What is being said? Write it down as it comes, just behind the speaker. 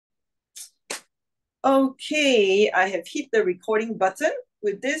Okay, I have hit the recording button.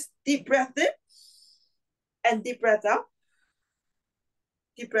 With this, deep breath in and deep breath out.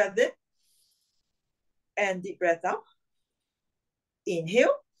 Deep breath in and deep breath out.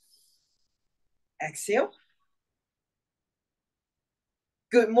 Inhale, exhale.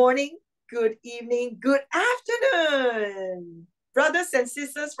 Good morning, good evening, good afternoon. Brothers and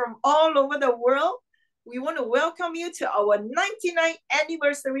sisters from all over the world, we want to welcome you to our 99th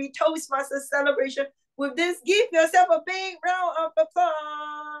anniversary Toastmasters celebration. With this, give yourself a big round of applause.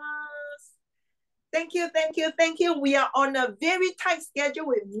 Thank you, thank you, thank you. We are on a very tight schedule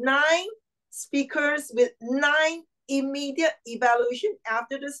with 9 speakers, with 9 immediate evaluation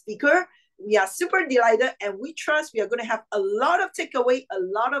after the speaker. We are super delighted, and we trust we are going to have a lot of takeaway, a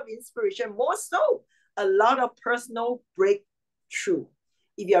lot of inspiration, more so, a lot of personal breakthrough.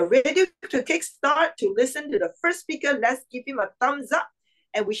 If you are ready to kickstart to listen to the first speaker, let's give him a thumbs up.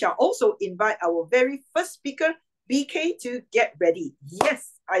 And we shall also invite our very first speaker, BK, to get ready.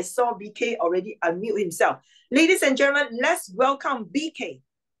 Yes, I saw BK already unmute himself. Ladies and gentlemen, let's welcome BK.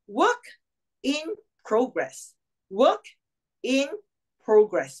 Work in progress. Work in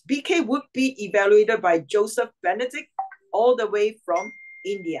progress. BK would be evaluated by Joseph Benedict, all the way from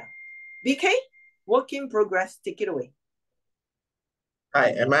India. BK, work in progress. Take it away.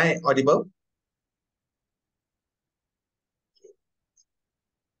 Hi, am I audible?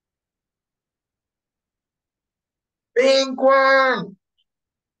 Bing Guang,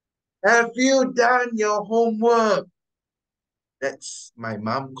 have you done your homework? That's my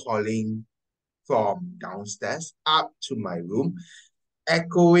mom calling from downstairs up to my room,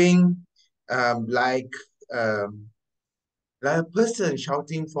 echoing like a person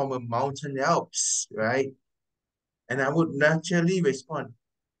shouting from a mountain Alps, right? And I would naturally respond,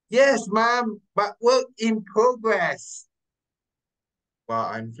 yes, mom, but work in progress. While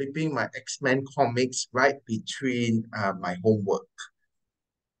I'm flipping my X-Men comics right between my homework.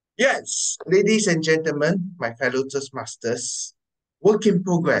 Yes, ladies and gentlemen, my fellow Toastmasters, work in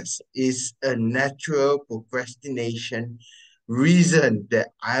progress is a natural procrastination reason that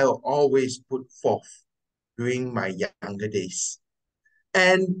I'll always put forth during my younger days.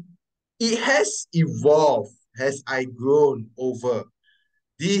 And it has evolved as I grown over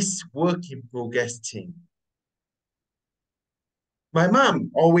this work in progress thing. My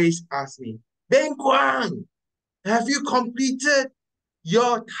mom always asks me, Ben Guang, have you completed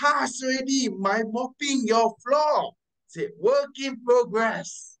your task already? My mopping your floor. Say, work in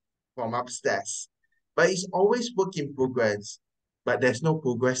progress from upstairs. But it's always work in progress, but there's no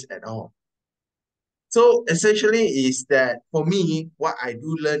progress at all. So essentially is that for me, what I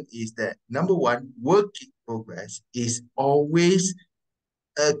do learn is that number one, work in progress is always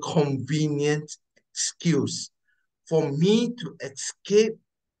a convenient excuse for me to escape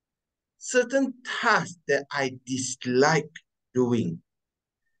certain tasks that I dislike doing.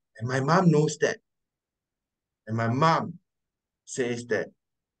 And my mom knows that. And my mom says that,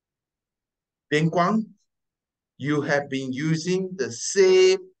 Bing Guang, you have been using the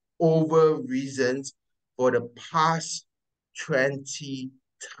same over reasons for the past 20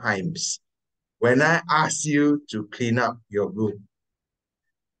 times when I ask you to clean up your room.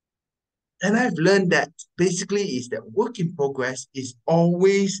 And I've learned that basically is that work in progress is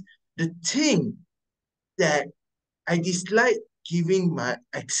always the thing that I dislike giving my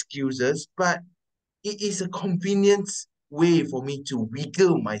excuses, but it is a convenience way for me to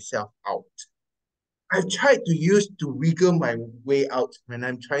wiggle myself out. I've tried to wiggle my way out when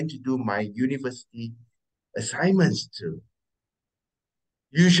I'm trying to do my university assignments too.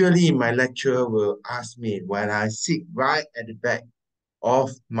 Usually my lecturer will ask me when I sit right at the back of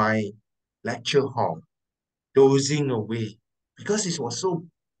my lecture hall, dozing away because it was so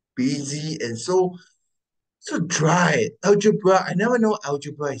busy and so dry. Algebra, I never know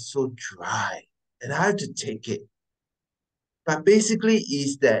algebra is so dry and I have to take it. But basically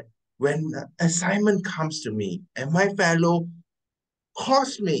is that when an assignment comes to me and my fellow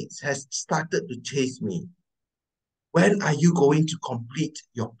classmates has started to chase me, when are you going to complete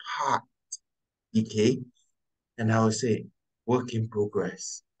your part, okay? And I will say, work in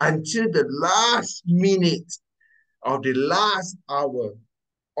progress. Until the last minute of the last hour,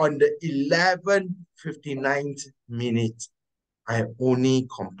 on the 11:59th minute, I only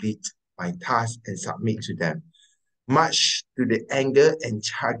complete my task and submit to them. Much to the anger and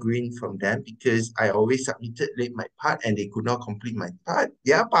chagrin from them because I always submitted late my part and they could not complete my part,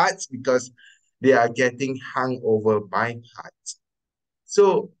 their parts, because they are getting hung over my parts.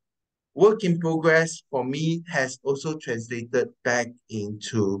 So work in progress for me has also translated back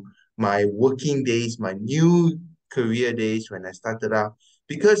into my working days, my new career days when I started out,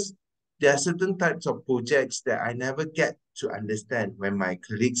 because there are certain types of projects that I never get to understand when my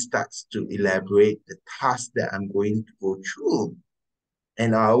colleague starts to elaborate the task that I'm going to go through.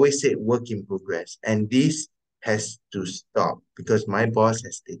 And I always say work in progress. And this has to stop because my boss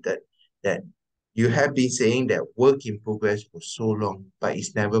has stated that you have been saying that work in progress for so long, but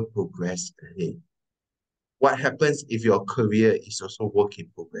it's never progressed ahead. What happens if your career is also work in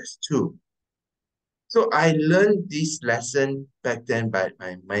progress too? So I learned this lesson back then by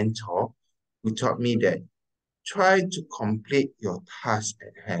my mentor, who taught me that try to complete your task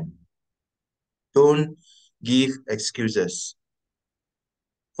at hand. Don't give excuses.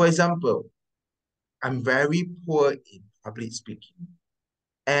 For example, I'm very poor in public speaking.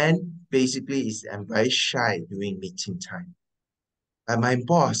 And basically, I'm very shy during meeting time. And my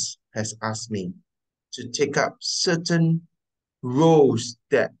boss has asked me to take up certain roles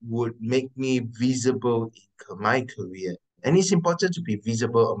that would make me visible in my career. And it's important to be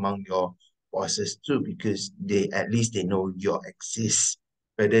visible among your bosses too, because at least they know you exist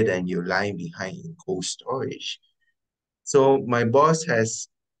rather than you lying behind in cold storage. So my boss has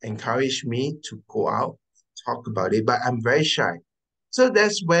encouraged me to go out, talk about it, but I'm very shy. So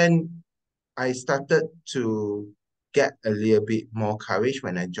that's when I started to get a little bit more courage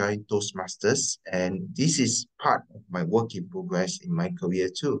when I joined Toastmasters. And this is part of my work in progress in my career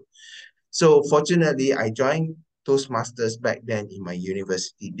too. So fortunately, I joined Toastmasters back then in my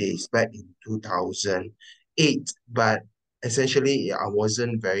university days, back in 2008. But essentially, I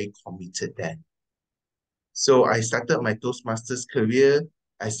wasn't very committed then. So I started my Toastmasters career.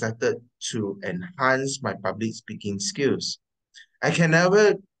 I started to enhance my public speaking skills. I can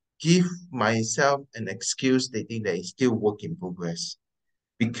never give myself an excuse stating that it's still work in progress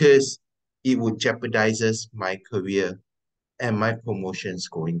because it would jeopardizes my career and my promotions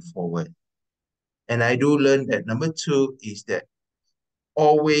going forward. And I do learn that number two is that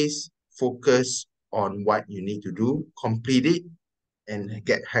always focus on what you need to do, complete it, and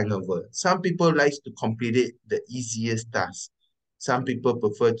get hangover. Some people like to complete it the easiest task. Some people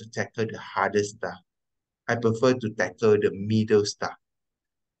prefer to tackle the hardest stuff. I prefer to tackle the middle stuff.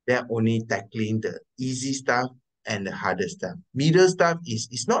 They're only tackling the easy stuff and the harder stuff. Middle stuff is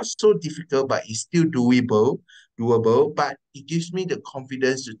it's not so difficult, but it's still doable, but it gives me the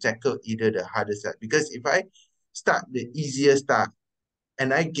confidence to tackle either the harder stuff. Because if I start the easier stuff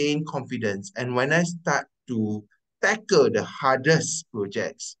and I gain confidence, and when I start to tackle the hardest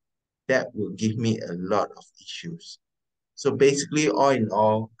projects, that will give me a lot of issues. So basically, all in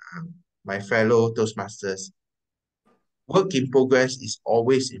all, my fellow Toastmasters, work in progress is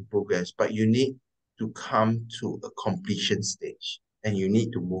always in progress, but you need to come to a completion stage and you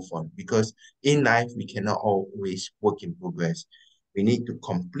need to move on because in life, we cannot always work in progress. We need to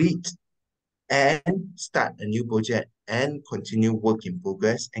complete and start a new project and continue work in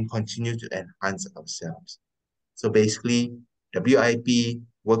progress and continue to enhance ourselves. So basically, WIP,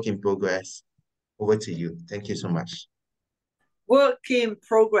 work in progress. Over to you. Thank you so much. Work in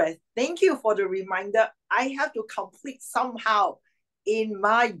progress. Thank you for the reminder. I have to complete somehow in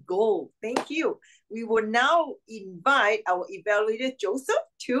my goal. Thank you. We will now invite our evaluator, Joseph,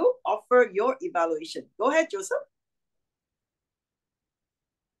 to offer your evaluation. Go ahead, Joseph.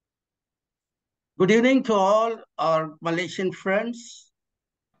 Good evening to all our Malaysian friends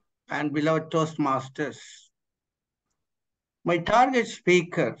and beloved Toastmasters. My target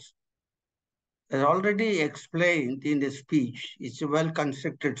speakers has already explained in the speech. It's a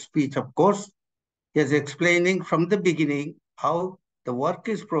well-constructed speech, of course. He is explaining from the beginning how the work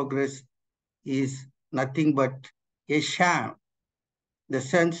in progress is nothing but a sham. The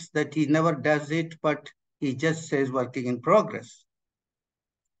sense that he never does it, but he just says working in progress.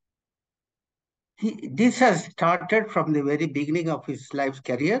 This has started from the very beginning of his life's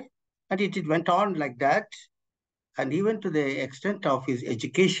career, and it went on like that. And even to the extent of his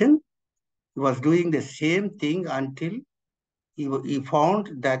education, he was doing the same thing until he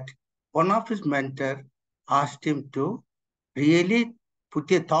found that one of his mentors asked him to really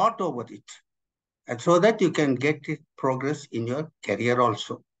put a thought over it, and so that you can get progress in your career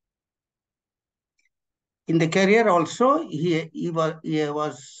also. In the career also, he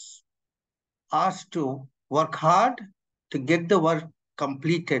was asked to work hard to get the work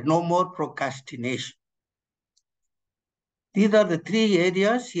completed, no more procrastination. These are the three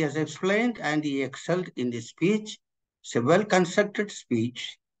areas he has explained, and he excelled in the speech. It's a well-constructed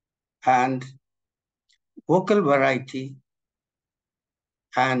speech, and vocal variety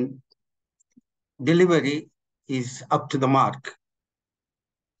and delivery is up to the mark.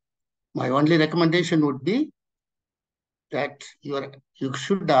 My only recommendation would be that you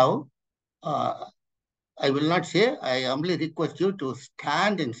should have, I will not say, I humbly request you to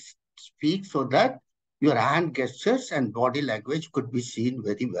stand and speak so that your hand gestures and body language could be seen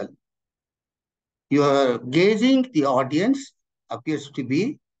very well. Your gazing the audience appears to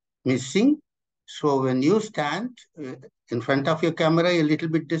be missing. So when you stand in front of your camera a little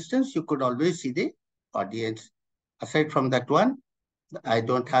bit distance, you could always see the audience. Aside from that one, I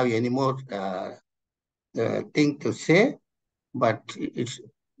don't have any more thing to say, but it's,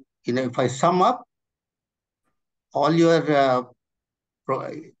 if I sum up, all your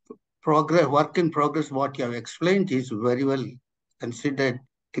progress, work in progress, what you have explained is very well considered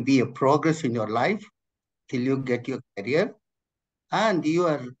to be a progress in your life till you get your career, and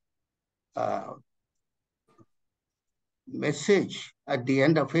your message at the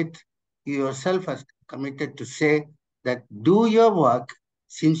end of it, you yourself has committed to say that do your work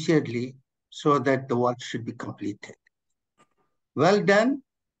sincerely so that the work should be completed. Well done.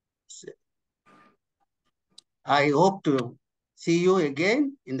 I hope to see you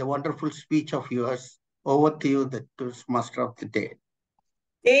again in the wonderful speech of yours. Over to you, the Toastmaster of the day.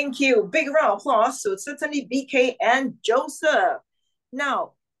 Thank you. Big round of applause to certainly BK and Joseph.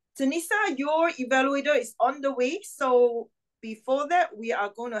 Now, Tanisa, your evaluator is on the way. So before that, we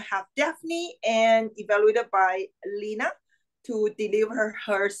are going to have Daphne and evaluated by Lena to deliver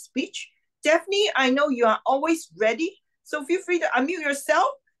her speech. Daphne, I know you are always ready, so feel free to unmute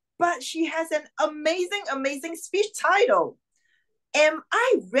yourself, but she has an amazing, amazing speech title. Am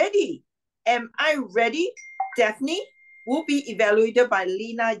I ready? Am I ready? Daphne will be evaluated by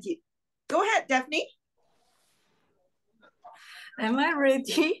Lena Yip. Go ahead, Daphne. Am I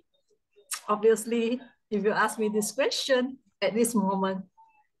ready? Obviously, if you ask me this question at this moment,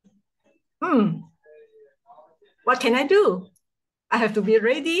 what can I do? I have to be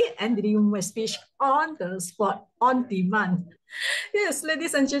ready and deliver my speech on the spot, on demand. Yes,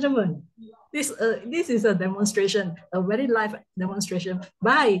 ladies and gentlemen, this is a demonstration, a very live demonstration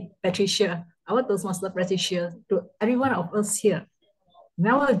by Patricia, our Toastmaster Patricia, to every one of us here.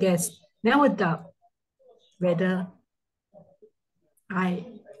 Never guess, never doubt whether I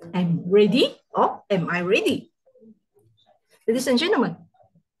am ready or am I ready? Ladies and gentlemen,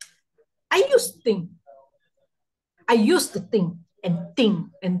 I used to think and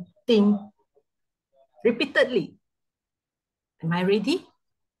think repeatedly. Am I ready?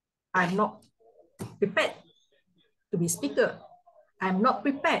 I'm not prepared to be speaker. I'm not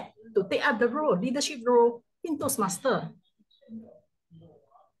prepared to take up the role, leadership role in Toastmaster.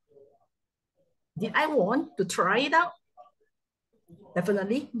 Did I want to try it out?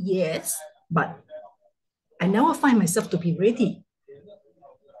 Definitely, yes, but I never find myself to be ready.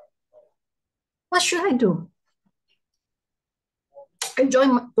 What should I do? I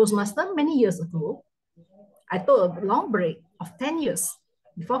joined Toastmaster many years ago. I took a long break of 10 years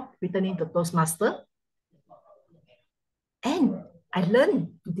before returning to Toastmaster. And I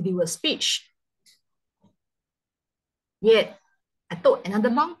learned to deliver speech. Yet, I took another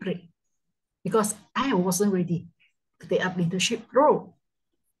long break because I wasn't ready to take up leadership role.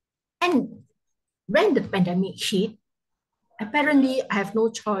 And when the pandemic hit, apparently I have no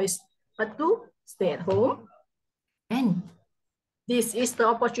choice but to stay at home. And this is the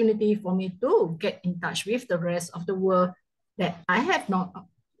opportunity for me to get in touch with the rest of the world that I have not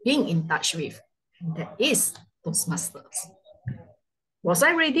been in touch with. And that is Toastmasters. Was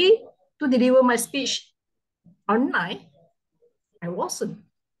I ready to deliver my speech online? I wasn't.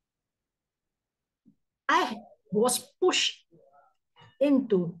 I was pushed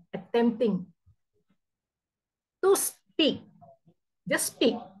into attempting to speak, just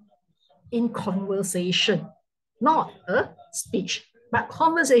speak in conversation, not a speech, but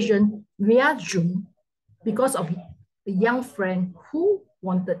conversation via Zoom because of a young friend who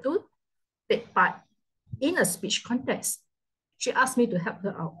wanted to take part in a speech contest. She asked me to help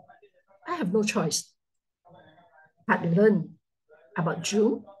her out. I have no choice but learn about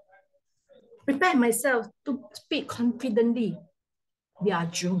Zoom, prepare myself to speak confidently via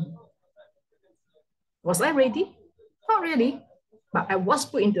Zoom. Was I ready? Not really, but I was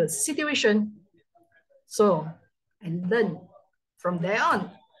put into a situation. So I learned from there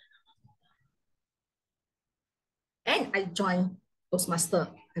on. And I joined Toastmaster.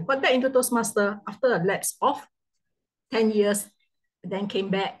 I got back into Toastmaster after a lapse of 10 years, then came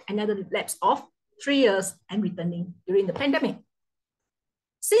back, another lapse of 3 years, and returning during the pandemic.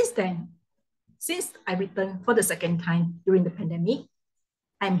 Since then, since I returned for the second time during the pandemic,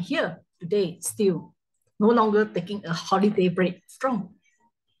 I'm here today still, no longer taking a holiday break from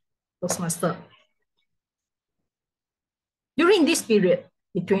Toastmaster. During this period,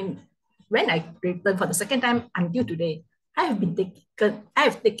 between when I returned for the second time until today, I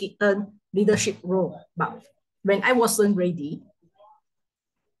have taken leadership role, but when I wasn't ready,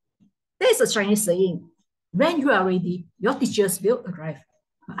 There's a Chinese saying, when you are ready, your teachers will arrive.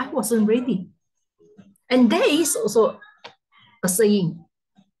 I wasn't ready. And there is also a saying,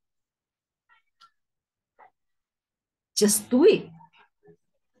 just do it.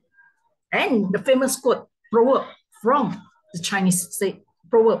 And the famous quote, proverb from the Chinese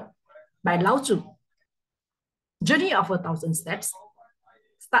proverb by Lao Tzu, journey of 1,000 steps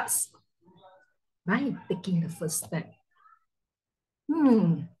starts by taking the first step.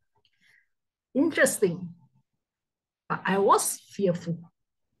 Interesting. But I was fearful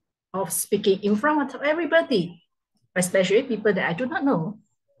of speaking in front of everybody, especially people that I do not know.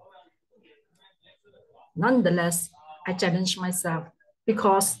 Nonetheless, I challenged myself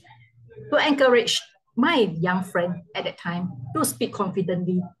because to encourage my young friend at that time to speak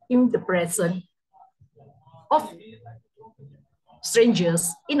confidently in the presence of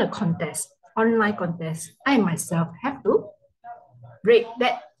strangers in a contest, online contest, I myself have to break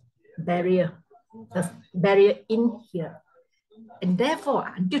that barrier, the barrier in here. And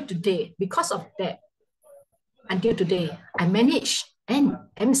therefore, until today, because of that, until today, I managed and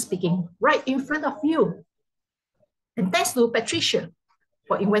am speaking right in front of you. And thanks to Patricia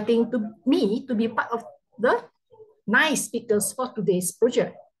for inviting me to be part of the nice speakers for today's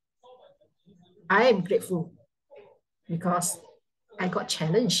project. I am grateful because I got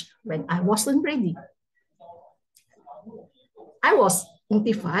challenged when I wasn't ready. I was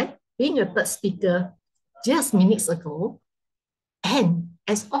notified being a third speaker just minutes ago. And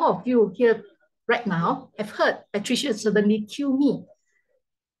as all of you here right now have heard, Patricia suddenly cue me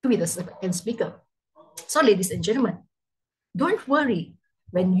to be the second speaker. So ladies and gentlemen, don't worry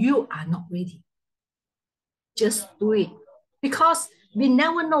when you are not ready. Just do it. Because we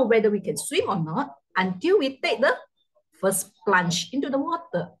never know whether we can swim or not until we take the first plunge into the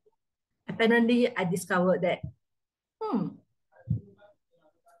water. Apparently, I discovered that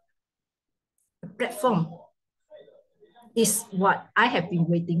the platform is what I have been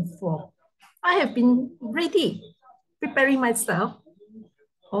waiting for. I have been ready, preparing myself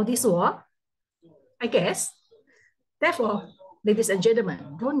all this while, I guess. Therefore, ladies and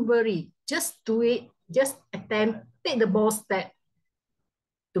gentlemen, don't worry. Just do it. Just attempt, take the bold step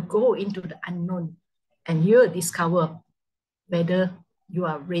to go into the unknown, and you'll discover whether you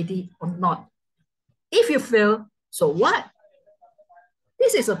are ready or not. If you fail, so what?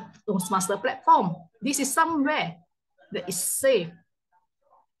 This is a Toastmaster platform. This is somewhere that is safe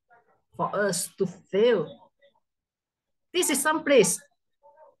for us to fail. This is some place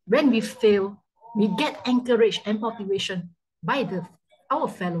when we fail, we get encouraged and motivation by our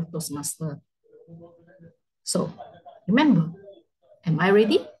fellow Toastmaster. So remember, am I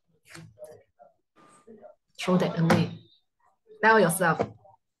ready? Throw that away. Tell yourself,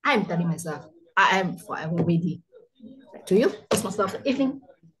 I am telling myself, I am forever ready. Back to you, Toastmaster of the evening.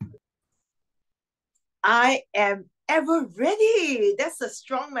 I am ever ready. That's a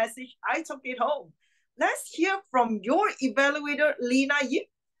strong message. I took it home. Let's hear from your evaluator, Lena Yip.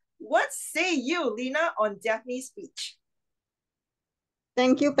 What say you, Lena, on Daphne's speech?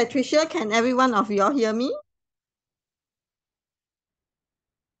 Thank you, Patricia. Can every one of you all hear me?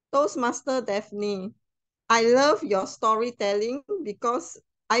 Toastmaster Daphne, I love your storytelling because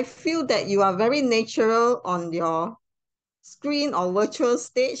I feel that you are very natural on your screen or virtual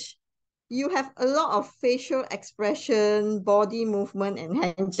stage. You have a lot of facial expression, body movement, and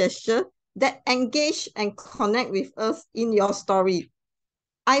hand gesture that engage and connect with us in your story.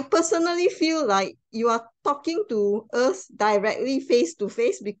 I personally feel like you are talking to us directly face to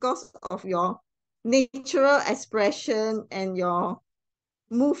face because of your natural expression and your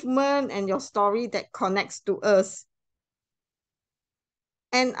movement and your story that connects to us.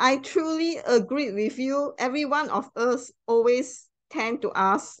 And I truly agree with you. Every one of us always tend to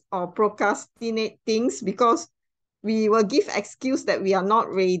ask or procrastinate things because we will give excuse that we are not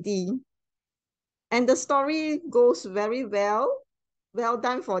ready. And the story goes very well. Well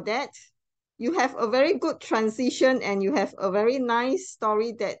done for that. You have a very good transition and you have a very nice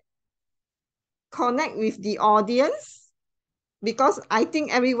story that connect with the audience, because I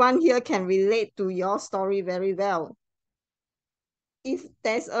think everyone here can relate to your story very well. If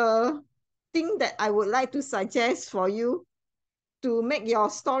there's a thing that I would like to suggest for you to make your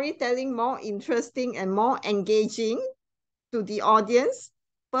storytelling more interesting and more engaging to the audience,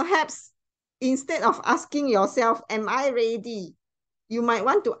 perhaps instead of asking yourself, am I ready? You might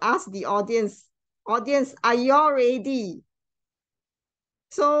want to ask the audience, are you all ready?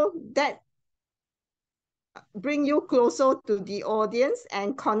 So that bring you closer to the audience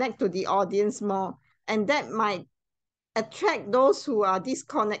and connect to the audience more. And that might attract those who are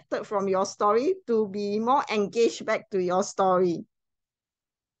disconnected from your story to be more engaged back to your story.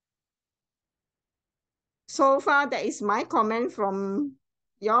 So far, that is my comment from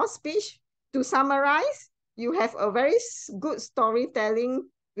your speech. To summarize, you have a very good storytelling,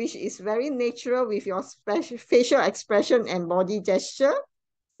 which is very natural with your facial expression and body gesture.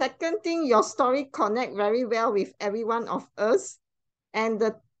 Second thing, your story connect very well with every one of us. And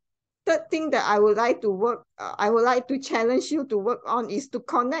the third thing that I would like to challenge you to work on is to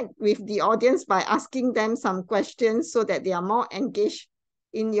connect with the audience by asking them some questions so that they are more engaged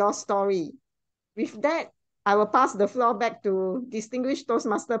in your story. With that, I will pass the floor back to distinguished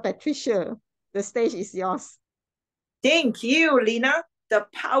Toastmaster Patricia. The stage is yours. Thank you, Lena. The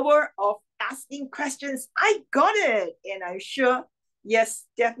power of asking questions. I got it. And I'm sure, yes,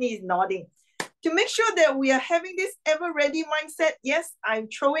 Daphne is nodding. To make sure that we are having this ever-ready mindset, yes, I'm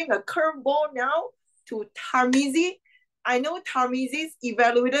throwing a curveball now to Tarmizi. I know Tarmizi's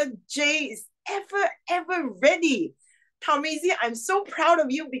evaluator, Jay, is ever ready. Tarmizi, I'm so proud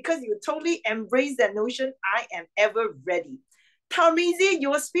of you because you totally embrace that notion, I am ever ready. Tarmizi,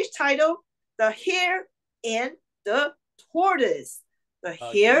 your speech title, The Hare and the Tortoise. The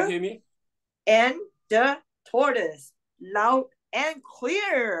Hare can you hear me? and the Tortoise. Loud and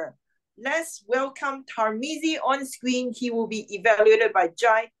clear. Let's welcome Tarmizi on screen. He will be evaluated by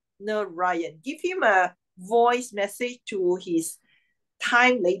Jai Narayan. Give him a voice message to his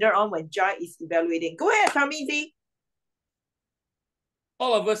time later on when Jai is evaluating. Go ahead, Tarmizi.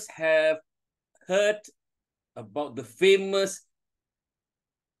 All of us have heard about the famous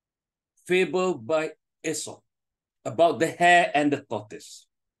fable by Aesop about the hare and the tortoise.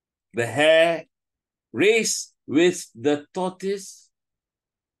 The hare raced with the tortoise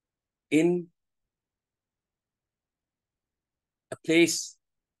in a place.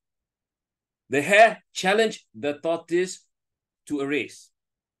 The hare challenged the tortoise to a race.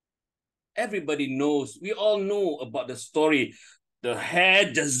 Everybody knows, we all know about the story. The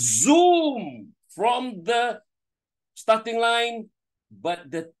hare just zoomed from the starting line, but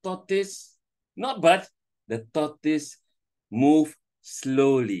the tortoise moved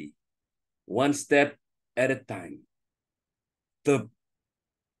slowly, one step at a time. Tup,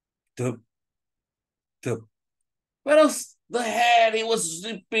 tup, tup. Whereas the hare, it was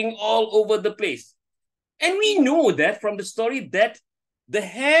zipping all over the place. And we know that from the story that the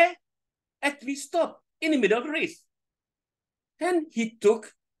hare actually stopped in the middle of the race. And he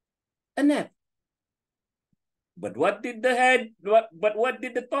took a nap. But what did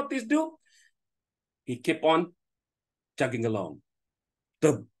the tortoise do? He kept on chugging along.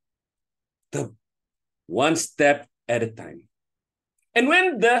 Tup, tup, one step at a time. And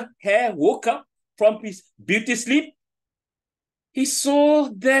when the hare woke up from his beauty sleep, he saw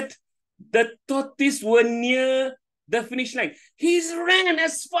that the tortoise were near the finish line. He ran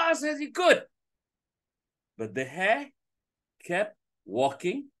as fast as he could. But the hare kept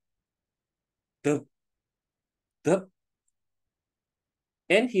walking, tup, tup,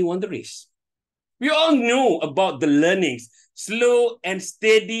 and he won the race. We all know about the learnings. Slow and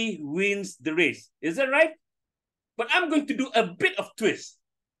steady wins the race. Is that right? But I'm going to do a bit of twist.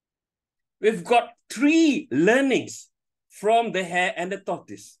 We've got 3 learnings from the hare and the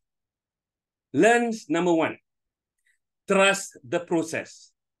tortoise. Learns number 1, trust the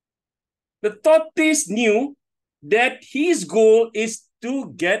process. The tortoise knew that his goal is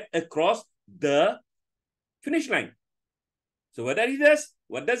to get across the finish line. So what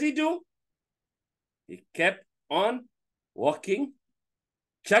does he do? He kept on walking,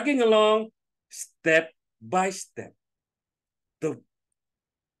 chugging along, step by step. Tup,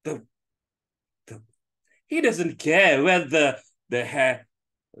 tup, tup. He doesn't care whether the hare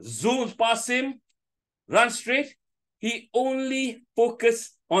zooms past him, runs straight. He only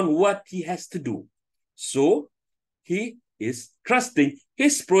focuses on what he has to do. So he is trusting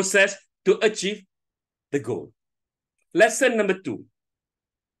his process to achieve the goal. Lesson number 2.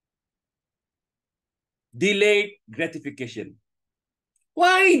 Delayed gratification.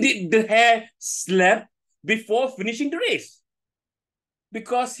 Why did the hare sleep before finishing the race?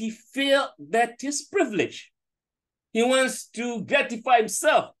 Because he felt that his privilege. He wants to gratify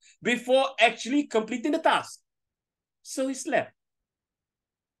himself before actually completing the task. So he slept.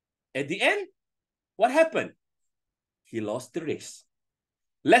 At the end, what happened? He lost the race.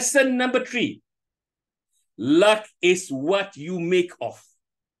 Lesson number 3. Luck is what you make of.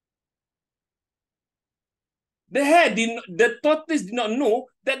 The tortoise did not know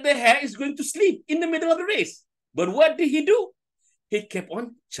that the hare is going to sleep in the middle of the race. But what did he do? He kept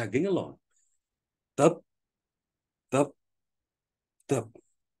on chugging along. Tup, tup, tup.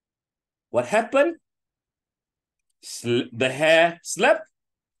 What happened? The hare slept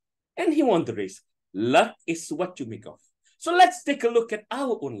and he won the race. Luck is what you make of. So let's take a look at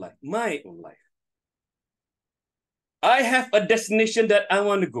our own life, my own life. I have a destination that I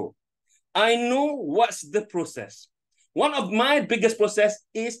want to go. I know what's the process. One of my biggest process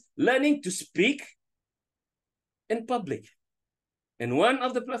is learning to speak in public. And one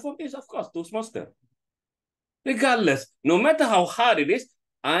of the platform is, of course, Toastmaster. Regardless, no matter how hard it is,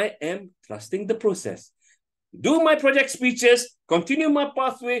 I am trusting the process. Do my project speeches, continue my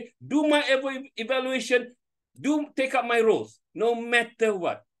pathway, do my evaluation, take up my roles, no matter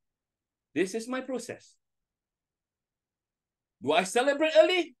what. This is my process. Do I celebrate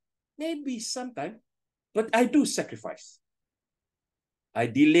early? Maybe sometime, but I do sacrifice. I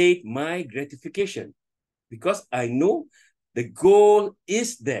delayed my gratification because I know the goal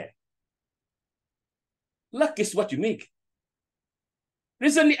is there. Luck is what you make.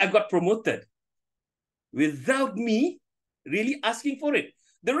 Recently, I got promoted without me really asking for it.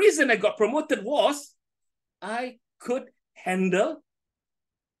 The reason I got promoted was I could handle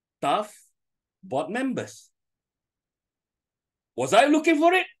tough board members. Was I looking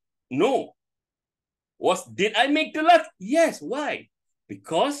for it? No. Did I make the luck? Yes. Why?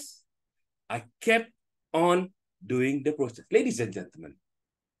 Because I kept on doing the process. Ladies and gentlemen,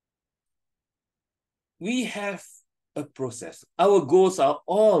 we have a process. Our goals are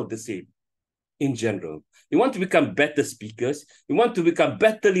all the same in general. We want to become better speakers. We want to become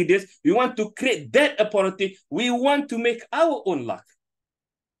better leaders. We want to create that opportunity. We want to make our own luck.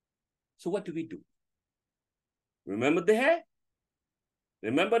 So what do we do? Remember the hare?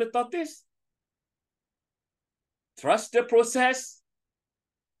 Remember the tortoise? Trust the process.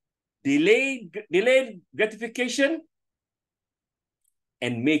 Delay gratification.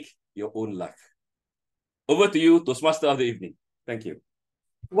 And make your own luck. Over to you, Toastmaster of the evening. Thank you.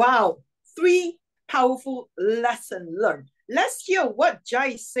 Wow, 3 powerful lessons learned. Let's hear what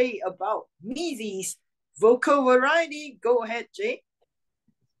Jai say about Mizi's vocal variety. Go ahead, Jay.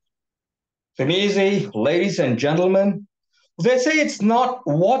 Easy, ladies and gentlemen, they say it's not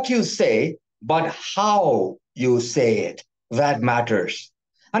what you say, but how you say it that matters.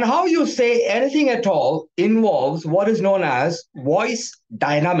 And how you say anything at all involves what is known as voice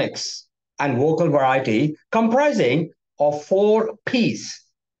dynamics and vocal variety, comprising of 4 P's: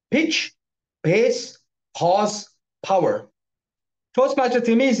 pitch, pace, pause, power. Toastmaster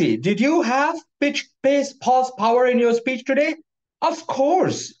Timisi, did you have pitch, pace, pause, power in your speech today? Of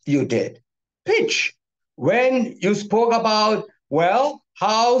course you did. Pitch, when you spoke about, well,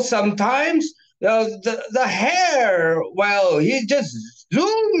 how sometimes the hair, well, he just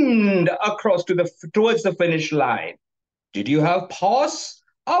zoomed across towards the finish line. Did you have pause?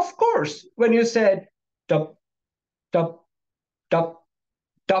 Of course, when you said tup, tup, tup,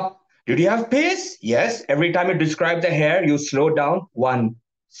 tup. Did you have pace? Yes, every time you describe the hair, you slow down 1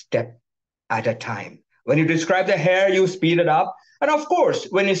 step at a time. When you describe the hair, you speed it up. And of course,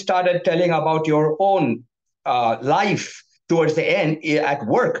 when you started telling about your own life towards the end at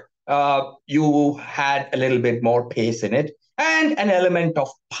work, you had a little bit more pace in it and an element of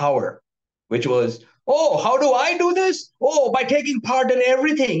power, which was, oh, how do I do this? Oh, by taking part in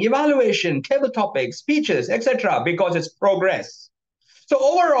everything, evaluation, table topics, speeches, etc., because it's progress. So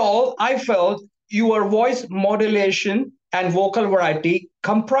overall, I felt your voice modulation and vocal variety,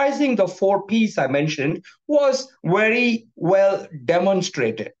 comprising the 4 P's I mentioned, was very well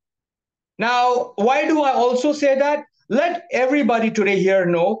demonstrated. Now, why do I also say that? Let everybody today here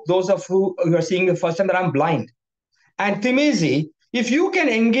know, those of who are seeing the first time, that I'm blind. And Timizi, if you can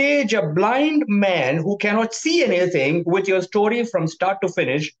engage a blind man who cannot see anything with your story from start to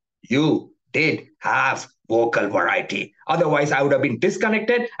finish, you did have vocal variety. Otherwise, I would have been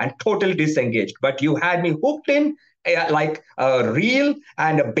disconnected and totally disengaged. But you had me hooked in like a reel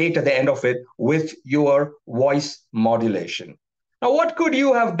and a bait at the end of it with your voice modulation. Now, what could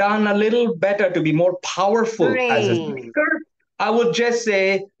you have done a little better to be more powerful as a speaker? I would just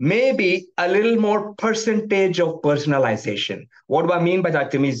say maybe a little more percentage of personalization. What do I mean by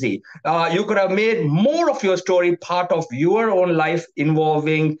that, Timizi? You could have made more of your story part of your own life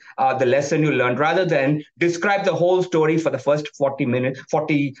involving the lesson you learned, rather than describe the whole story for the first 40 minutes,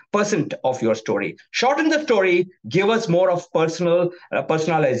 40% of your story. Shorten the story, give us more of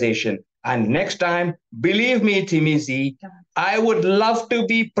personalization. And next time, believe me, Timizi, I would love to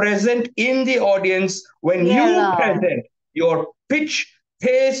be present in the audience when you present your pitch,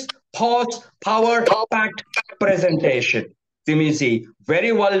 pace, pause, power packed presentation. Timizi,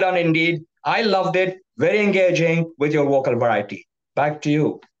 very well done indeed. I loved it. Very engaging with your vocal variety. Back to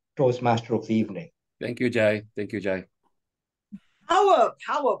you, Toastmaster of the evening. Thank you, Jai. Thank you, Jai. Power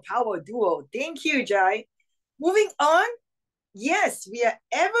duo. Thank you, Jai. Moving on. Yes, we are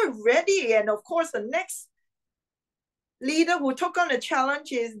ever ready. And of course, the next leader who took on the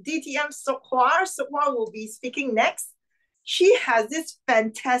challenge is DTM Sokhwar. Sokhwar will be speaking next. She has this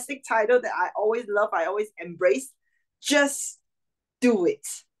fantastic title that I always love, I always embrace. Just do it.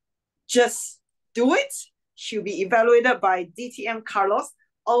 Just do it. She'll be evaluated by DTM Carlos,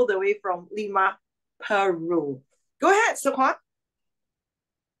 all the way from Lima, Peru. Go ahead, Sokhwar.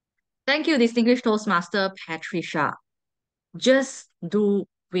 Thank you, distinguished Toastmaster Patricia. Just do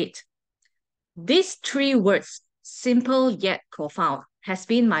it. These 3 words, simple yet profound, has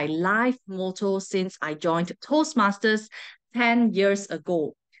been my life motto since I joined Toastmasters 10 years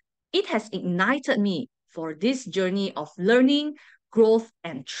ago. It has ignited me for this journey of learning, growth,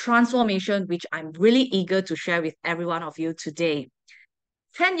 and transformation, which I'm really eager to share with every one of you today.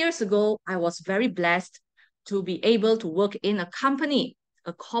 10 years ago, I was very blessed to be able to work in a company,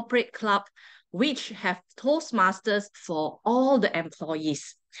 a corporate club, which have Toastmasters for all the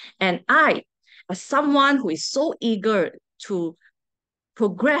employees. And I, as someone who is so eager to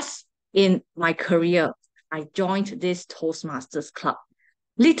progress in my career, I joined this Toastmasters club.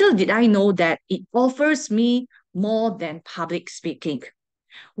 Little did I know that it offers me more than public speaking.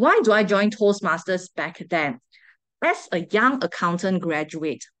 Why do I join Toastmasters back then? As a young accountant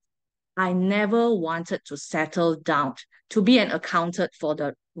graduate, I never wanted to settle down to be an accountant for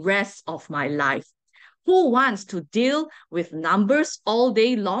the rest of my life. Who wants to deal with numbers all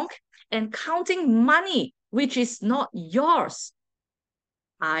day long and counting money which is not yours?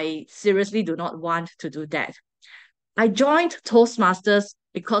 I seriously do not want to do that. I joined Toastmasters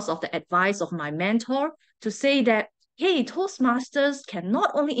because of the advice of my mentor to say that, hey, Toastmasters can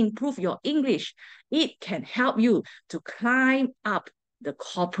not only improve your English, it can help you to climb up the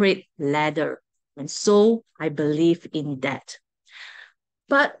corporate ladder. And so I believe in that.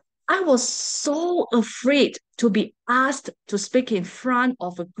 But I was so afraid to be asked to speak in front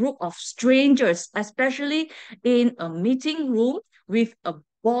of a group of strangers, especially in a meeting room with a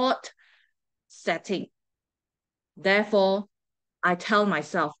board setting. Therefore, I tell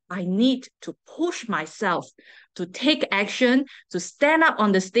myself I need to push myself to take action, to stand up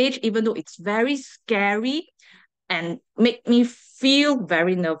on the stage, even though it's very scary and make me feel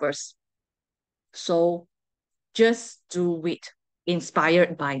very nervous. So just do it,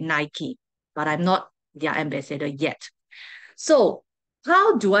 inspired by Nike, but I'm not their ambassador yet. So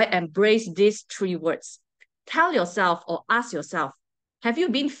how do I embrace these 3 words? Tell yourself or ask yourself, have you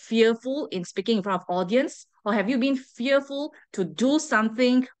been fearful in speaking in front of audience? Or have you been fearful to do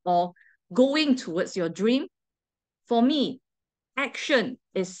something or going towards your dream? For me, action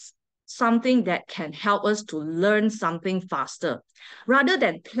is something that can help us to learn something faster. Rather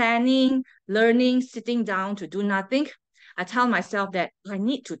than planning, learning, sitting down to do nothing, I tell myself that I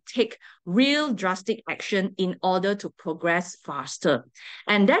need to take real drastic action in order to progress faster.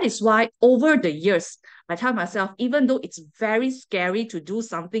 And that is why over the years, I tell myself, even though it's very scary to do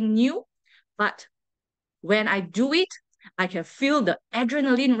something new, but when I do it, I can feel the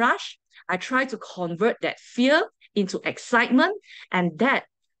adrenaline rush. I try to convert that fear into excitement, and that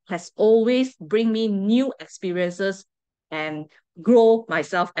has always bring me new experiences and grow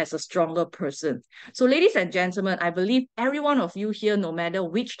myself as a stronger person. So ladies and gentlemen, I believe every one of you here, no matter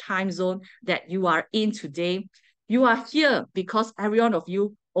which time zone that you are in today, you are here because every one of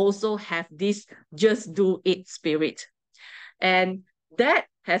you also have this just do it spirit. And that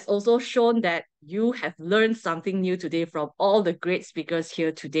has also shown that you have learned something new today from all the great speakers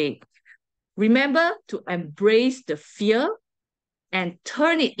here today. Remember to embrace the fear and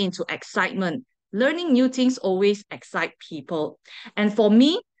turn it into excitement. Learning new things always excite people. And for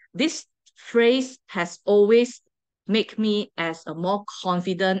me, this phrase has always made me as a more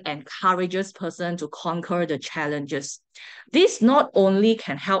confident and courageous person to conquer the challenges. This not only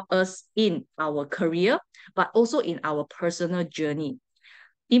can help us in our career, but also in our personal journey.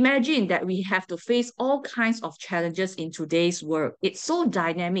 Imagine that we have to face all kinds of challenges in today's world. It's so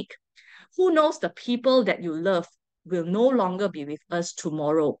dynamic. Who knows the people that you love will no longer be with us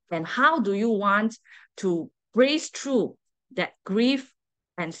tomorrow? And how do you want to brace through that grief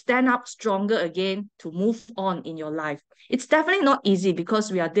and stand up stronger again to move on in your life? It's definitely not easy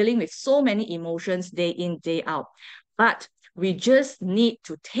because we are dealing with so many emotions day in, day out. But we just need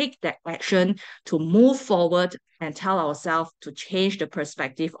to take that action to move forward and tell ourselves to change the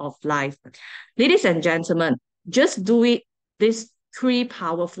perspective of life. Ladies and gentlemen, just do it. These 3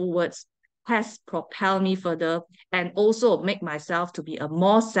 powerful words has propelled me further and also make myself to be a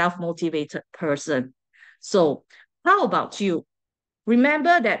more self-motivated person. So how about you?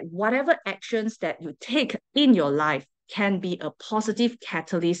 Remember that whatever actions that you take in your life can be a positive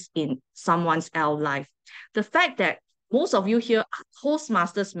catalyst in someone else's life. The fact that most of you here are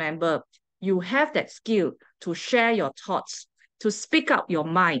Toastmasters member, you have that skill to share your thoughts, to speak up your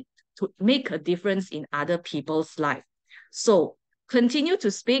mind, to make a difference in other people's life. So continue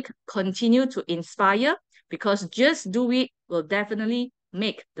to speak, continue to inspire, because just do it will definitely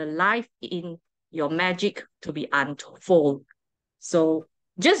make the life in your magic to be unfold. So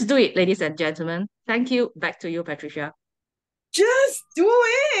just do it, ladies and gentlemen. Thank you. Back to you, Patricia. Just do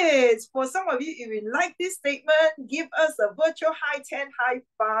it. For some of you, if you like this statement, give us a virtual high 10 high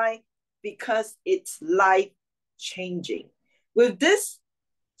five, because it's life changing. With this,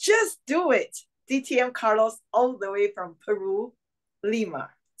 just do it. DTM Carlos, all the way from Peru, Lima.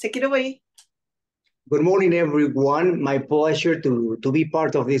 Take it away. Good morning, everyone. My pleasure to be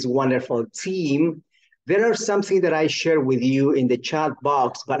part of this wonderful team. There are something that I share with you in the chat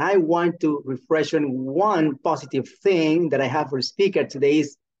box, but I want to refresh on one positive thing that I have for speaker today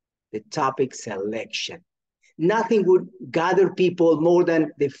is the topic selection. Nothing would gather people more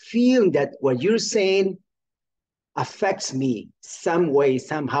than the feeling that what you're saying affects me some way,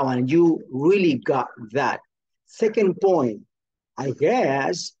 somehow, and you really got that. Second point, I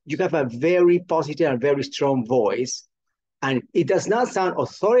guess you have a very positive and very strong voice, and it does not sound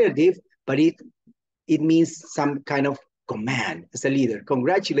authoritative, but it means some kind of command as a leader.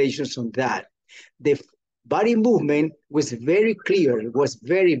 Congratulations on that. The body movement was very clear, it was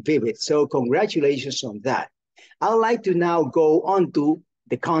very vivid, so congratulations on that. I'd like to now go on to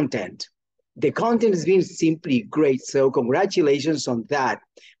the content. The content has been simply great, so congratulations on that.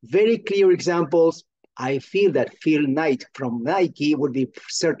 Very clear examples. I feel that Phil Knight from Nike would be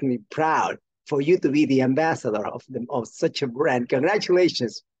certainly proud for you to be the ambassador of such a brand.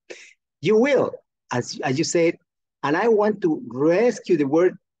 Congratulations. You will, as you said, and I want to rescue the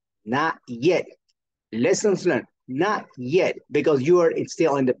word not yet. Lessons learned, not yet, because you are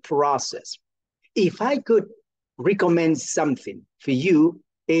still in the process. If I could recommend something for you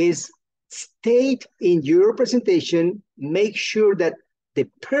is state in your presentation, make sure that the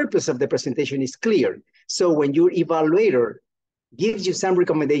purpose of the presentation is clear. So when your evaluator gives you some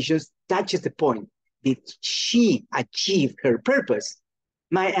recommendations, touches the point. Did she achieve her purpose?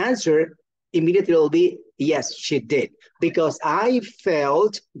 My answer immediately will be, yes, she did. Because I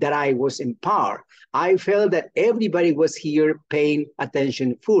felt that I was empowered. I felt that everybody was here paying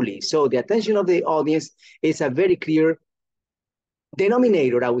attention fully. So the attention of the audience is a very clear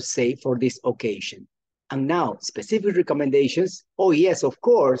denominator, I would say, for this occasion. And now, specific recommendations. Oh, yes, of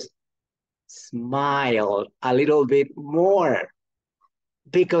course. Smile a little bit more.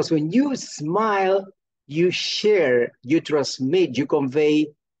 Because when you smile, you share, you transmit, you convey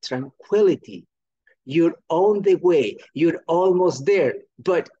tranquility. You're on the way. You're almost there.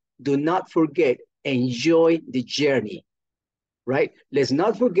 But do not forget, enjoy the journey, right? Let's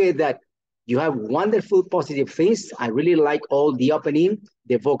not forget that you have wonderful positive things. I really like all the opening,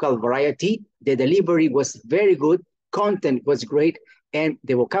 the vocal variety. The delivery was very good. Content was great. And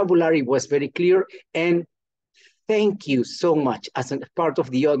the vocabulary was very clear. And thank you so much as a part of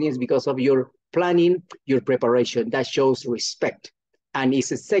the audience because of your planning, your preparation. That shows respect. And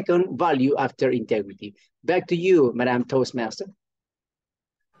it's a second value after integrity. Back to you, Madam Toastmaster.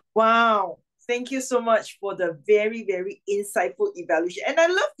 Wow. Thank you so much for the very, very insightful evaluation. And I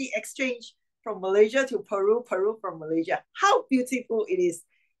love the exchange from Malaysia to Peru, Peru from Malaysia. How beautiful it is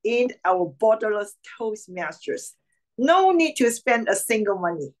in our borderless Toastmasters. No need to spend a single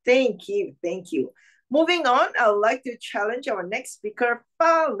money. Thank you. Thank you. Moving on, I would like to challenge our next speaker,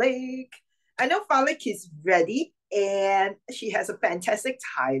 Falik. I know Falik is ready and she has a fantastic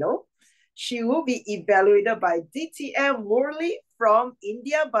title. She will be evaluated by DTM Murli from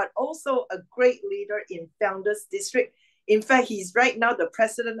India, but also a great leader in Founders District. In fact, he's right now the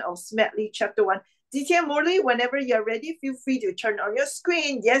president of Smedley Chapter 1. DTM Murli, whenever you're ready, feel free to turn on your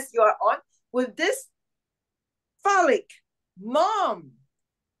screen. Yes, you are on. With this, Falik, Mom,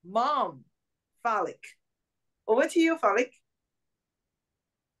 Falik. Over to you, Falik.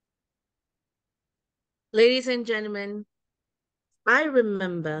 Ladies and gentlemen, I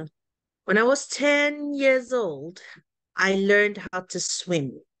remember when I was 10 years old, I learned how to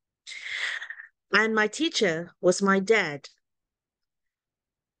swim. And my teacher was my dad.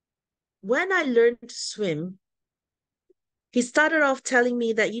 When I learned to swim, he started off telling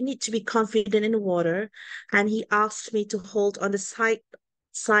me that you need to be confident in the water, and he asked me to hold on the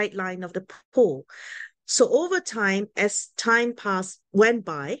sideline of the pool. So over time, as time went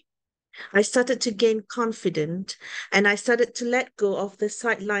by, I started to gain confidence and I started to let go of the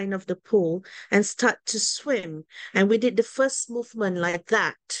sideline of the pool and start to swim. And we did the first movement like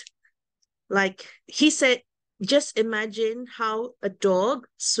that. Like he said, just imagine how a dog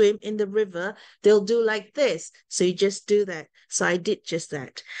swim in the river. They'll do like this. So you just do that. So I did just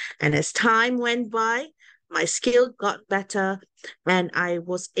that. And as time went by, my skill got better, and I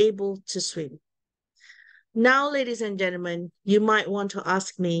was able to swim. Now, ladies and gentlemen, you might want to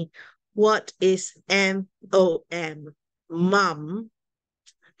ask me, what is MOM? Mum.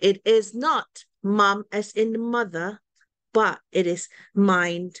 It is not mum as in mother, but it is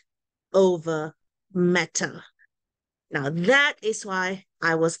mind over matter. Now, that is why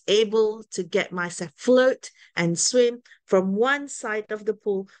I was able to get myself float and swim from one side of the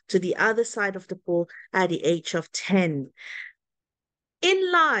pool to the other side of the pool at the age of 10.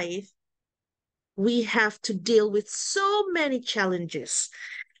 In life, we have to deal with so many challenges,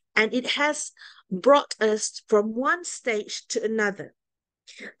 and it has brought us from one stage to another.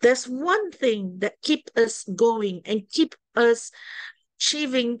 There's one thing that keeps us going and keep us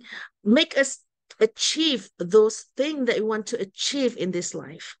achieving, make us achieve those things that we want to achieve in this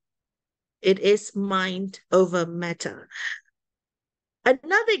life. It is mind over matter.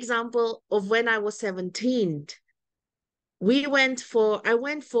 Another example of when I was 17, I went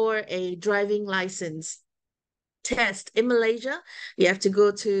for a driving license test in Malaysia. You have to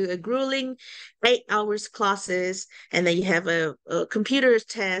go to a grueling 8 hours classes, and then you have a computer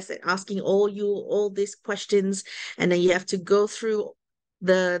test asking all these questions, and then you have to go through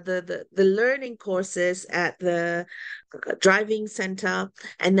the learning courses at the driving center,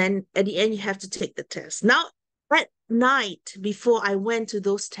 and then at the end you have to take the test. Now, at night before I went to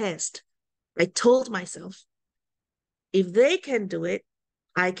those tests, I told myself, if they can do it,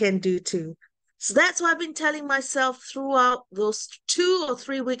 I can do too. So that's what I've been telling myself throughout those 2 or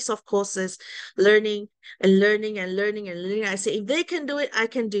 3 weeks of courses, learning and learning and learning and learning. I say, if they can do it, I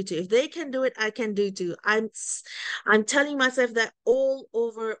can do too. If they can do it, I can do too. I'm telling myself that all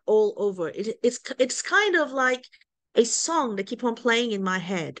over. It's kind of like a song that keep on playing in my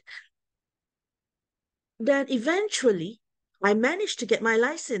head. Then eventually, I managed to get my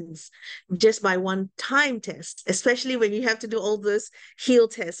license just by one time test, especially when you have to do all those heel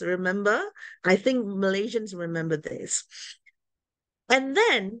tests, remember? I think Malaysians remember this. And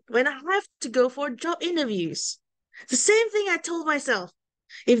then when I have to go for job interviews, the same thing I told myself,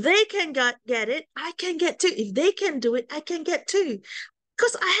 if they can get it, I can get too. If they can do it, I can get too.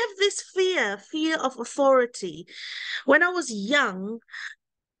 Because I have this fear of authority. When I was young,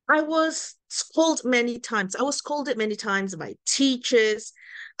 I was scolded many times. I was scolded many times by teachers,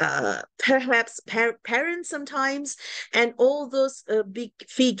 perhaps parents sometimes, and all those big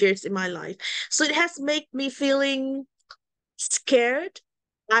figures in my life. So it has made me feeling scared.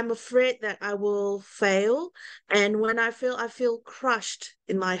 I'm afraid that I will fail. And when I fail, I feel crushed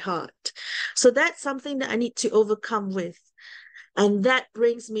in my heart. So that's something that I need to overcome with. And that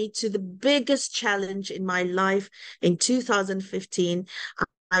brings me to the biggest challenge in my life in 2015.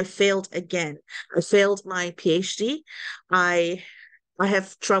 I failed again. I failed my PhD. I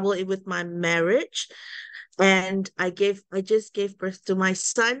have trouble with my marriage, and I just gave birth to my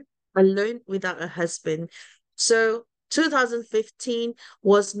son alone without a husband. So 2015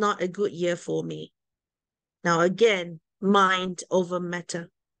 was not a good year for me. Now again, mind over matter.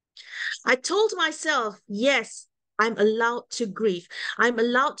 I told myself, yes, I'm allowed to grieve. I'm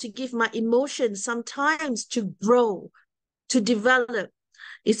allowed to give my emotions sometimes to grow, to develop.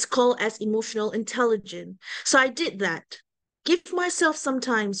 It's called as emotional intelligence. So I did that. Give myself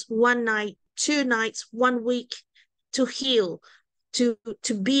sometimes 1 night, 2 nights, 1 week to heal, to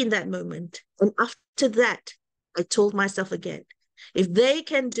be in that moment. And after that, I told myself again, if they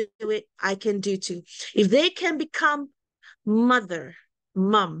can do it, I can do too. If they can become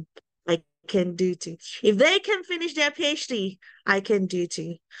mum, I can do too. If they can finish their PhD, I can do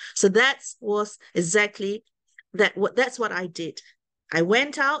too. So that's what I did. I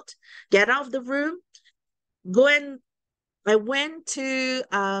went out, get out of the room, I went to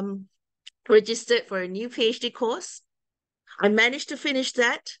registered for a new PhD course. I managed to finish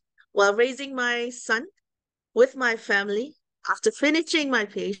that while raising my son with my family. After finishing my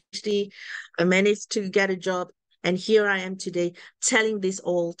PhD, I managed to get a job, and here I am today telling this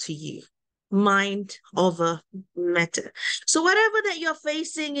all to you. Mind over matter. So whatever that you're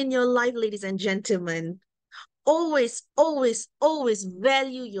facing in your life, ladies and gentlemen, always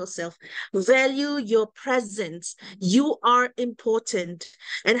value yourself, value your presence. You are important.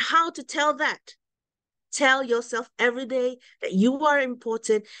 And how to tell that? Tell yourself every day that you are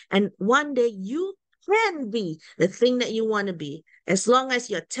important, and one day you can be the thing that you want to be. As long as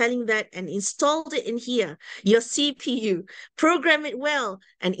you're telling that and installed it in here, your CPU, program it well,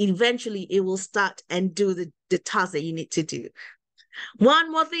 and eventually it will start and do the task that you need to do.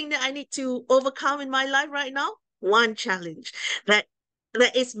 One more thing that I need to overcome in my life right now, one challenge that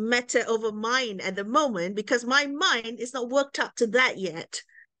is matter over mind at the moment, because my mind is not worked up to that yet.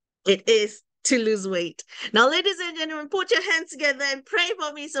 It is to lose weight. Now, ladies and gentlemen, put your hands together and pray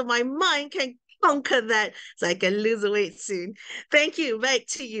for me so my mind can conquer that so I can lose weight soon. Thank you. Back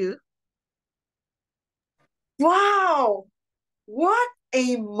to you. Wow, what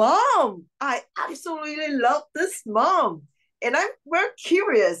a mom! I absolutely love this mom. And I'm very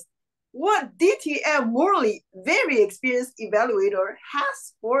curious what DTM Morley, very experienced evaluator,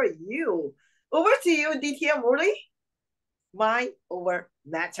 has for you. Over to you, DTM Morley. Mind over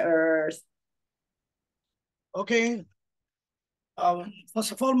matters. Okay.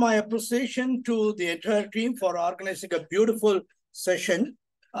 First of all, my appreciation to the entire team for organizing a beautiful session.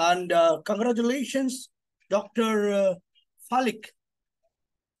 And congratulations, Dr. Falik.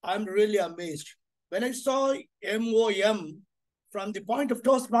 I'm really amazed. When I saw MOM from the point of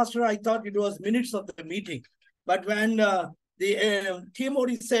Toastmaster, I thought it was minutes of the meeting. But when the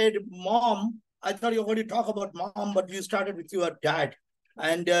TMOD said mom, I thought you were going to talk about mom, but you started with your dad.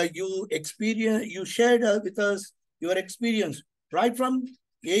 And you shared with us your experience right from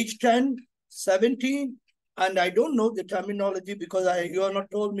age 10, 17, and I don't know the terminology because you have not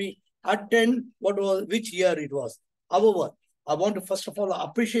told me at 10 which year it was. However, I want to first of all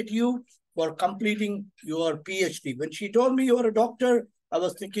appreciate you for completing your PhD. When she told me you are a doctor, I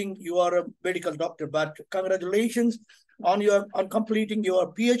was thinking you are a medical doctor, but congratulations on completing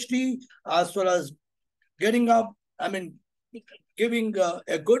your PhD as well as getting up, giving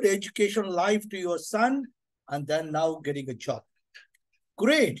a good education life to your son and then now getting a job.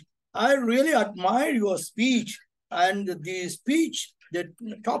 Great. I really admire your speech and the speech, the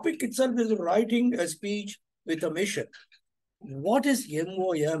topic itself is writing a speech with a mission. What is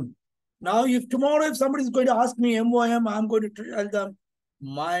MOM? Now, if somebody is going to ask me MOM, I'm going to tell them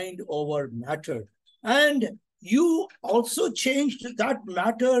mind over matter. And you also changed that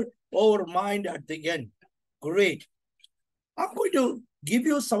matter over mind at the end. Great. I'm going to give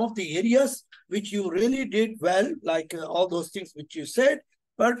you some of the areas which you really did well, like all those things which you said,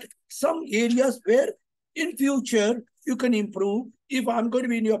 but some areas where in future you can improve. If I'm going to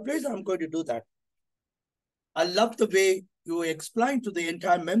be in your place, I'm going to do that. I love the way you explain to the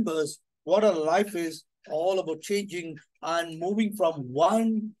entire members what our life is all about, changing and moving from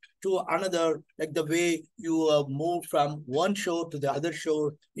one to another, like the way you move from one shore to the other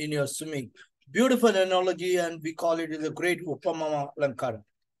shore in your swimming. Beautiful analogy, and we call it the great Upamama Lankara.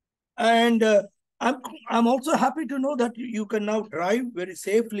 And I'm also happy to know that you can now drive very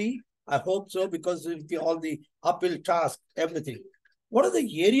safely. I hope so, because of all the uphill task, everything. What are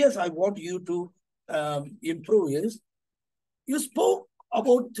the areas I want you to improve is, you spoke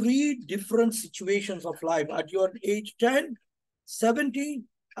about 3 different situations of life at your age 10, 17,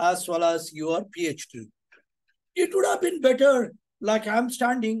 as well as your PhD. It would have been better, like I'm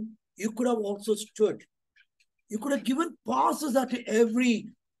standing, you could have also stood. You could have given pauses at every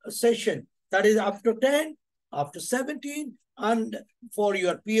session. That is after 10, after 17, and for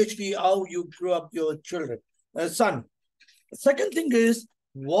your PhD, how you grew up your son. The second thing is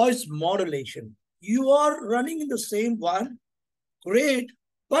voice modulation. You are running in the same one, great,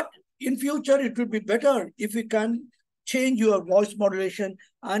 but in future it would be better if you can change your voice modulation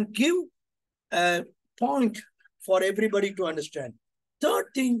and give a point for everybody to understand. Third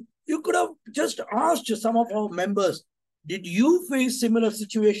thing, you could have just asked some of our members, did you face similar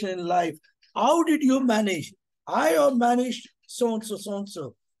situation in life? How did you manage? I have managed so-and-so,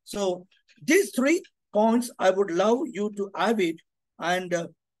 so-and-so. So these 3 points, I would love you to have it. And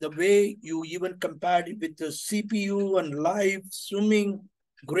the way you even compared it with the CPU and live swimming,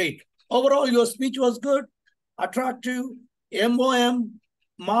 great. Overall, your speech was good, attractive, MOM,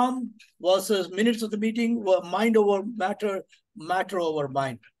 mom versus minutes of the meeting, were mind over matter, matter over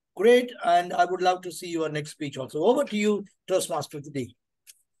mind. Great, and I would love to see your next speech also. Over to you, Toastmaster today.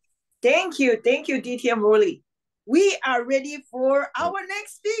 Thank you, DTM Morley. We are ready for our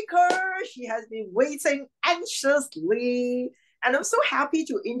next speaker. She has been waiting anxiously. And I'm so happy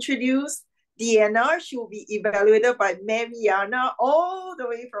to introduce Deanna. She will be evaluated by Mariana all the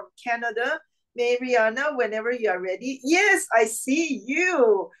way from Canada. Mariana, whenever you are ready. Yes, I see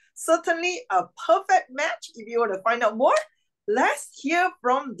you. Certainly a perfect match. If you want to find out more, let's hear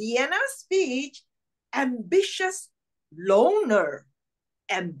from Deanna's speech, Ambitious Loner.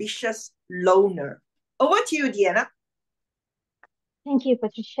 Ambitious Loner. Over to you, Deanna. Thank you,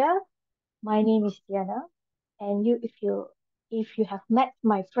 Patricia. My name is Diana, and if you have met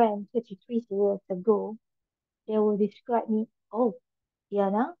my friend 33 years ago, they will describe me. Oh,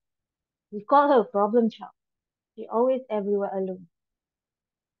 Diana, we call her a problem child. She always everywhere alone.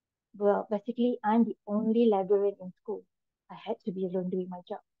 Well, basically, I'm the only librarian in school. I had to be alone doing my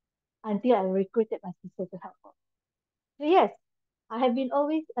job until I recruited my sister to help her. So yes, I have been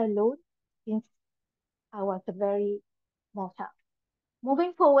always alone since I was a very small child.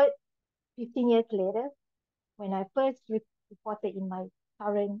 Moving forward, 15 years later, when I first reported in my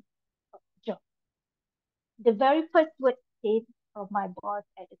current job, the very first word came from my boss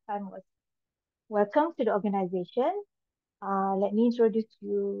at the time was, "Welcome to the organization. Let me introduce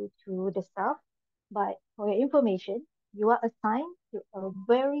you to the staff. But for your information, you are assigned to a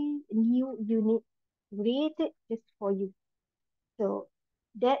very new unit created just for you." So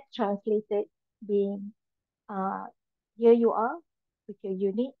that translated being, uh, here you are with your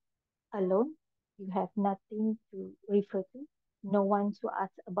unit alone. You have nothing to refer to, no one to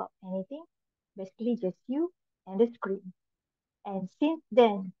ask about anything. Basically, just you and the screen. And since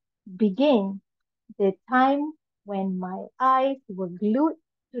then began the time when my eyes were glued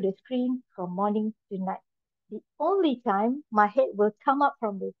to the screen from morning to night. The only time my head will come up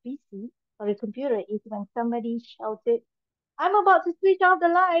from the PC or the computer is when somebody shouted, "I'm about to switch off the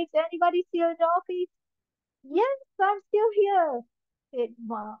lights. Anybody still in the office?" "Yes, I'm still here," said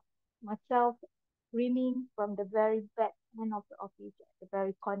myself, screaming from the very back end of the office at the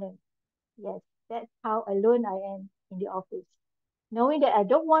very corner. Yes, that's how alone I am in the office. Knowing that I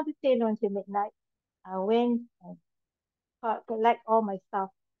don't want to stay alone till midnight, I went and collect all my stuff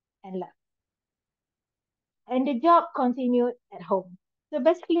and left. And the job continued at home. So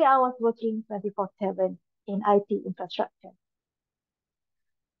basically, I was working 24/7 in IT infrastructure.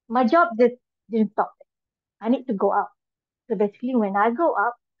 My job just didn't stop there. I need to go out. So basically, when I go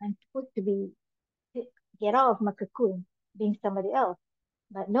out, I'm supposed to be get out of my cocoon, being somebody else.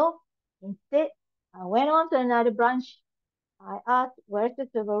 But no, instead, I went on to another branch. I asked, "Where's the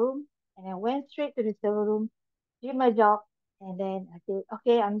server room?" And I went straight to the server room, did my job, and then I said,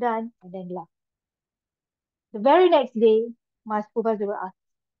 "Okay, I'm done," and then left. The very next day, my supervisor will ask,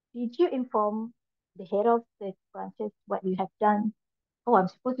 "Did you inform the head of the branches what you have done?" "Oh, I'm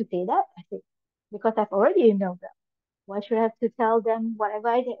supposed to say that?" I said, "Because I've already emailed them. Why should I have to tell them whatever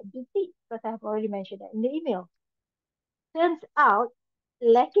I did? Because I have already mentioned that in the email." Turns out,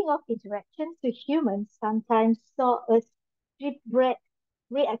 lacking of interactions with humans sometimes saw us street-bred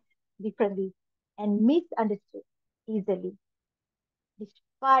react differently and misunderstood easily.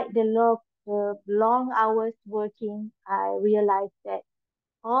 Despite the long hours working, I realized that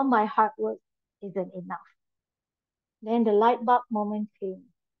all my hard work isn't enough. Then the light bulb moment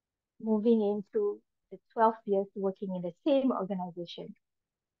came, moving into the 12 years working in the same organization.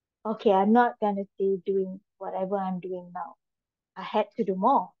 Okay, I'm not gonna stay doing whatever I'm doing now. I had to do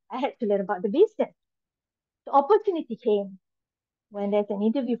more. I had to learn about the business. The opportunity came when there's an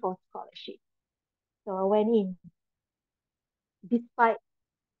interview for scholarship. So I went in, despite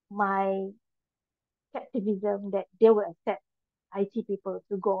my skepticism that they will accept IT people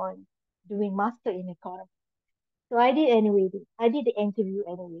to go on doing master in economics. So I did anyway. I did the interview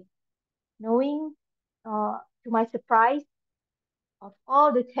anyway, knowing, to my surprise, of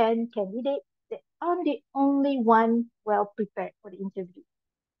all the 10 candidates, that I'm the only one well prepared for the interview.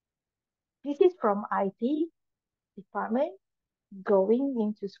 This is from IT department going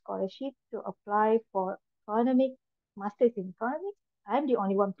into scholarship to apply for economic masters in economics. I'm the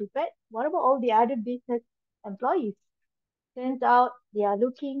only one prepared. What about all the other business employees? Turns out they are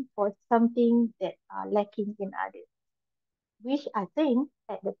looking for something that are lacking in others, which I think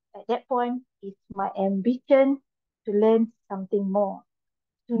at that point is my ambition to learn something more,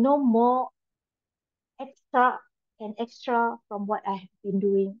 to know more extra and extra from what I have been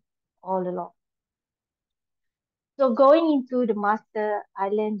doing all along. So going into the master, I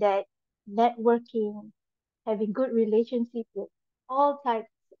learned that networking, having good relationship with all types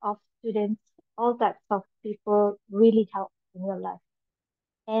of students, all types of people really help in your life.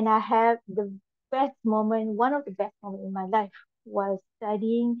 And I have the best moment, one of the best moments in my life was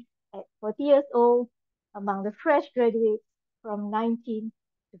studying at 40 years old among the fresh graduates from 19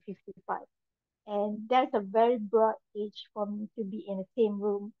 to 55. And that's a very broad age for me to be in the same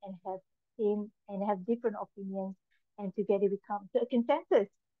room and have different opinions and together we come to a consensus,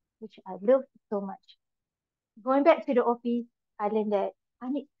 which I love so much. Going back to the office, I learned that I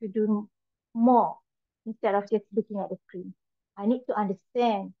need to do more instead of just looking at the screen. I need to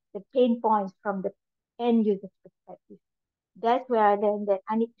understand the pain points from the end user's perspective. That's where I learned that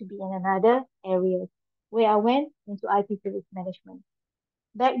I need to be in another area, where I went into IT service management.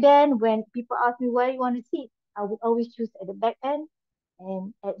 Back then, when people ask me where you want to sit, I would always choose at the back end.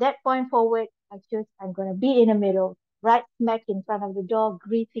 And at that point forward, I chose I'm going to be in the middle, right smack in front of the door,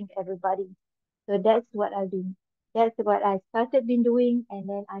 greeting everybody. So that's what I started been doing. And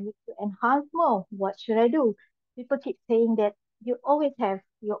then I need to enhance more. What should I do? People keep saying that you always have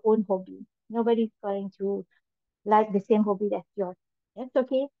your own hobby. Nobody's going to like the same hobby as yours. That's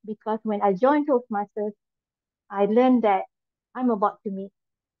okay, because when I joined Toastmasters, I learned that I'm about to meet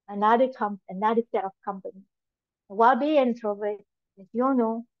another set of company. While being an introvert, as you all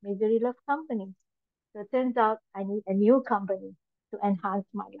know, majorly love company. So it turns out I need a new company to enhance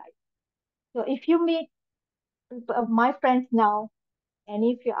my life. So if you meet my friends now, and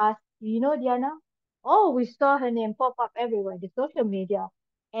if you ask, do you know Diana? Oh, we saw her name pop up everywhere, the social media.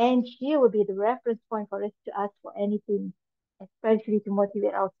 And she will be the reference point for us to ask for anything, especially to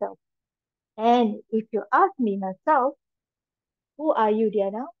motivate ourselves. And if you ask me myself, who are you,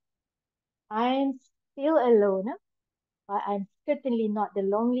 Diana? I'm still alone, but I'm certainly not the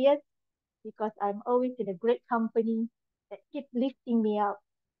loneliest because I'm always in a great company that keep lifting me up,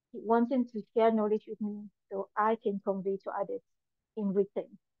 keep wanting to share knowledge with me so I can convey to others in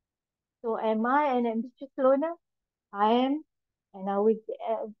return. So am I an ambitious loner? I am, and I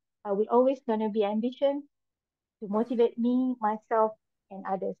will always gonna be ambition to motivate me, myself, and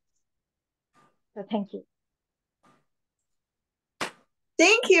others. So thank you.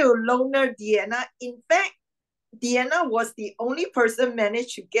 Thank you, Loner Diana. In fact, Diana was the only person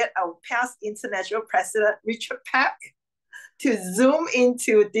managed to get our past international president, Richard Pack, to Zoom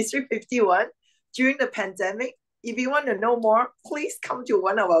into District 51 during the pandemic. If you want to know more, please come to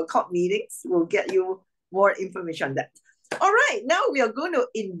one of our COP meetings. We'll get you more information on that. All right, now we are going to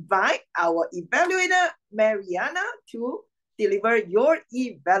invite our evaluator, Mariana, to deliver your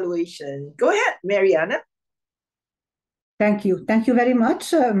evaluation. Go ahead, Mariana. Thank you. Thank you very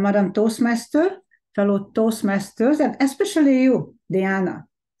much, Madam Toastmaster, fellow Toastmasters, and especially you, Diana.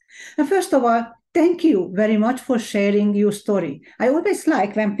 And first of all, thank you very much for sharing your story. I always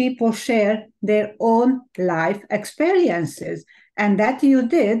like when people share their own life experiences, and that you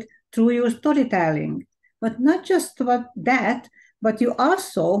did through your storytelling. But not just about that, but you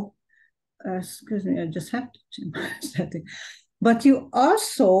also, excuse me, I just have to change my setting. But you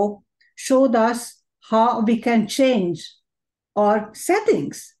also showed us how we can change our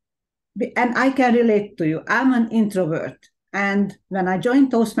settings. And I can relate to you. I'm an introvert. And when I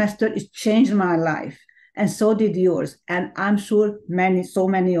joined Toastmasters, it changed my life. And so did yours. And I'm sure so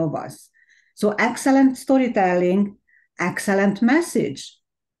many of us. So excellent storytelling, excellent message.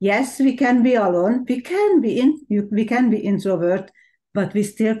 Yes, we can be alone. We can be introvert, but we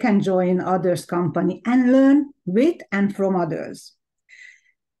still can join others' company and learn with and from others.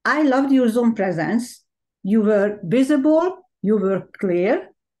 I loved your Zoom presence. You were visible, you were clear,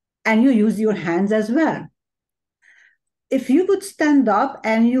 and you use your hands as well. If you would stand up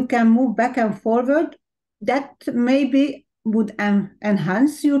and you can move back and forward, that maybe would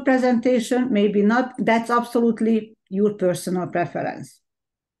enhance your presentation, maybe not. That's absolutely your personal preference.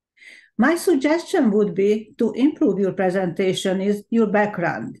 My suggestion would be to improve your presentation is your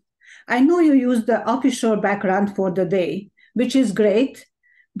background. I know you use the official background for the day, which is great,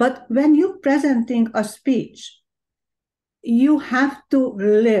 but when you're presenting a speech, you have to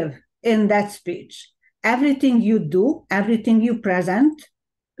live in that speech. Everything you do, everything you present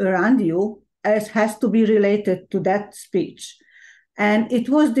around you has to be related to that speech. And it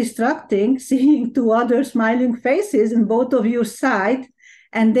was distracting seeing two other smiling faces in both of your side,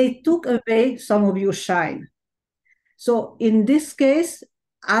 and they took away some of your shine. So in this case,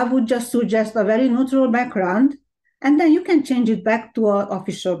 I would just suggest a very neutral background, and then you can change it back to an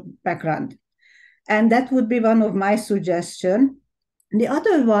official background. And that would be one of my suggestions. The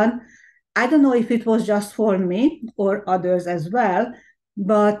other one, I don't know if it was just for me or others as well,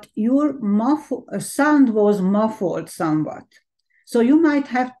 but your sound was muffled somewhat. So you might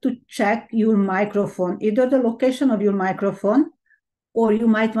have to check your microphone, either the location of your microphone, or you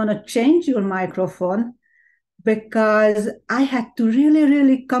might want to change your microphone, because I had to really,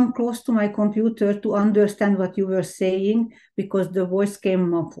 really come close to my computer to understand what you were saying, because the voice came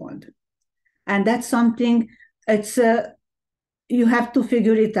muffled. And that's something, you have to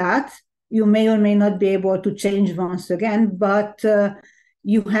figure it out. You may or may not be able to change once again, but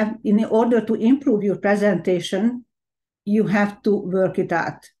you have, in order to improve your presentation, you have to work it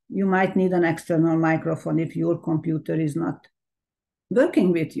out. You might need an external microphone if your computer is not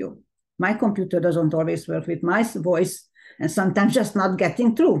working with you. My computer doesn't always work with my voice, and sometimes just not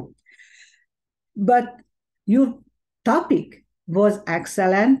getting through. But your topic was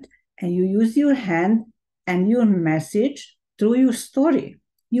excellent, and you use your hand and your message through your story.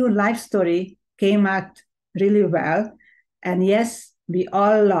 Your life story came out really well. And yes, we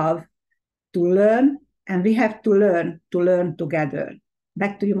all love to learn, and we have to learn together.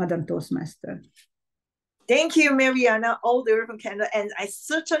 Back to you, Madam Toastmaster. Thank you, Mariana, all the way from Canada. And I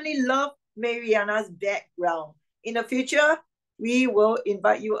certainly love Mariana's background. In the future, we will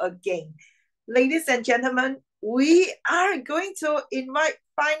invite you again. Ladies and gentlemen, we are going to invite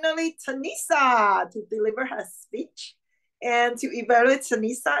finally Tanisa to deliver her speech. And to evaluate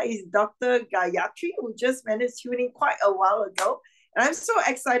Tanisa is Dr. Gayatri, who just managed to tune in quite a while ago. And I'm so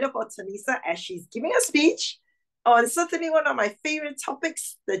excited for Tanisa as she's giving a speech on certainly one of my favorite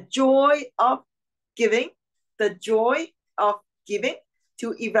topics, the joy of giving. The joy of giving.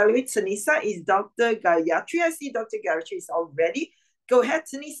 To evaluate Tanisa is Dr. Gayatri. I see Dr. Gayatri is all ready. Go ahead,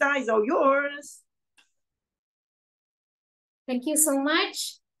 Tanisa, it's all yours. Thank you so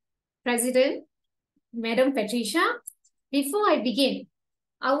much, President, Madam Patricia. Before I begin,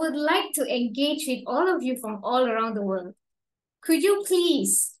 I would like to engage with all of you from all around the world. Could you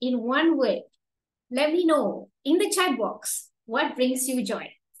please, in one word, let me know in the chat box what brings you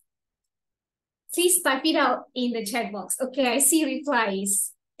joy? Please type it out in the chat box. Okay, I see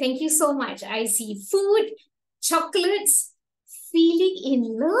replies. Thank you so much. I see food, chocolates, feeling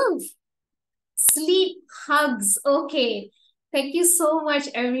in love, sleep, hugs. Okay, thank you so much,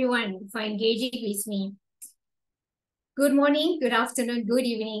 everyone, for engaging with me. Good morning, good afternoon, good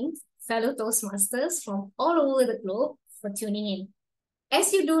evening, fellow Toastmasters from all over the globe for tuning in.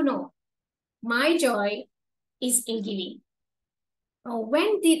 As you do know, my joy is in giving. Now,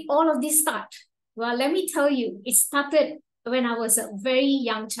 when did all of this start? Well, let me tell you, it started when I was a very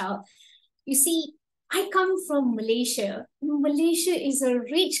young child. You see, I come from Malaysia. Malaysia is a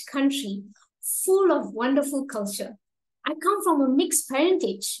rich country full of wonderful culture. I come from a mixed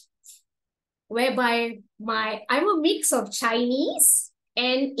parentage, whereby I'm a mix of Chinese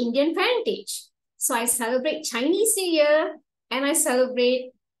and Indian parentage. So I celebrate Chinese New Year and I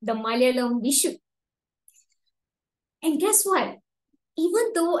celebrate the Malayalam Vishu. And guess what?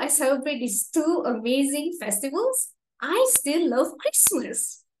 Even though I celebrate these two amazing festivals, I still love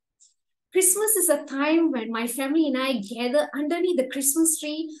Christmas. Christmas is a time when my family and I gather underneath the Christmas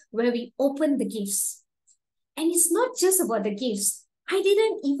tree where we open the gifts. And it's not just about the gifts. I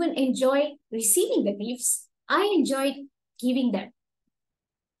didn't even enjoy receiving the gifts. I enjoyed giving them.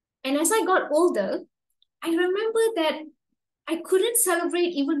 And as I got older, I remember that I couldn't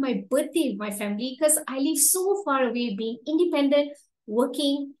celebrate even my birthday with my family because I live so far away, being independent,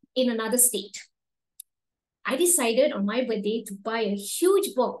 working in another state. I decided on my birthday to buy a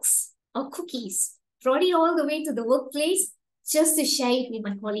huge box of cookies, brought it all the way to the workplace just to share it with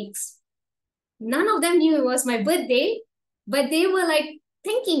my colleagues. None of them knew it was my birthday, but they were like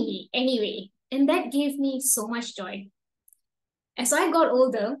thanking me anyway. And that gave me so much joy. As I got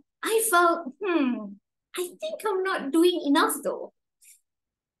older, I felt, I think I'm not doing enough though.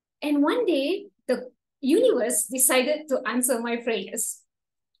 And one day, the universe decided to answer my prayers.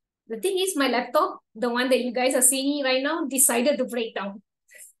 The thing is, my laptop, the one that you guys are seeing right now, decided to break down.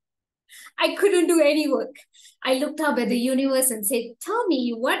 I couldn't do any work. I looked up at the universe and said, tell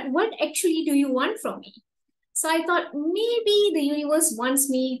me, what actually do you want from me? So I thought maybe the universe wants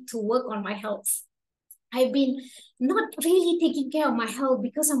me to work on my health. I've been not really taking care of my health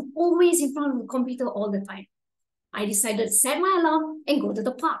because I'm always in front of the computer all the time. I decided to set my alarm and go to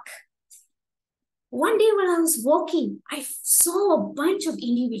the park. One day when I was walking, I saw a bunch of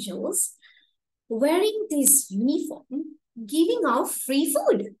individuals wearing this uniform, giving out free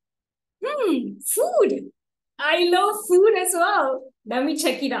food. Food. I love food as well. Let me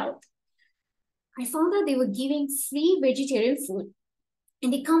check it out. I found out they were giving free vegetarian food,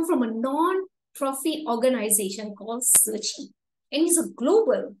 and they come from a non-profit organization called Searchy, and it's a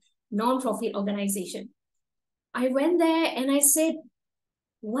global non-profit organization. I went there and I said,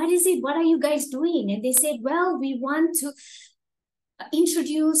 what is it? What are you guys doing? And they said, well, we want to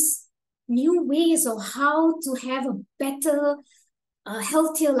introduce new ways of how to have a better,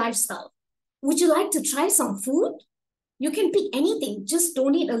 healthier lifestyle. Would you like to try some food? You can pick anything, just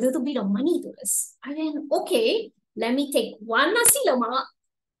donate a little bit of money to us. I went, okay, let me take one nasi lemak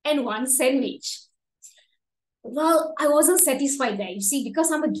and one sandwich. Well, I wasn't satisfied there, you see,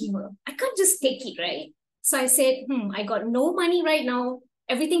 because I'm a giver. I can't just take it, right? So I said, I got no money right now.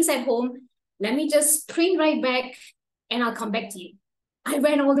 Everything's at home. Let me just print right back and I'll come back to you. I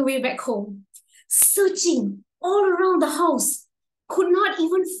went all the way back home, searching all around the house, could not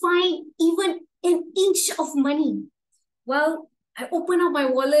even find even an inch of money. Well, I opened up my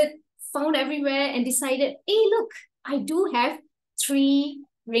wallet, found everywhere and decided, hey, look, I do have 3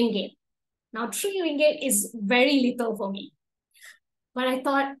 ringgit. Now, 3 ringgit is very little for me. But I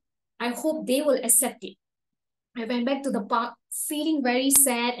thought, I hope they will accept it. I went back to the park, feeling very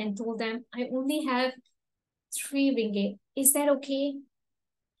sad and told them, I only have 3 ringgit. Is that okay?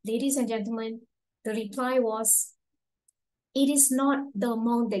 Ladies and gentlemen, the reply was, it is not the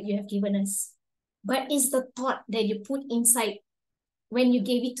amount that you have given us, but it's the thought that you put inside when you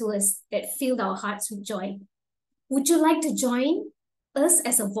gave it to us that filled our hearts with joy. Would you like to join us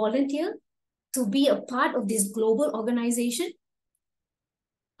as a volunteer to be a part of this global organization?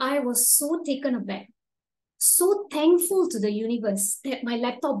 I was so taken aback, so thankful to the universe that my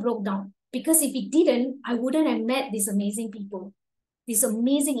laptop broke down, because if it didn't, I wouldn't have met these amazing people, these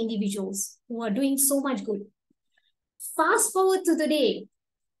amazing individuals who are doing so much good. Fast forward to today,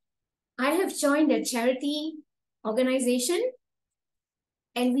 I have joined a charity organization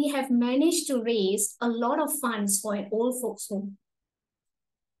and we have managed to raise a lot of funds for an old folks home.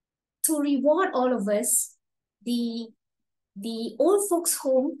 To reward all of us, the old folks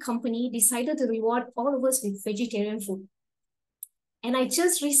home company decided to reward all of us with vegetarian food. And I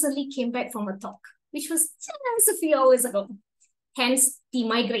just recently came back from a talk, which was just a few hours ago. Hence the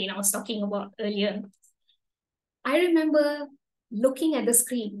migraine I was talking about earlier. I remember looking at the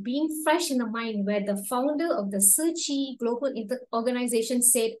screen, being fresh in the mind, where the founder of the Searchy Global Organization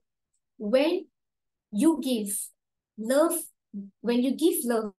said, when you give love,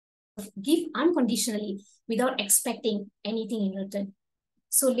 give unconditionally without expecting anything in return.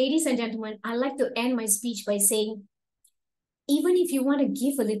 So ladies and gentlemen, I'd like to end my speech by saying, even if you want to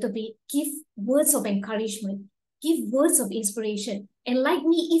give a little bit, give words of encouragement, give words of inspiration. And like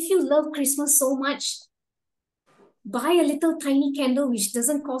me, if you love Christmas so much, buy a little tiny candle which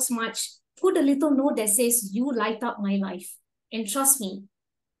doesn't cost much. Put a little note that says, you light up my life. And trust me,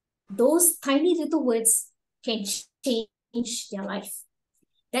 those tiny little words can change their life.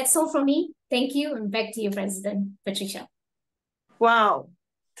 That's all from me. Thank you. And back to you, President Patricia. Wow,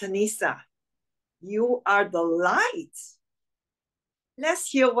 Tanisa, you are the light. Let's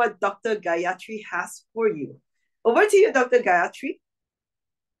hear what Dr. Gayatri has for you. Over to you, Dr. Gayatri.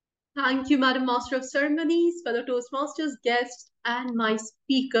 Thank you, Madam Master of Ceremonies, fellow Toastmasters, guests, and my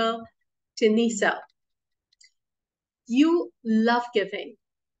speaker, Tanisa. You love giving,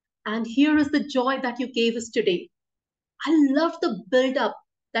 and here is the joy that you gave us today. I love the build-up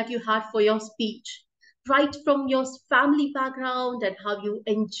that you had for your speech, right from your family background and how you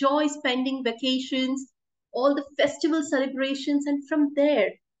enjoy spending vacations, all the festival celebrations, and from there,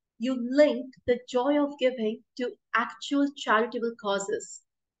 you linked the joy of giving to actual charitable causes.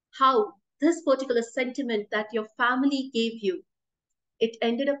 How this particular sentiment that your family gave you, it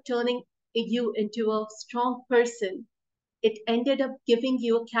ended up turning you into a strong person. It ended up giving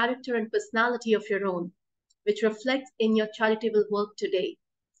you a character and personality of your own, which reflects in your charitable work today.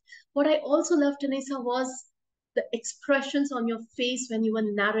 What I also loved, Tanisa, was the expressions on your face when you were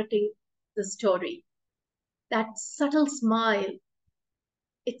narrating the story. That subtle smile,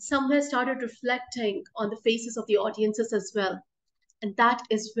 it somewhere started reflecting on the faces of the audiences as well. And that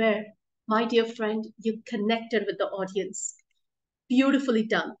is where, my dear friend, you connected with the audience. Beautifully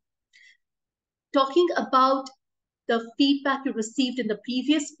done. Talking about the feedback you received in the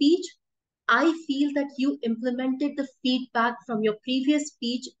previous speech, I feel that you implemented the feedback from your previous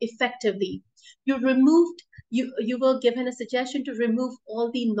speech effectively. You were given a suggestion to remove all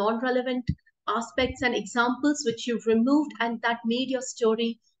the non-relevant aspects and examples, which you've removed, and that made your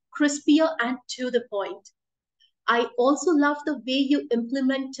story crispier and to the point. I also love the way you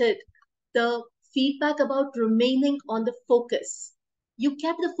implemented the feedback about remaining on the focus. You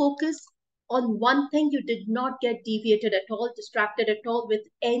kept the focus on one thing. You did not get deviated at all, distracted at all with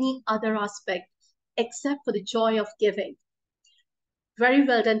any other aspect, except for the joy of giving. Very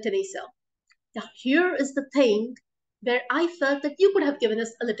well done, Tanisa. Now, here is the thing where I felt that you could have given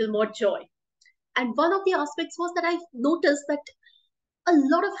us a little more joy. And one of the aspects was that I noticed that a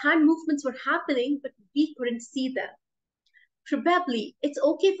lot of hand movements were happening, but we couldn't see them. Probably, it's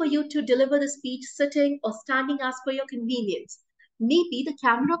okay for you to deliver the speech sitting or standing as per your convenience. Maybe the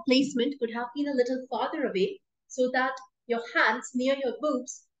camera placement could have been a little farther away so that your hands near your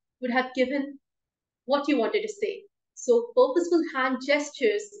boobs would have given what you wanted to say. So purposeful hand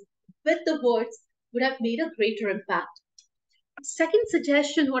gestures with the words would have made a greater impact. Second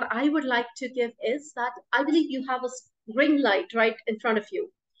suggestion, what I would like to give is that I believe you have a ring light right in front of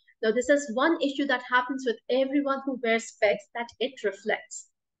you. Now, this is one issue that happens with everyone who wears specs, that it reflects.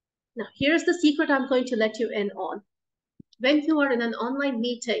 Now, here's the secret I'm going to let you in on. When you are in an online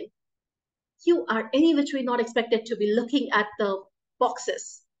meeting, you are any which way not expected to be looking at the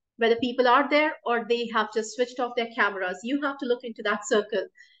boxes, whether people are there or they have just switched off their cameras. You have to look into that circle,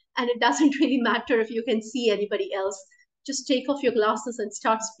 and it doesn't really matter if you can see anybody else. Just take off your glasses and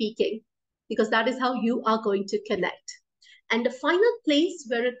start speaking, because that is how you are going to connect. And the final place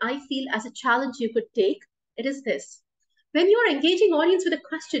wherein I feel as a challenge you could take, it is this. When you are engaging audience with a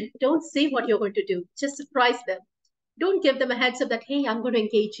question, don't say what you're going to do. Just surprise them. Don't give them a heads up that, hey, I'm going to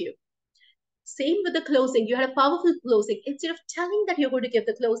engage you. Same with the closing. You had a powerful closing. Instead of telling that you're going to give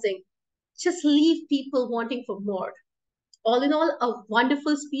the closing, just leave people wanting for more. All in all, a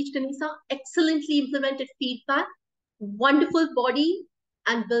wonderful speech, Kanisa, excellently implemented feedback, wonderful body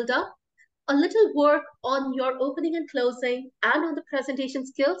and build up. A little work on your opening and closing and on the presentation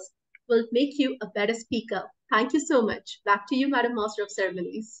skills will make you a better speaker. Thank you so much. Back to you, Madam Master of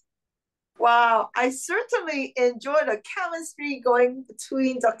Ceremonies. Wow, I certainly enjoyed the chemistry going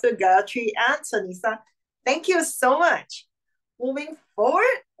between Dr. Gayatri and Tanisa. Thank you so much. Moving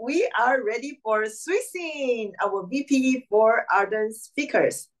forward, we are ready for Suisin, our VP for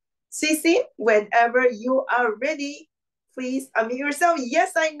ArdentSpeakers. Suisin, whenever you are ready, please unmute yourself.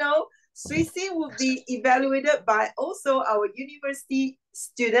 Yes, I know Suisin will be evaluated by also our university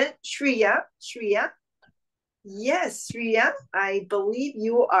student, Shreya. Yes, Shreya, I believe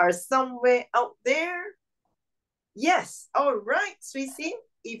you are somewhere out there. Yes, all right, Suisin,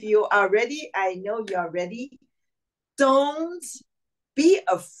 if you are ready, I know you are ready. Don't be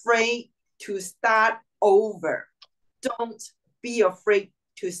afraid to start over. Don't be afraid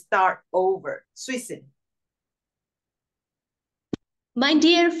to start over. Suisin. My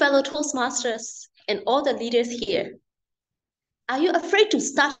dear fellow Toastmasters and all the leaders here, are you afraid to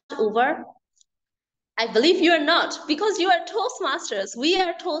start over? I believe you are not, because you are Toastmasters. We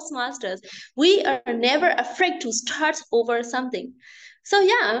are Toastmasters. We are never afraid to start over something. So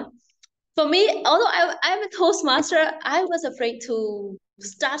yeah, for me, although I'm a Toastmaster, I was afraid to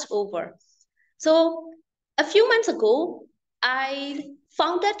start over. So a few months ago, I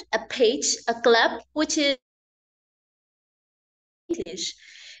founded a page, a club, which is English.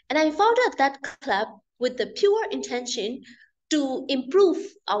 And I founded that club with the pure intention to improve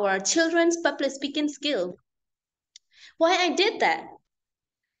our children's public speaking skill. Why I did that?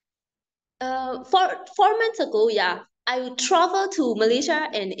 4 months ago, yeah, I traveled to Malaysia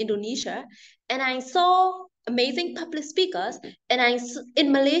and Indonesia, and I saw amazing public speakers. And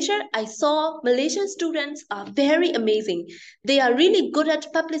in Malaysia, I saw Malaysian students are very amazing. They are really good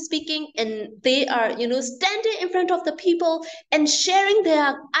at public speaking, and they are, standing in front of the people and sharing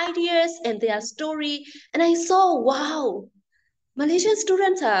their ideas and their story. And I saw, wow, Malaysian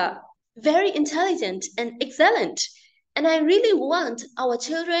students are very intelligent and excellent. And I really want our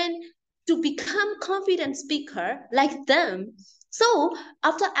children to become confident speaker like them. So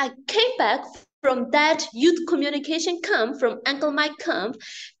after I came back from that youth communication camp from Uncle Mike camp,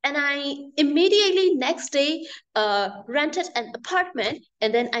 and I immediately next day rented an apartment,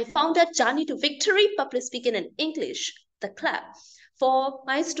 and then I founded Journey to Victory Public Speaking in English, the club, for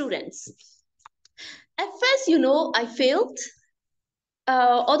my students. At first, I failed.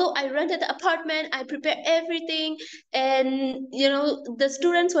 Although I rented the apartment, I prepared everything, and the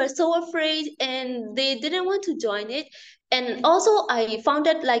students were so afraid and they didn't want to join it. And also I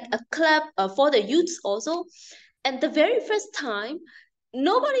founded like a club for the youths also. And the very first time,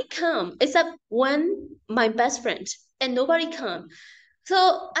 nobody came except my best friend, and nobody came. So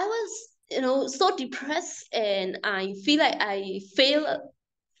I was, so depressed, and I feel like I failed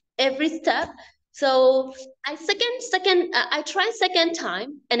every step. So I tried second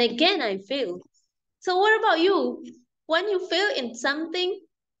time, and again I failed. So what about you? When you fail in something,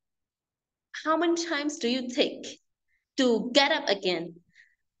 how many times do you take to get up again?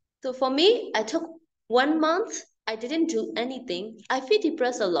 So for me, I took 1 month. I didn't do anything. I feel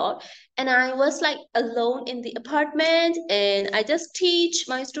depressed a lot, and I was like alone in the apartment, and I just teach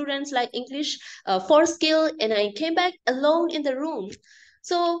my students like English 4 skill, and I came back alone in the room.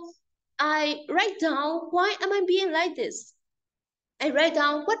 So I write down, why am I being like this? I write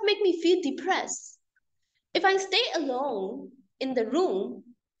down what make me feel depressed. If I stay alone in the room,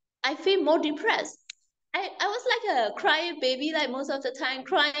 I feel more depressed. I was like a crying baby, like most of the time,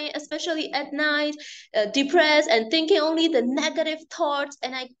 crying, especially at night, depressed and thinking only the negative thoughts,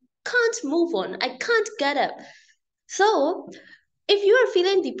 and I can't move on. I can't get up. So if you are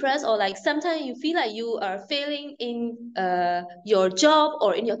feeling depressed, or like sometimes you feel like you are failing in your job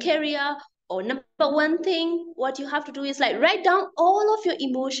or in your career, or number one thing, what you have to do is like write down all of your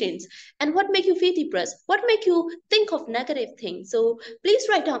emotions and what make you feel depressed, what make you think of negative things. So please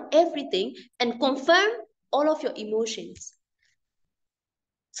write down everything and confirm all of your emotions.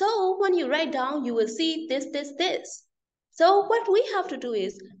 So when you write down, you will see this. So what we have to do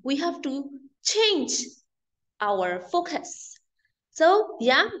is we have to change our focus. So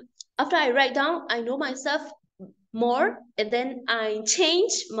yeah, after I write down, I know myself more, and then I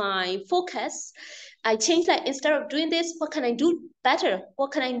change my focus. I change, like, instead of doing this, what can I do better?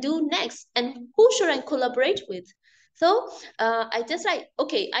 What can I do next? And who should I collaborate with? So I just like,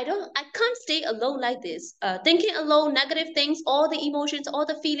 okay, I can't stay alone like this. Thinking alone, negative things, all the emotions, all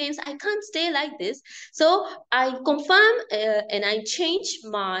the feelings, I can't stay like this. So I confirm and I change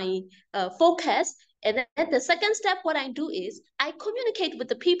my focus. And then the second step, what I do is I communicate with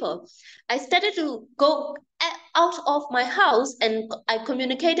the people. I started to go out of my house and I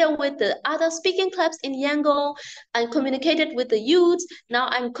communicated with the other speaking clubs in Yangon. I communicated with the youth. Now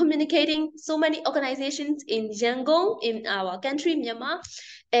I'm communicating so many organizations in Yangon, in our country, Myanmar,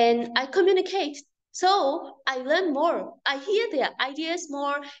 and I communicate. So I learn more. I hear their ideas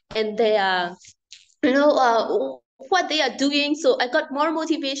more and their, what they are doing. So I got more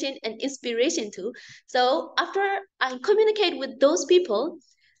motivation and inspiration too. So after I communicate with those people,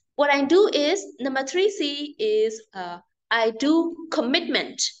 what I do is number 3C is I do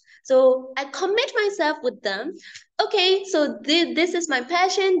commitment. So I commit myself with them. Okay, so this is my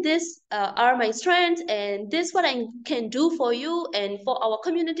passion, this are my strengths, and this what I can do for you and for our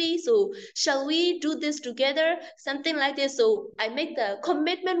community. So shall we do this together? Something like this. So I make the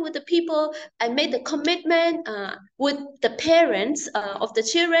commitment with the people. I made the commitment with the parents of the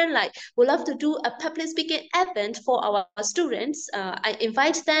children. Like, we love to do a public speaking event for our students. I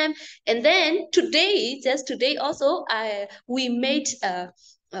invite them, and then today, just today also, we made a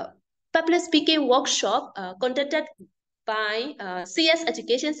public speaking workshop conducted by CS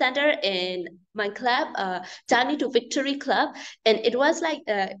Education Center and my club, Journey to Victory Club. And it was like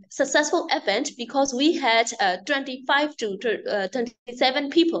a successful event because we had 25 to 27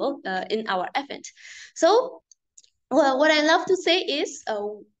 people in our event. So, well, what I love to say is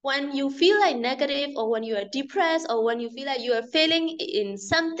when you feel like negative, or when you are depressed, or when you feel like you are failing in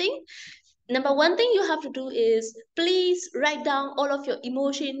something, number one thing you have to do is please write down all of your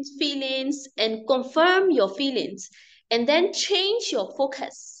emotions, feelings, and confirm your feelings. And then change your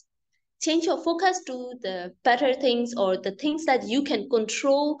focus. Change your focus to the better things, or the things that you can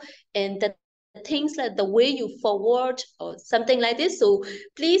control, and the things like the way you forward or something like this. So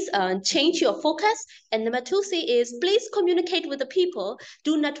please change your focus. And number 2C is please communicate with the people,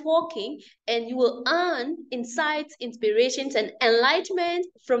 do networking, and you will earn insights, inspirations, and enlightenment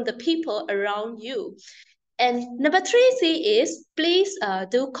from the people around you. And number 3C is please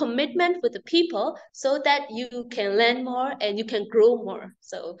do commitment with the people so that you can learn more and you can grow more.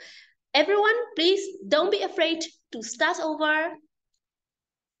 So everyone, please don't be afraid to start over.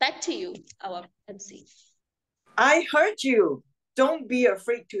 Back to you, our MC. I heard you. Don't be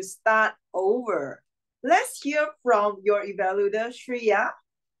afraid to start over. Let's hear from your evaluator, Shreya.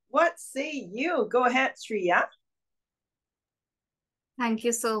 What say you? Go ahead, Shreya. Thank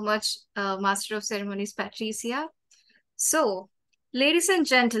you so much, Master of Ceremonies, Patricia. So, ladies and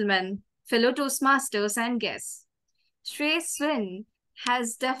gentlemen, fellow Toastmasters and guests, Shrey Swin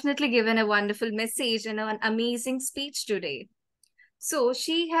has definitely given a wonderful message and an amazing speech today. So,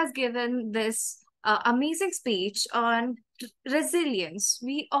 she has given this amazing speech on resilience.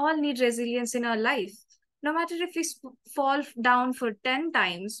 We all need resilience in our life. No matter if we fall down for 10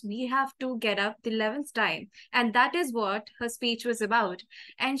 times, we have to get up the 11th time. And that is what her speech was about.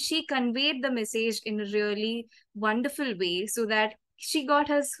 And she conveyed the message in a really wonderful way so that she got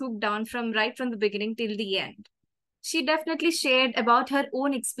us hooked down from right from the beginning till the end. She definitely shared about her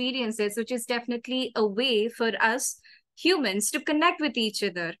own experiences, which is definitely a way for us humans to connect with each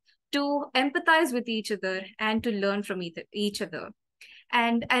other, to empathize with each other, and to learn from each other.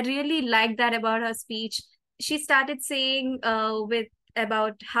 And I really liked that about her speech. She started saying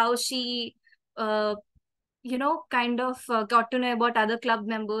about how she kind of got to know about other club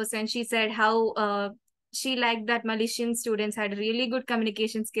members, and she said how she liked that Malaysian students had really good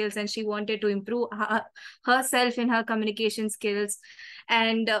communication skills, and she wanted to improve herself in her communication skills.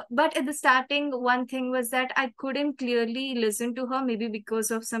 And but at the starting, one thing was that I couldn't clearly listen to her, maybe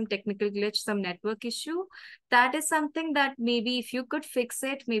because of some technical glitch, some network issue. That is something that maybe if you could fix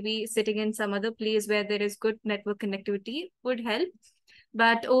it, maybe sitting in some other place where there is good network connectivity would help.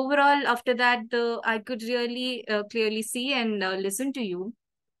 But overall, after that, I could really clearly see and listen to you.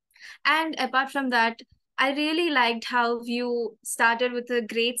 And apart from that, I really liked how you started with a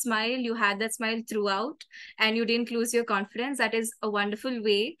great smile. You had that smile throughout, and you didn't lose your confidence. That is a wonderful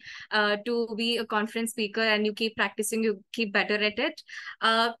way to be a conference speaker, and you keep practicing, you keep better at it.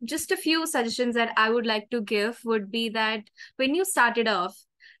 Just a few suggestions that I would like to give would be that when you started off,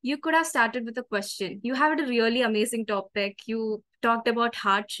 you could have started with a question. You had a really amazing topic. You talked about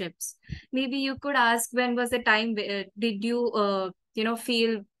hardships. Maybe you could ask, when was the time did you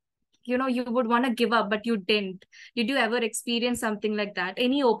feel you would want to give up, but you didn't? Did you ever experience something like that?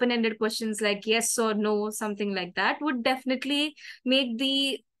 Any open-ended questions like yes or no, something like that would definitely make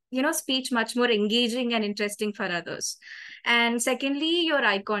the speech much more engaging and interesting for others. And secondly, your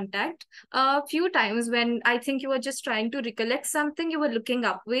eye contact. A few times when I think you were just trying to recollect something, you were looking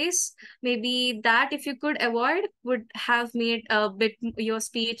upwards. Maybe that, if you could avoid, would have made a bit your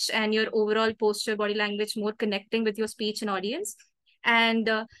speech and your overall posture, body language more connecting with your speech and audience. And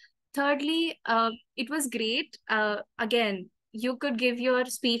thirdly, it was great. Again, you could give your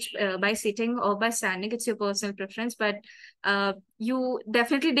speech by sitting or by standing. It's your personal preference, but you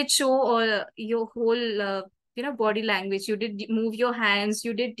definitely did show your whole body language. You did move your hands.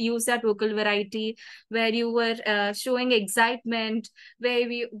 You did use that vocal variety where you were showing excitement, where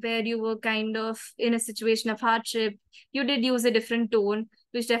you were kind of in a situation of hardship. You did use a different tone,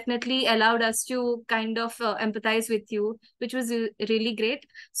 which definitely allowed us to kind of empathize with you, which was really great.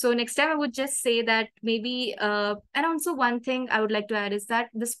 So next time I would just say that maybe, and also one thing I would like to add is that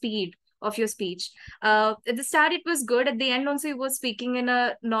the speed of your speech. At the start it was good. At the end also you were speaking in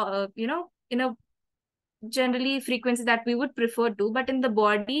a, in a generally frequency that we would prefer to, but in the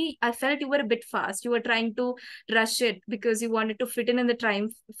body I felt you were a bit fast. You were trying to rush it because you wanted to fit in the time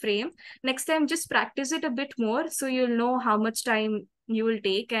frame. Next time just practice it a bit more so you'll know how much time you will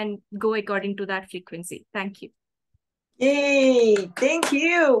take and go according to that frequency. Thank you. Yay, thank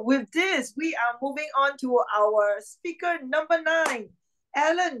you. With this, we are moving on to our speaker number 9.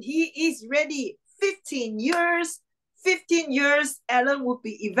 Alan, he is ready. 15 years. 15 years, Alan would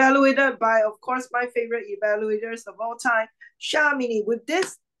be evaluated by, of course, my favorite evaluators of all time, Shamini. With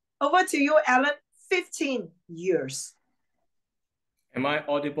this, over to you, Alan. 15 years. Am I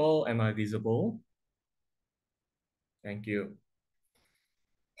audible? Am I visible? Thank you.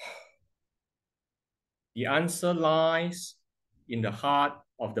 The answer lies in the heart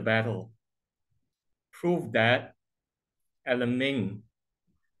of the battle. Prove that Alan Ming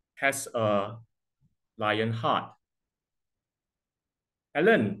has a lion heart.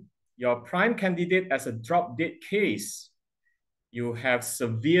 Alan, your prime candidate as a drop-dead case. You have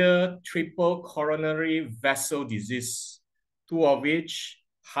severe triple coronary vessel disease, 2 of which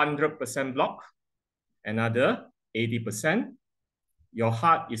 100% blocked, another 80%. Your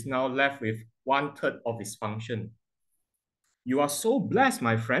heart is now left with 1/3 of its function. You are so blessed,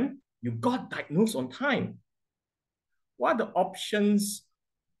 my friend. You got diagnosed on time. What are the options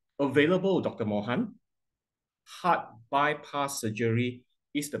available, Dr. Mohan? Heart bypass surgery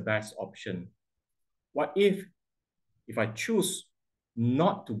is the best option. What if I choose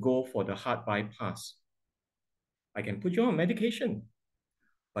not to go for the heart bypass? I can put you on medication,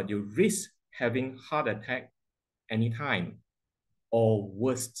 but you risk having heart attack anytime, or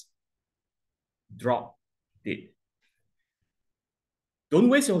worst, drop dead. Don't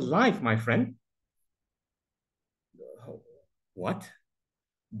waste your life, my friend. What?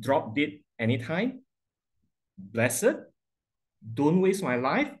 Drop dead anytime? Blessed? Don't waste my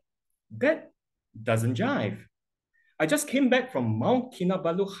life? That doesn't jive. I just came back from Mount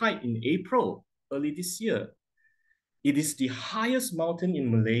Kinabalu hike in April, early this year. It is the highest mountain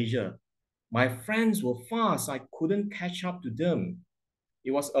in Malaysia. My friends were fast. I couldn't catch up to them.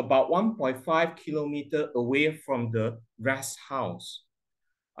 It was about 1.5 kilometers away from the rest house.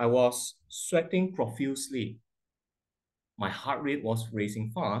 I was sweating profusely. My heart rate was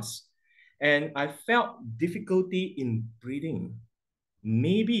racing fast, and I felt difficulty in breathing.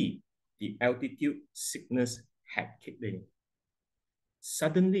 Maybe the altitude sickness had kicked in.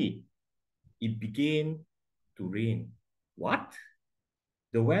 Suddenly, it began to rain. What?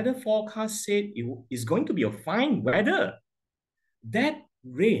 The weather forecast said it is going to be a fine weather. That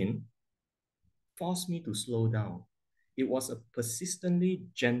rain forced me to slow down. It was a persistently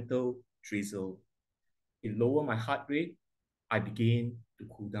gentle drizzle. It lowered my heart rate. I began to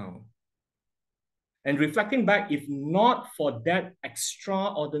cool down. And reflecting back, if not for that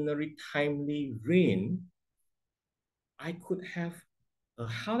extraordinary timely rain, I could have a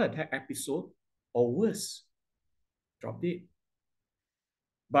heart attack episode or worse, drop dead.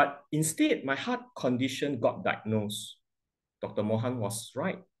 But instead, my heart condition got diagnosed. Dr. Mohan was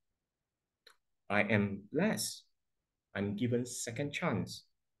right. I am blessed. I'm given second chance.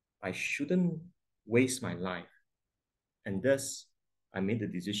 I shouldn't waste my life. And thus, I made the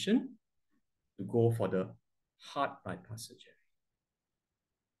decision to go for the heart bypass surgery.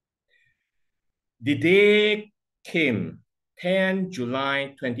 The day came, 10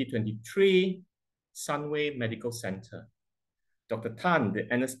 July 2023, Sunway Medical Center. Dr. Tan, the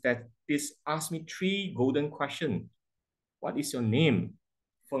anesthetist, asked me 3 golden questions. What is your name?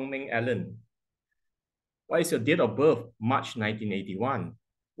 Feng Ming Alan. What is your date of birth? March 1981.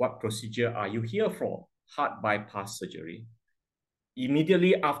 What procedure are you here for? Heart bypass surgery.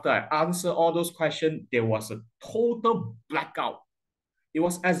 Immediately after I answered all those questions, there was a total blackout. It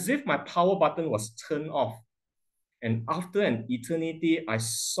was as if my power button was turned off. And after an eternity, I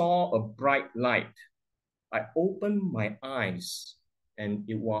saw a bright light. I opened my eyes and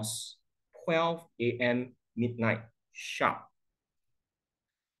it was 12 a.m. midnight sharp.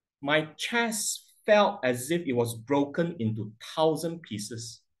 My chest felt as if it was broken into 1,000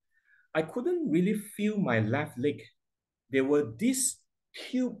 pieces. I couldn't really feel my left leg. There were these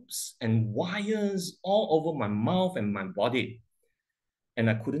tubes and wires all over my mouth and my body, and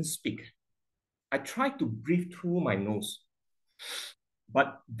I couldn't speak. I tried to breathe through my nose,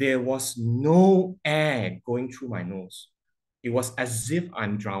 but there was no air going through my nose. It was as if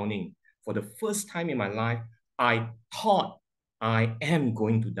I'm drowning. For the first time in my life, I thought I am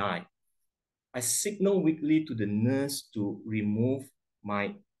going to die. I signaled weakly to the nurse to remove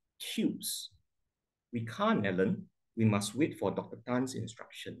my tubes. We can't, Ellen. We must wait for Dr. Tan's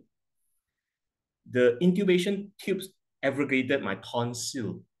instruction. The intubation tubes abrogated my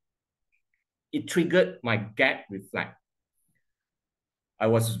tonsil. It triggered my gag reflex. I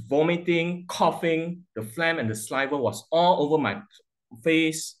was vomiting, coughing, the phlegm and the saliva was all over my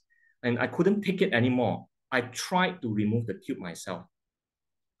face, and I couldn't take it anymore. I tried to remove the tube myself.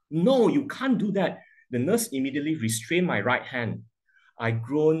 No, you can't do that. The nurse immediately restrained my right hand. I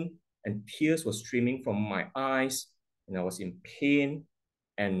groaned and tears were streaming from my eyes, and I was in pain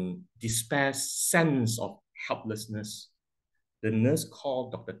and despair, sense of helplessness. The nurse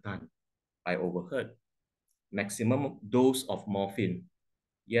called Dr. Tan. I overheard. Maximum dose of morphine.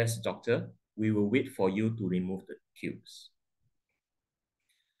 Yes, doctor, we will wait for you to remove the tubes.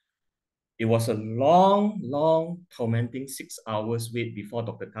 It was a long, tormenting 6 hours wait before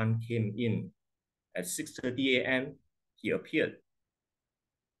Dr. Tan came in. At 6:30 a.m., he appeared.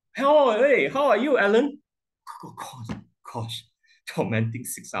 Hey, how are you, Ellen? Oh, gosh, tormenting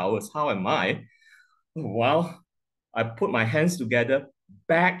 6 hours. How am I? Well, I put my hands together,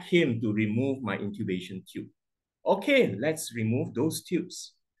 begged him to remove my intubation tube. Okay, let's remove those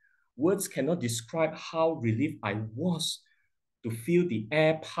tubes. Words cannot describe how relieved I was to feel the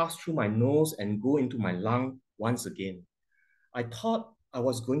air pass through my nose and go into my lung once again. I thought I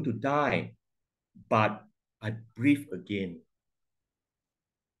was going to die, but I breathed again.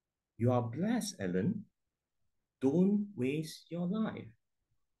 You are blessed, Ellen. Don't waste your life,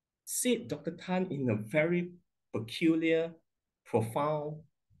 said Dr. Tan in a very peculiar, profound,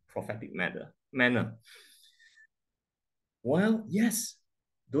 prophetic manner. Well, yes,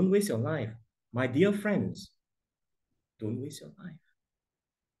 don't waste your life. My dear friends, don't waste your life.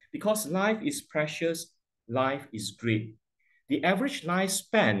 Because life is precious, life is great. The average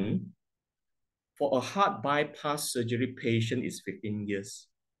lifespan for a heart bypass surgery patient is 15 years.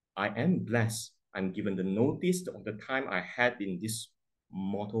 I am blessed. I'm given the notice of the time I had in this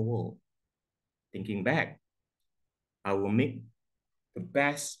mortal world. Thinking back, I will make the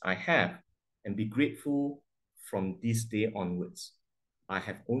best I have and be grateful from this day onwards. I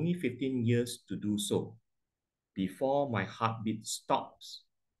have only 15 years to do so before my heartbeat stops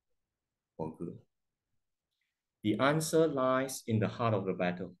for good. The answer lies in the heart of the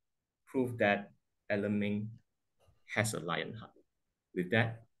battle. Prove that Ellen Ming has a lion heart. With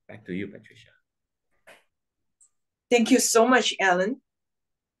that, back to you, Patricia. Thank you so much, Ellen.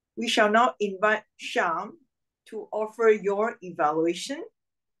 We shall now invite Sham to offer your evaluation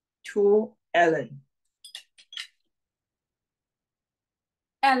to Ellen.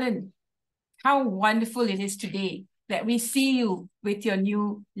 Ellen, how wonderful it is today that we see you with your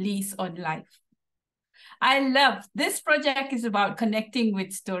new lease on life. I love this project is about connecting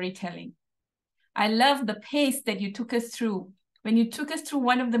with storytelling. I love the pace that you took us through when you took us through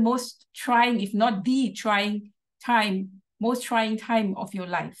one of the most trying, if not the most trying time of your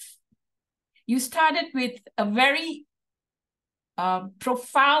life. You started with a very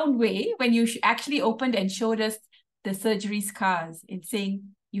profound way when you actually opened and showed us the surgery scars in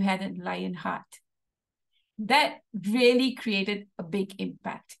saying you had a lion heart. That really created a big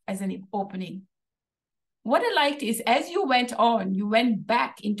impact as an opening. What I liked is as you went on, you went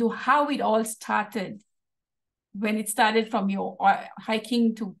back into how it all started, when it started from your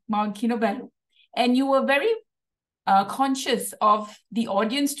hiking to Mount Kinabalu. And you were very conscious of the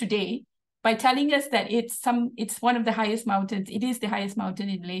audience today by telling us that it's one of the highest mountains. It is the highest mountain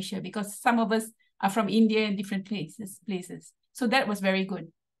in Malaysia because some of us are from India and different places. So that was very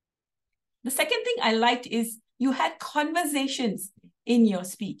good. The second thing I liked is you had conversations in your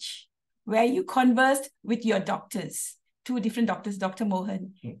speech where you conversed with your doctors, two different doctors, Dr.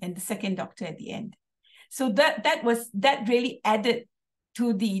 Mohan and the second doctor at the end. So that really added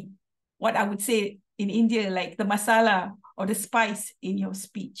to the, what I would say in India, like the masala or the spice in your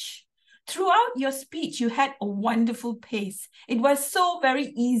speech. throughout your speech, you had a wonderful pace. It was so very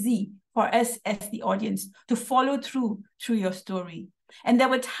easy for us as the audience to follow through your story. And there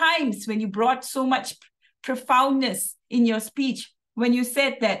were times when you brought so much profoundness in your speech. When you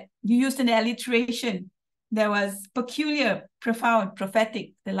said that you used an alliteration, there was peculiar, profound,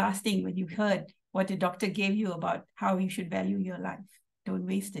 prophetic, the last thing when you heard what the doctor gave you about how you should value your life. Don't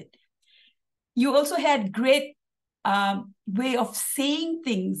waste it. You also had great way of saying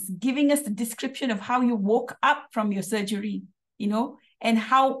things, giving us the description of how you woke up from your surgery, you know, and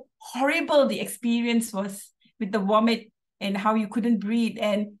how horrible the experience was with the vomit and how you couldn't breathe.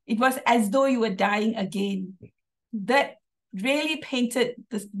 And it was as though you were dying again. That really painted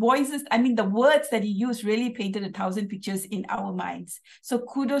the voices, I mean, the words that you used really painted 1,000 pictures in our minds. So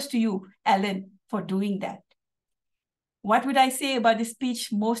kudos to you, Alan, for doing that. What would I say about this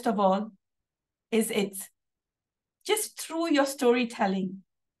speech most of all is it's just through your storytelling,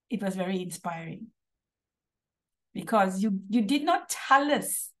 it was very inspiring because you did not tell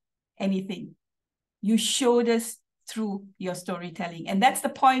us anything. You showed us through your storytelling. And that's the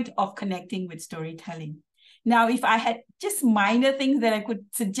point of connecting with storytelling. Now, if I had just minor things that I could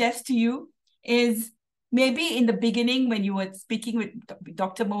suggest to you is maybe in the beginning when you were speaking with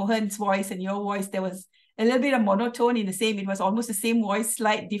Dr. Mohan's voice and your voice, there was a little bit of monotone in the same, it was almost the same voice,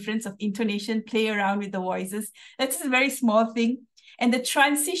 slight difference of intonation, play around with the voices. That's a very small thing. And the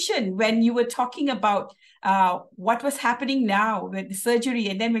transition when you were talking about what was happening now with the surgery,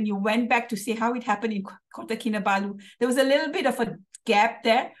 and then when you went back to say how it happened in Kota Kinabalu, there was a little bit of a gap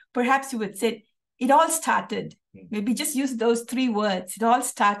there. Perhaps you would say, it all started. Maybe just use those 3 words, it all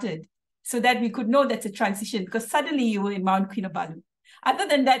started, so that we could know that's a transition because suddenly you were in Mount Kinabalu. Other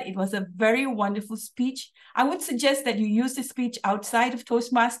than that, it was a very wonderful speech. I would suggest that you use the speech outside of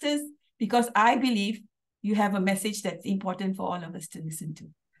Toastmasters because I believe you have a message that's important for all of us to listen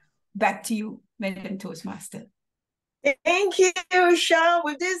to. Back to you, Madam Toastmaster. Thank you, Sean.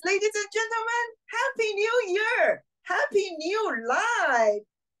 With this, ladies and gentlemen, Happy New Year! Happy New Life!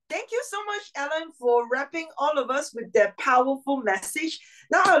 Thank you so much, Ellen, for wrapping all of us with that powerful message.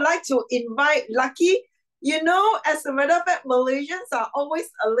 Now I'd like to invite Lucky. You know, as a matter of fact, Malaysians are always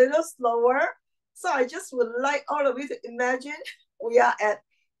a little slower. So I just would like all of you to imagine we are at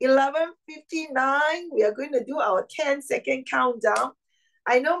 11:59. We are going to do our 10-second countdown.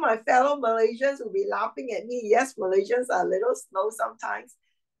 I know my fellow Malaysians will be laughing at me. Yes, Malaysians are a little slow sometimes.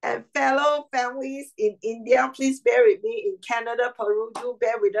 And fellow families in India, please bear with me. In Canada, Peru, do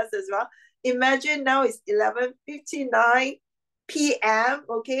bear with us as well. Imagine now it's 11:59 p.m.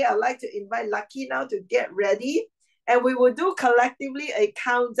 Okay, I'd like to invite Lucky now to get ready. And we will do collectively a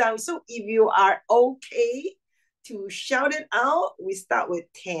countdown. So if you are okay to shout it out, we start with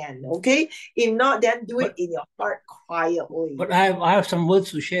 10, okay? If not, then do it in your heart quietly. But I have some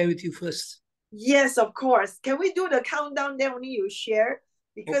words to share with you first. Yes, of course. Can we do the countdown, then only you share?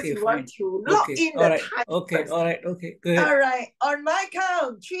 Because Okay, we fine. want to lock in All the right. time Okay, first. all right, okay, go ahead. All right, on my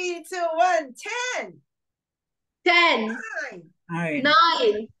count, 3, 2, 1, 10. 10, 9,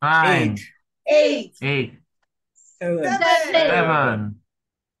 9, 9, 8, 8, 7, 7,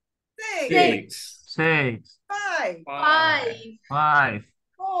 6, 6, 5, 5, 5,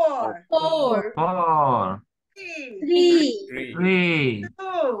 4, 4, 4, 3, 3,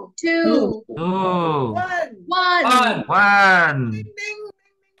 2, 2, 2, 1. 1. 1.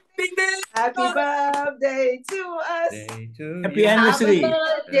 Happy birthday to us. Happy Happy anniversary.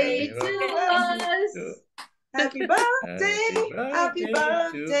 birthday to us. Happy birthday. Happy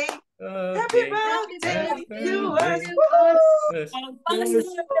birthday. Happy birthday to us.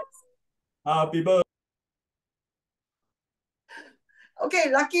 Happy birthday.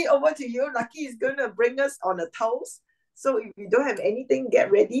 Okay, Lucky, over to you. Lucky is going to bring us on a toast. So if you don't have anything,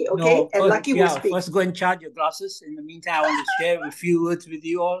 get ready, okay? No, And first, Lucky will speak. first go and charge your glasses. In the meantime, I want to share a few words with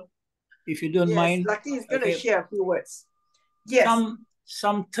you all, if you don't Yes, mind. Lucky is going to Okay. share a few words. Yes.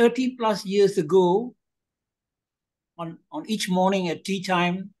 Some 30 plus years ago, on each morning at tea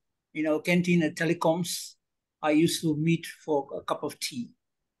time, in our canteen at Telecoms, I used to meet for a cup of tea.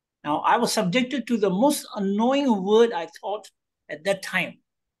 Now, I was subjected to the most annoying word I thought at that time,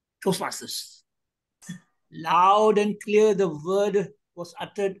 Toastmasters. Loud and clear, the word was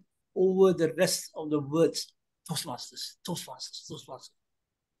uttered over the rest of the words, Toastmasters, Toastmasters, Toastmasters.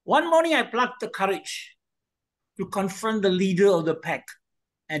 One morning, I plucked the courage to confront the leader of the pack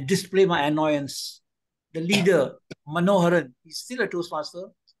and display my annoyance. The leader, Manoharan, he's still a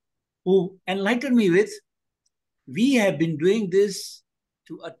Toastmaster, who enlightened me with, we have been doing this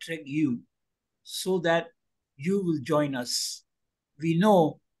to attract you so that you will join us. We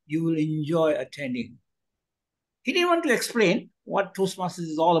know you will enjoy attending. He didn't want to explain what Toastmasters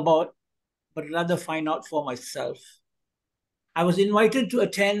is all about, but rather find out for myself. I was invited to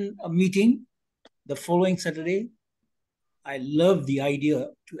attend a meeting the following Saturday. I love the idea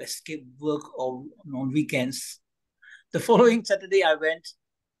to escape work on weekends. The following Saturday, I went,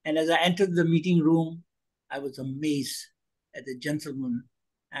 and as I entered the meeting room, I was amazed at the gentleman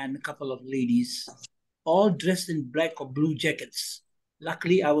and a couple of ladies, all dressed in black or blue jackets.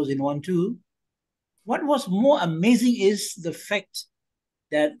 Luckily, I was in one too. What was more amazing is the fact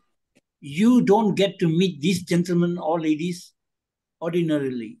that you don't get to meet these gentlemen or ladies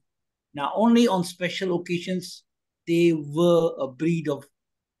ordinarily. Now, only on special occasions, they were a breed of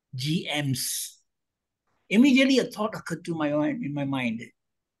GMs. Immediately, a thought occurred to in my mind.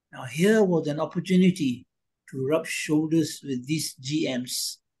 Now, here was an opportunity to rub shoulders with these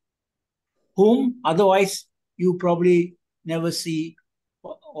GMs, whom otherwise you probably never see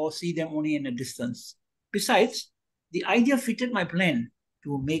or see them only in a distance. Besides, the idea fitted my plan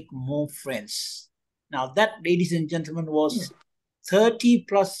to make more friends. Now, that, ladies and gentlemen, was 30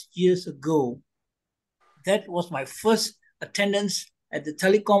 plus years ago. That was my first attendance at the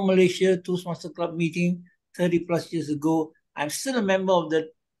Telecom Malaysia Toastmaster Club meeting 30 plus years ago. I'm still a member of that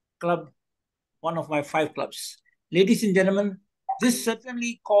club, one of my 5 clubs. Ladies and gentlemen, this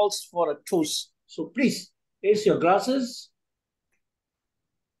certainly calls for a toast. So please, raise your glasses.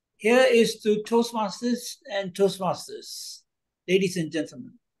 Here is to Toastmasters and Toastmasters. Ladies and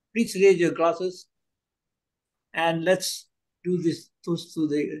gentlemen, please raise your glasses and let's do this toast to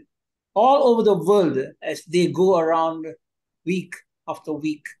the all over the world as they go around week after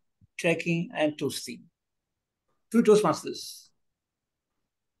week, tracking and toasting. To Toastmasters.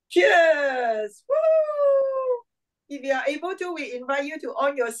 Cheers! Woo! If you are able to, we invite you to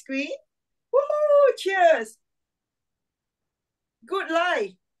on your screen. Woohoo! Cheers! Good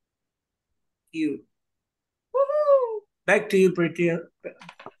life. You. Woohoo! Back to you, pretty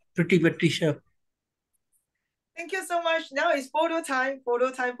Patricia. Thank you so much. Now it's photo time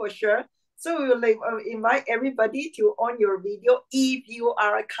for sure. So we will invite everybody to on your video if you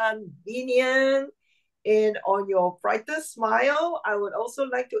are convenient and on your brightest smile. I would also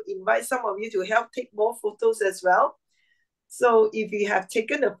like to invite some of you to help take more photos as well. So if you have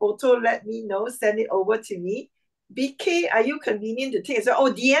taken a photo, let me know, send it over to me. BK, are you convenient to take as well?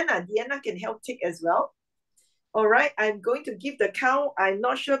 Oh, Deanna can help take as well. All right, I'm going to give the count. I'm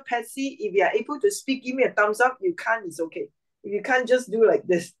not sure, Patsy, if you are able to speak, give me a thumbs up. You can't, it's okay. If you can't, just do like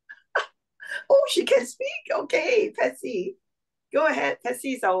this. Oh, she can speak. Okay, Patsy. Go ahead.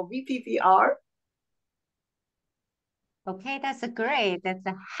 Patsy is our VPPR. Okay, that's great. That's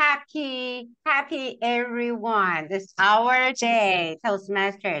a happy everyone. This is our day,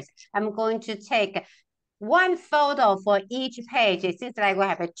 Toastmasters. I'm going to take one photo for each page. It seems like we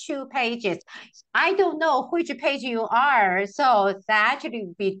have 2 pages. I don't know which page you are, so that actually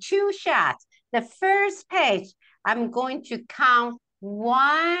would be 2 shots. The first page, I'm going to count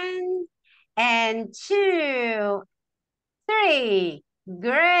 1 and 2, 3.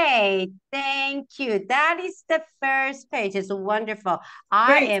 Great, thank you. That is the first page. It's wonderful.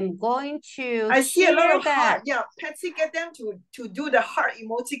 I am going to I see a lot of that. heart. Yeah, Patsy, get them to do the heart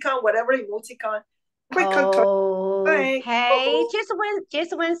emoticon, whatever emoticon. Okay, just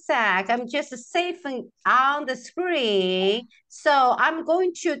one sec. I'm just saving on the screen. So I'm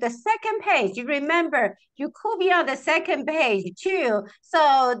going to the second page. You remember, you could be on the second page too.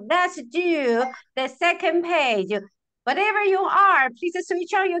 So let's do the second page. Whatever you are, please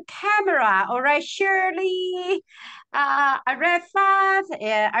switch on your camera. All right, Shirley, Red 5,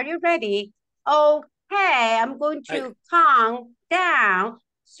 are you ready? Okay, I'm going to count down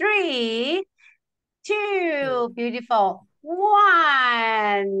 3, 2, beautiful,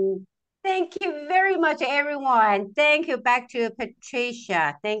 1. Thank you very much, everyone. Thank you. Back to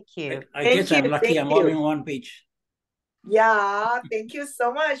Patricia. Thank you. I guess I'm lucky. I'm only on 1 page. Yeah, thank you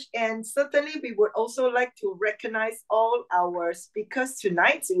so much. And certainly we would also like to recognize all our speakers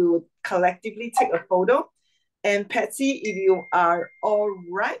tonight. We would collectively take a photo. And Patsy, if you are all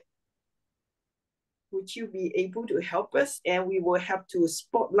right, would you be able to help us? And we will have to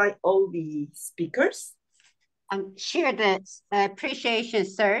spotlight all the speakers. Share the appreciation,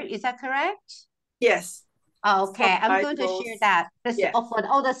 sir. Is that correct? Yes. Okay, I'm going to share that. Yes. For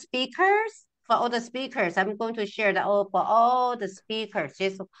all the speakers. For all the speakers, I'm going to share that for all the speakers.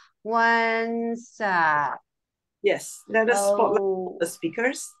 Just once. Yes, let us spotlight the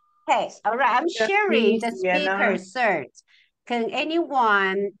speakers. Okay, all right. I'm sharing the speakers, sir. Can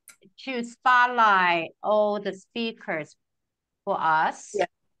anyone to spotlight all the speakers for us? Yeah.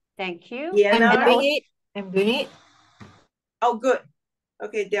 Thank you. I'm doing it. Oh, good.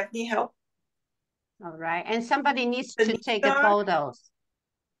 Okay, Daphne, help. All right, and somebody needs to take the photos.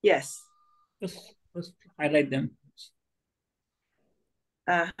 Yes. First highlight them.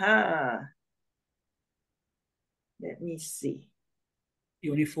 Let me see.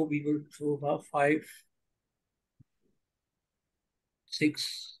 Only 4 people, so about 5,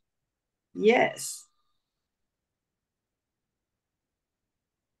 6. Yes.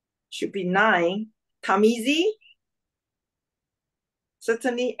 Should be 9. Tamizi.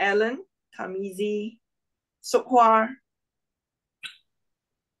 Certainly Ellen. Tamizi. Sokhwar.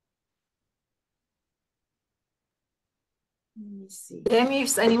 Let me see.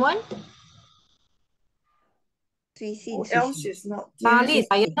 Is anyone? Who else is not there? Charlie,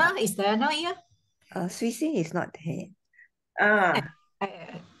 Diana. Is Diana here? Swissing is not there.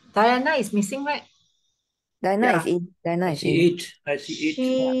 Diana is missing, right? Diana is in. Diana I is see in. 8. I see 8.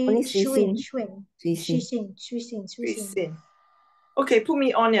 Only Swissing. Okay, put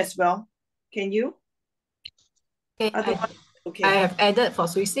me on as well. Can you? Okay, okay. I have added for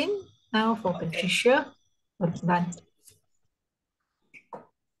Swissing. Now for Patricia. Done.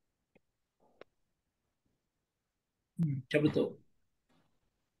 Capital.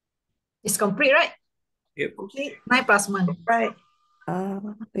 It's complete, right? Yep. Okay. 9 plus 1. Right.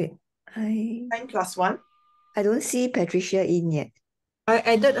 Wait. 9 plus 1. I don't see Patricia in yet. I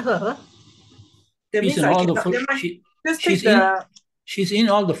added her. That She's means in I all the cannot. Just she's take the. She's in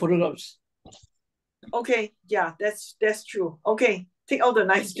all the photographs. Okay, yeah, that's true. Okay, take all the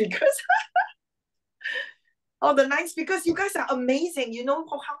 9 speakers. All the 9 speakers. You guys are amazing. You know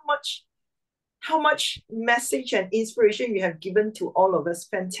how much message and inspiration you have given to all of us.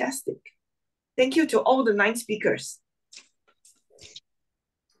 Fantastic. Thank you to all the 9 speakers.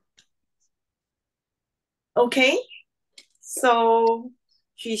 Okay, so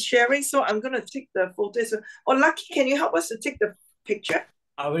she's sharing, so I'm going to take the photos. Oh, Lucky, can you help us to take the picture?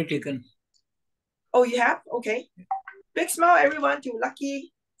 Already taken. Oh, you have? Okay. Big smile, everyone, to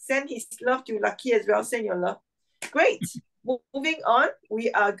Lucky. Send his love to Lucky as well. Send your love. Great. Moving on,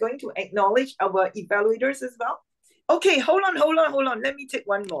 we are going to acknowledge our evaluators as well. Okay, hold on. Let me take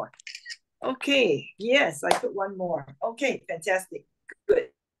one more. Okay, yes, I put one more. Okay, fantastic.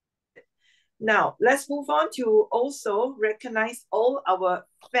 Good. Now, let's move on to also recognize all our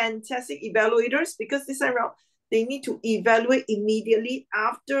fantastic evaluators, because this time around, they need to evaluate immediately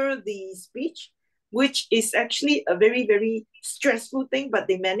after the speech, which is actually a very, very stressful thing, but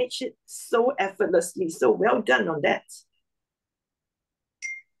they manage it so effortlessly. So well done on that.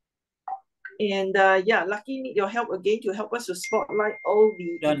 And yeah, Lucky, need your help again to help us to spotlight all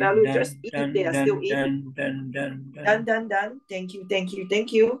the evaluators if they are still in. Done. Thank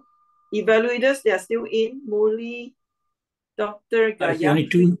you. Evaluators, they are still in. Murli, Dr. I see Gaya. only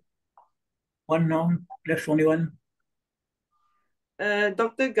 2. One now. Left only 1.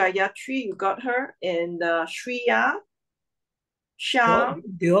 Dr. Gayatri, you got her. And Shriya, Sham.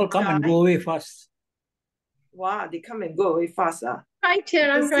 They all come and go away fast. Wow, they come and go away fast. Right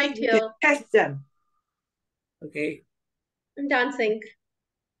here, I'm right You can here. catch them. Okay. I'm dancing.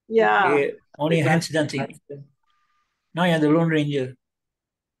 Yeah. Okay. Only hands dancing. Now you're the Lone Ranger.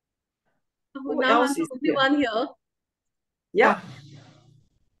 Oh, now I'm the only one here. Yeah.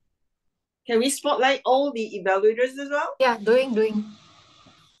 Can we spotlight all the evaluators as well? Yeah, doing.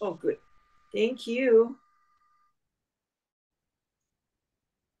 Oh, good. Thank you.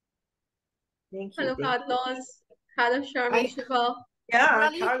 Hello, Carlos. Hello, Charmaine Shiva.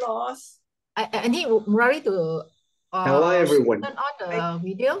 Yeah, Carlos. I need Murali to Hello, everyone. turn on the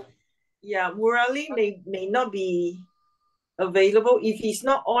video. Yeah, Murali may not be available. If he's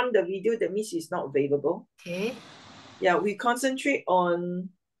not on the video, that means he's not available. Okay. Yeah, we concentrate on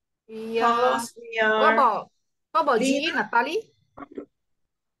Carlos. What about GE, Natalie?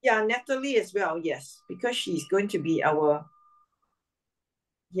 Yeah, Natalie as well, yes. Because she's going to be our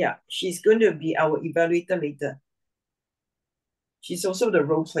evaluator later. She's also the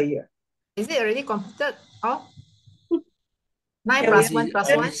role player. Is it already completed? Oh. 9 plus 1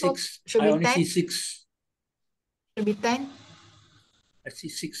 plus 1. So should I be only 10. see 6. Should be 10. I see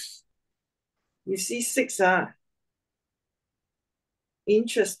 6. You see 6,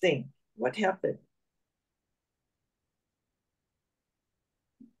 Interesting. What happened?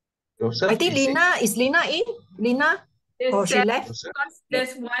 I think is Lina in? Lina? Or she left? Because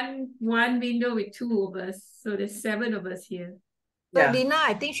there's one window with 2 of us, so there's 7 of us here. So Lina,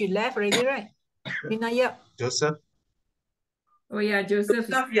 I think she left already, right? Lina, yep. Joseph? Oh yeah, Joseph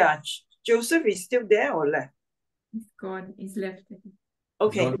Joseph is still there or left? He's gone. He's left.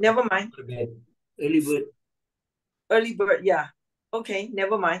 Okay, never mind. Early bird, yeah. Okay,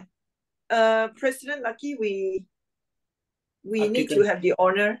 never mind. President Lucky, we need to have the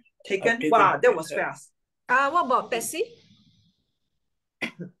honor taken. Wow, that was fast. What about Patsy?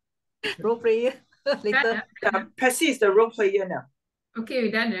 Role player later. Patsy is the role player now. Okay,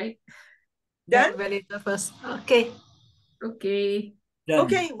 we're done, right? Done? Later first. Okay. Okay. Done.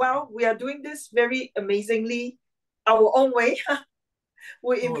 Okay, well, we are doing this very amazingly our own way.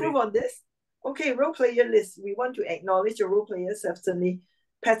 We'll improve on this. Okay, role player list. We want to acknowledge the role players, certainly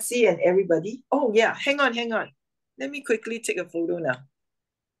Patsy and everybody. Oh yeah, hang on. Let me quickly take a photo now.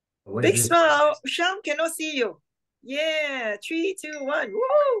 Big smile. Sham cannot see you. Yeah, 3, 2, 1.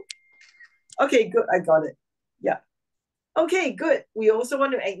 Woo! Okay, good. I got it. Yeah. Okay, good. We also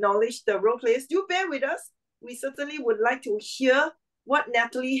want to acknowledge the role players. Do bear with us. We certainly would like to hear what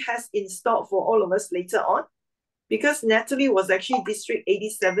Natalie has in store for all of us later on, because Natalie was actually District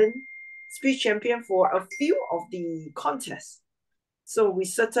 87 speech champion for a few of the contests. So we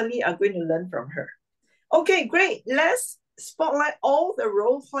certainly are going to learn from her. Okay, great. Let's spotlight all the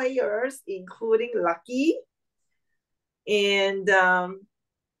role players, including Lucky. And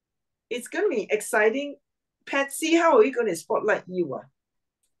it's going to be exciting. Patsy, how are we going to spotlight you?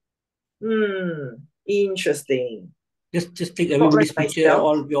 Interesting. Just take everybody's Spotlight picture, myself.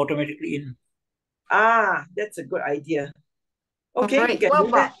 all be automatically in. Ah, that's a good idea. Okay, All right. you can Well,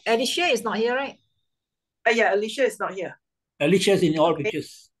 do but that. Alicia is not here, right? Yeah, Alicia is not here. Alicia's in all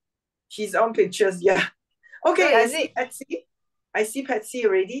pictures. She's on pictures, yeah. Okay, So I is see it- Patsy. I see Patsy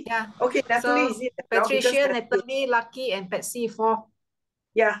already. Yeah. Okay, Natalie So is in now because Patricia, Natalie. Natalie, Lucky, and Patsy 4.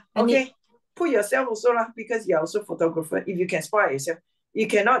 Yeah, And okay. Put yourself also lah, because you're also photographer. If you can spot yourself. You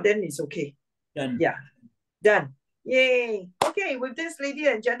cannot, then it's okay. Done. Yeah, done. Yay. Okay, with this, ladies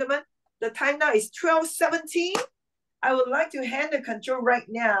and gentlemen, the time now is 12:17. I would like to hand the control right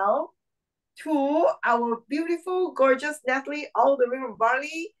now to our beautiful, gorgeous Natalie, all the way from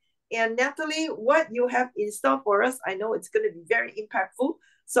Bali. And Natalie, what you have in store for us, I know it's going to be very impactful.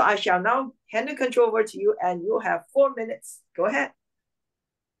 So I shall now hand the control over to you, and you'll have 4 minutes. Go ahead.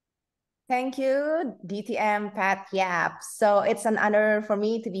 Thank you, DTM Pat Yap. So it's an honor for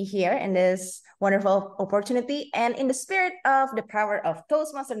me to be here in this wonderful opportunity. And in the spirit of the power of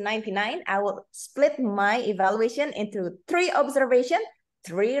Toastmaster 99, I will split my evaluation into 3 observations,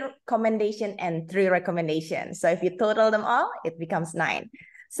 3 commendation, and 3 recommendations. So if you total them all, it becomes 9.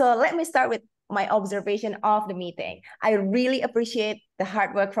 So let me start with my observation of the meeting. I really appreciate the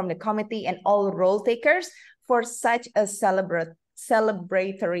hard work from the committee and all role takers for such a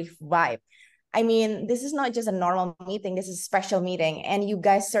celebratory vibe. I mean, this is not just a normal meeting, this is a special meeting, and you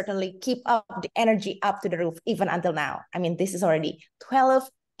guys certainly keep up the energy up to the roof even until now. I mean, this is already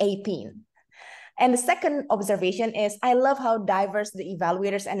 12:18. And the second observation is I love how diverse the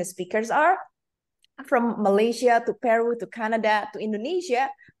evaluators and the speakers are. From Malaysia to Peru to Canada to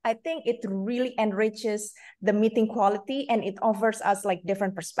Indonesia, I think it really enriches the meeting quality and it offers us like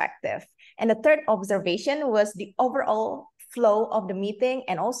different perspective. And the third observation was the overall flow of the meeting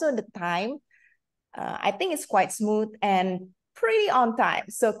and also the time. I think it's quite smooth and pretty on time.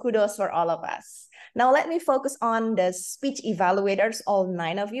 So kudos for all of us. Now let me focus on the speech evaluators, all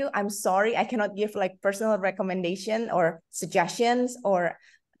 9 of you. I'm sorry, I cannot give like personal recommendation or suggestions or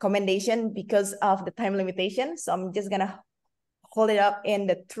commendation because of the time limitation. So I'm just gonna hold it up in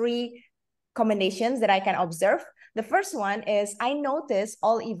the 3 commendations that I can observe. The first one is I notice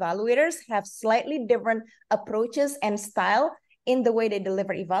all evaluators have slightly different approaches and style in the way they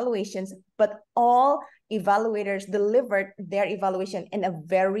deliver evaluations, but all evaluators delivered their evaluation in a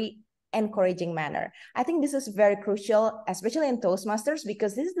very encouraging manner. I think this is very crucial, especially in Toastmasters,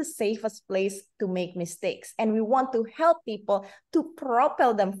 because this is the safest place to make mistakes. And we want to help people to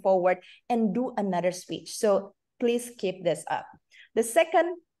propel them forward and do another speech. So please keep this up. The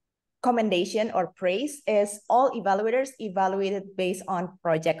second commendation or praise is all evaluators evaluated based on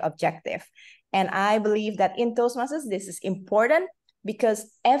project objective. And I believe that in Toastmasters, this is important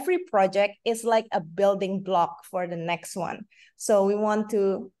because every project is like a building block for the next one. So we want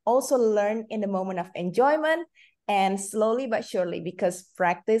to also learn in the moment of enjoyment and slowly but surely because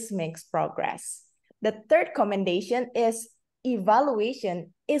practice makes progress. The third commendation is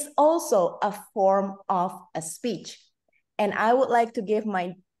evaluation is also a form of a speech. And I would like to give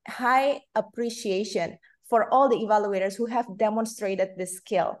my high appreciation for all the evaluators who have demonstrated this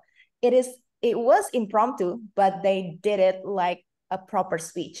skill. It was impromptu, but they did it like a proper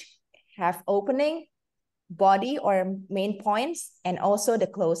speech. Have opening, body or main points, and also the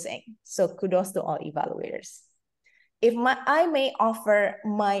closing. So kudos to all evaluators. If I may offer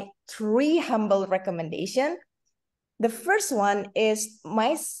my 3 humble recommendations, the first one is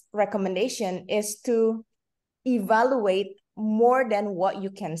my recommendation is to evaluate more than what you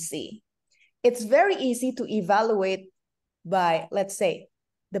can see. It's very easy to evaluate by, let's say,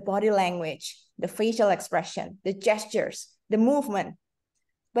 the body language, the facial expression, the gestures, the movement.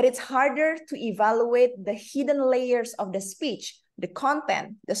 but it's harder to evaluate the hidden layers of the speech, the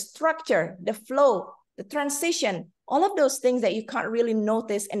content, the structure, the flow, the transition, all of those things that you can't really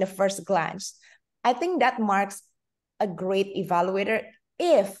notice in the first glance. I think that marks a great evaluator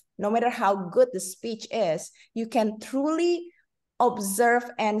if, no matter how good the speech is, you can truly observe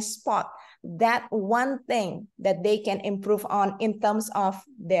and spot that one thing that they can improve on in terms of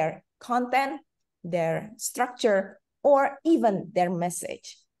their content, their structure, or even their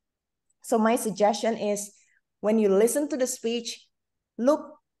message. So my suggestion is, when you listen to the speech,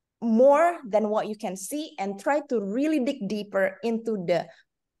 look more than what you can see and try to really dig deeper into the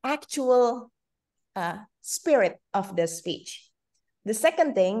actual spirit of the speech. The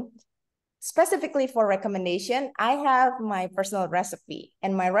second thing, specifically for recommendation, I have my personal recipe,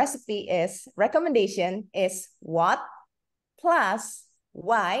 and my recipe is recommendation is what plus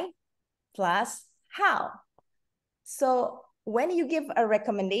why plus how. So when you give a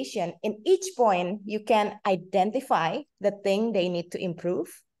recommendation, in each point, you can identify the thing they need to improve,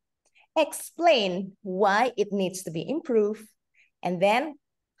 explain why it needs to be improved, and then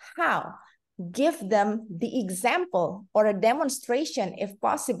how. Give them the example or a demonstration, if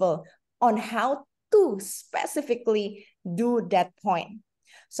possible, on how to specifically do that point.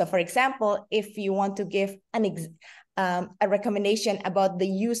 So for example, if you want to give a recommendation about the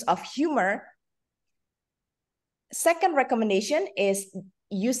use of humor, second recommendation is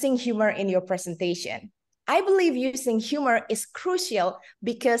using humor in your presentation. I believe using humor is crucial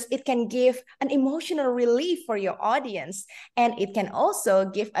because it can give an emotional relief for your audience, and it can also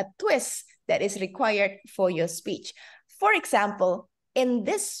give a twist that is required for your speech. For example, in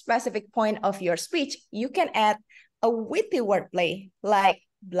this specific point of your speech, you can add a witty wordplay like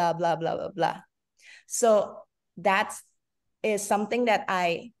blah, blah, blah, blah, blah. So that is something that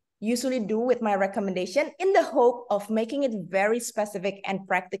I usually do with my recommendation in the hope of making it very specific and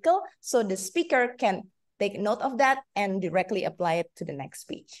practical so the speaker can take note of that and directly apply it to the next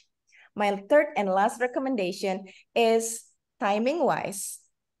speech. My third and last recommendation is timing-wise.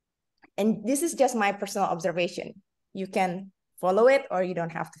 And this is just my personal observation. You can follow it or you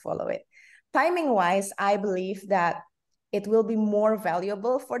don't have to follow it. Timing-wise, I believe that it will be more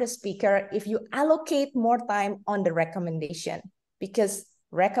valuable for the speaker if you allocate more time on the recommendation, because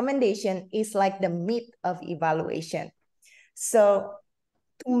recommendation is like the meat of evaluation. So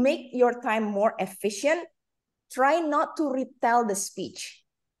to make your time more efficient, try not to retell the speech,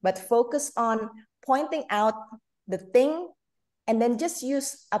 but focus on pointing out the thing and then just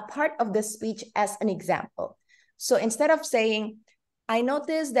use a part of the speech as an example. So instead of saying, I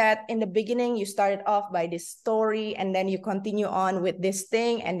noticed that in the beginning, you started off by this story and then you continue on with this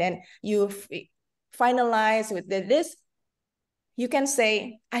thing and then you finalize with this, you can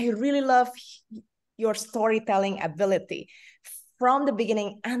say, I really love your storytelling ability. From the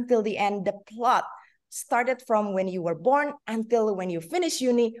beginning until the end, the plot started from when you were born until when you finish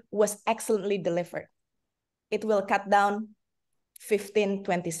uni was excellently delivered. It will cut down 15,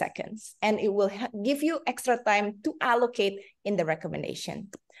 20 seconds, and it will give you extra time to allocate in the recommendation.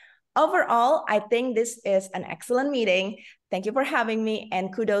 Overall, I think this is an excellent meeting. Thank you for having me,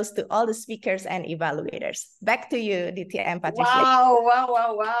 and kudos to all the speakers and evaluators. Back to you, DTM Patricia. Wow, wow,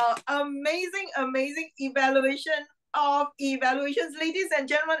 wow, wow. Amazing, amazing evaluations. Ladies and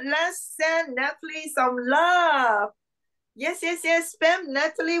gentlemen, let's send Natalie some love. Yes, yes, yes. Spam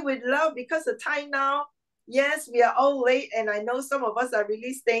Natalie with love because the time now. Yes, we are all late, and I know some of us are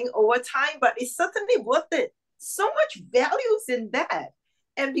really staying over time, but it's certainly worth it. So much values in that.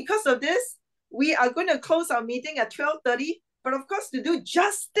 And because of this, we are going to close our meeting at 12:30. But of course, to do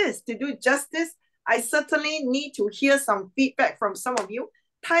justice, I certainly need to hear some feedback from some of you.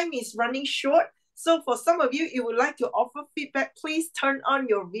 Time is running short. So for some of you, if you would like to offer feedback, please turn on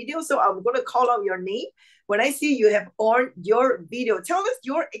your video. So I'm going to call out your name. When I see you have on your video, tell us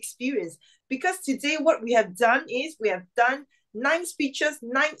your experience. Because today what we have done is we have done 9 speeches,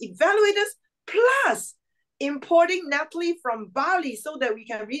 9 evaluators, plus importing Natalie from Bali so that we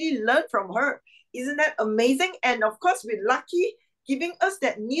can really learn from her. Isn't that amazing? And of course, with Lucky giving us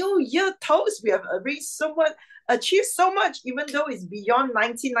that New Year toast, we have achieved so much, even though it's beyond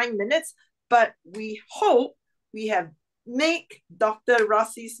 99 minutes. But we hope we have made Dr.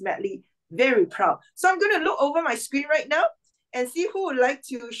 Rossi Smedley very proud. So I'm going to look over my screen right now and see who would like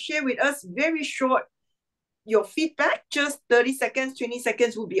to share with us very short your feedback. Just 30 seconds, 20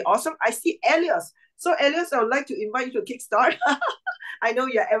 seconds would be awesome. I see Elias. So Elias, I would like to invite you to kickstart. I know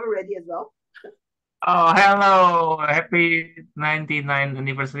you're ever ready as well. Oh, hello. Happy 99th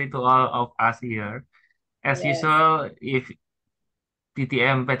anniversary to all of us here. As Yes. usual, if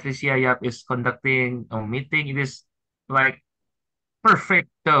TTM Patricia Yap is conducting a meeting, it is like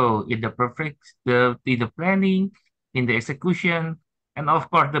perfecto in the planning, in the execution, and of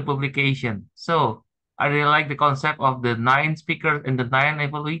course the publication. So I really like the concept of the 9 speakers and the 9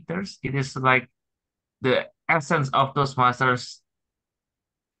 evaluators. It is like the essence of Toastmasters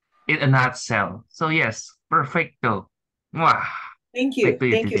in a nutshell. So yes, perfecto. Mwah. Thank Back you. to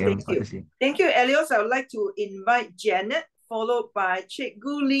you, Thank you. TTM, Thank you. Patricia. Thank you, Elios. I would like to invite Janet, followed by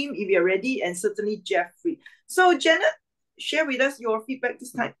Cikgu Lim, if you're ready, and certainly Jeffrey. So, Janet, share with us your feedback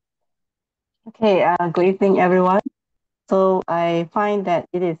this time. Okay, good evening, everyone. So I find that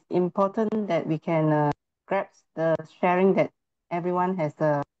it is important that we can grasp the sharing that everyone has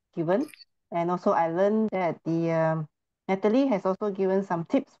given. And also I learned that Natalie has also given some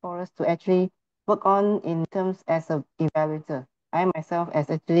tips for us to actually work on in terms as an evaluator. I myself has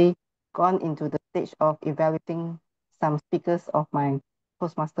actually gone into the stage of evaluating some speakers of my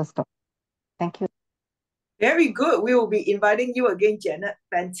Toastmasters club. Thank you. Very good. We will be inviting you again, Janet.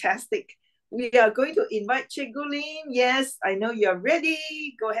 Fantastic. We are going to invite Cikgu Lim. Yes, I know you're ready.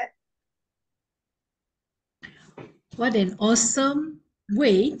 Go ahead. What an awesome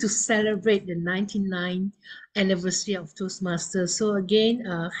way to celebrate the 99th anniversary of Toastmasters. So again,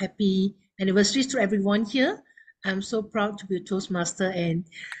 happy anniversary to everyone here. I'm so proud to be a Toastmaster and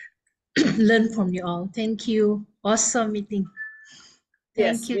learn from you all. Thank you. Awesome meeting.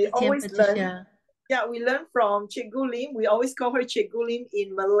 Thank Yes, you, we Tian always Patricia. learn. Yeah, we learn from Cikgu Lim. We always call her Cikgu Lim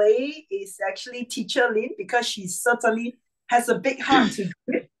in Malay. It's actually Teacher Lim because she certainly has a big heart to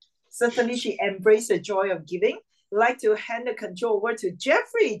give. Certainly, she embraced the joy of giving. I'd like to hand the control over to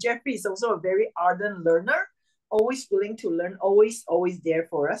Jeffrey. Jeffrey is also a very ardent learner, always willing to learn, always there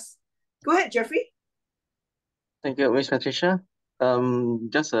for us. Go ahead, Jeffrey. Thank you, Miss Patricia.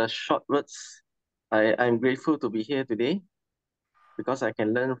 Just a short words. I'm grateful to be here today because I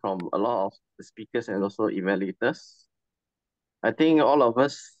can learn from a lot of the speakers and also evaluators. I think all of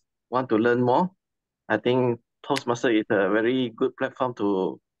us want to learn more. I think Toastmaster is a very good platform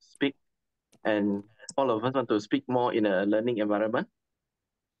to speak, and all of us want to speak more in a learning environment.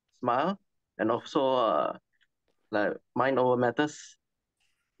 Smile, and also like mind over matters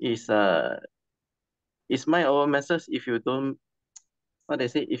is mind over matters. If you don't, what they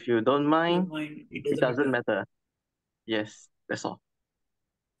say, if you don't mind, it doesn't matter. Yes, that's all.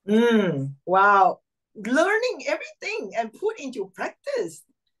 Wow. Learning everything and put into practice.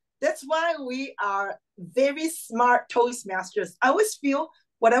 That's why we are very smart Toastmasters. I always feel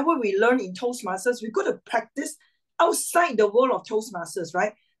whatever we learn in Toastmasters, we got to practice outside the world of Toastmasters,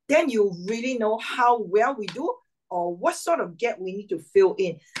 right? Then you really know how well we do or what sort of gap we need to fill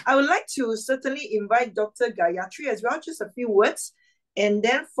in. I would like to certainly invite Dr. Gayatri as well, just a few words, and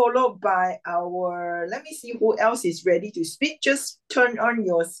then followed by our, let me see who else is ready to speak. Just turn on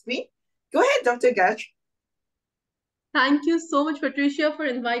your screen. Go ahead, Dr. Gayatri. Thank you so much, Patricia, for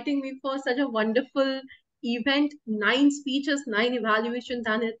inviting me for such a wonderful event. 9 speeches, 9 evaluations,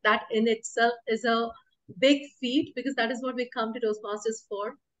 and that in itself is a big feat because that is what we come to Toastmasters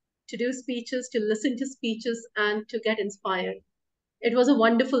for, to do speeches, to listen to speeches, and to get inspired. It was a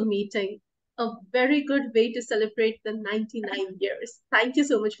wonderful meeting, a very good way to celebrate the 99 years. Thank you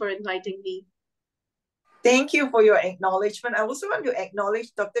so much for inviting me. Thank you for your acknowledgement. I also want to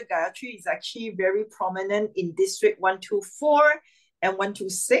acknowledge Dr. Gayatri is actually very prominent in District 124 and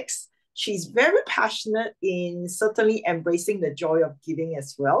 126. She's very passionate in certainly embracing the joy of giving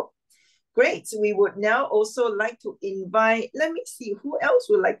as well. Great. So we would now also like to invite, let me see, who else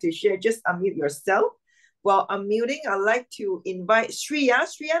would like to share? Just unmute yourself. While unmuting, I'd like to invite Shreya.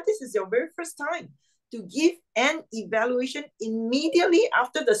 Shreya, this is your very first time to give an evaluation immediately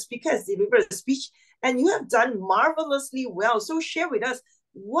after the speaker has delivered a speech, and you have done marvelously well. So share with us,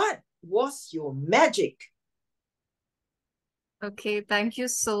 what was your magic? Okay, thank you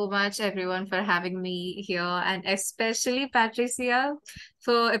so much, everyone, for having me here, and especially Patricia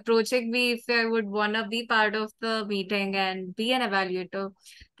for approaching me if I would want to be part of the meeting and be an evaluator.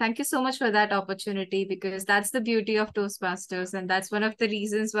 Thank you so much for that opportunity because that's the beauty of Toastmasters, and that's one of the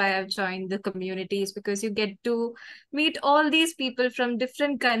reasons why I've joined the communities because you get to meet all these people from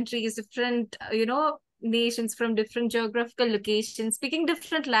different countries, different, nations from different geographical locations, speaking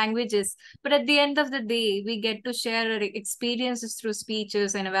different languages. But at the end of the day, we get to share our experiences through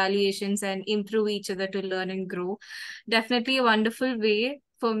speeches and evaluations and improve each other to learn and grow. Definitely a wonderful way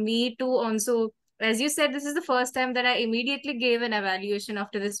for me to also, as you said, this is the first time that I immediately gave an evaluation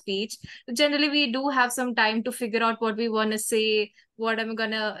after the speech. Generally, we do have some time to figure out what we want to say, what I'm going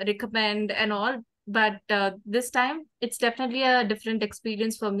to recommend and all. But this time, it's definitely a different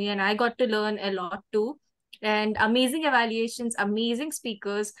experience for me, and I got to learn a lot too. And amazing evaluations, amazing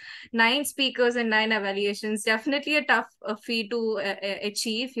speakers, 9 speakers and 9 evaluations. Definitely a tough feat to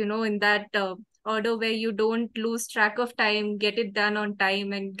achieve, in that order where you don't lose track of time, get it done on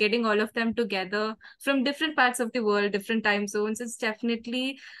time, and getting all of them together from different parts of the world, different time zones. It's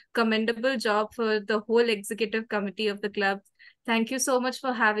definitely commendable job for the whole executive committee of the club. Thank you so much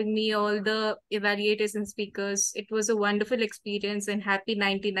for having me, all the evaluators and speakers. It was a wonderful experience, and happy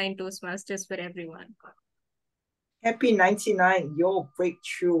 99 Toastmasters for everyone. Happy 99, your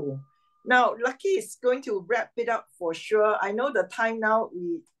breakthrough. Now, Lucky is going to wrap it up for sure. I know the time now,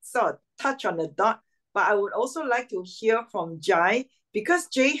 we sort of touch on the dot, but I would also like to hear from Jai, because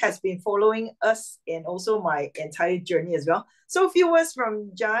Jay has been following us and also my entire journey as well. So a few words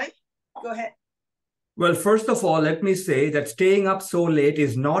from Jai. Go ahead. Well, first of all, let me say that staying up so late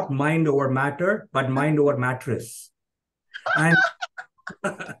is not mind over matter, but mind over mattress. And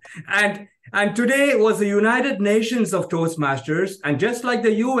and today was the United Nations of Toastmasters, and just like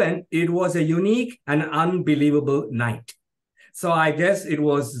the UN, it was a unique and unbelievable night. So I guess it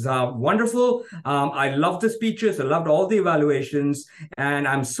was wonderful. I loved the speeches. I loved all the evaluations. And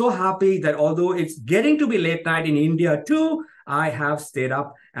I'm so happy that although it's getting to be late night in India too, I have stayed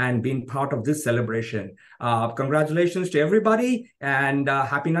up and been part of this celebration. Congratulations to everybody, and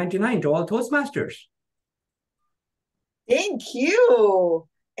happy 99 to all Toastmasters. Thank you.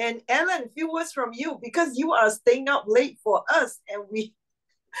 And Ellen, few words from you, because you are staying up late for us, and we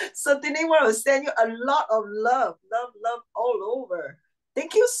certainly want to send you a lot of love all over.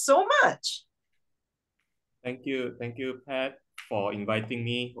 Thank you so much. Thank you, Pat, for inviting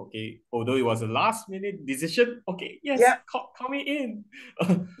me. Okay, although it was a last-minute decision. Okay, yes, yeah. Call me in.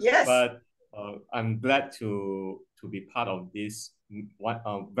 Yes, but I'm glad to be part of this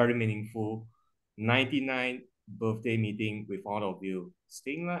very meaningful 99 birthday meeting with all of you.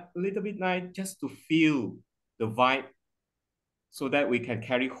 Staying a little bit night just to feel the vibe, so that we can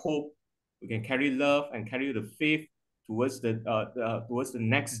carry hope, we can carry love, and carry the faith towards the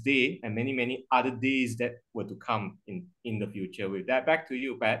next day and many other days that were to come in the future. With that, back to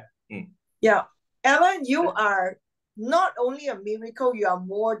you, Pat. Yeah, Ellen, you are not only a miracle, you are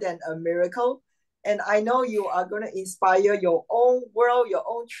more than a miracle. And I know you are going to inspire your own world, your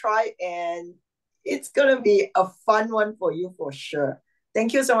own tribe, and it's going to be a fun one for you for sure.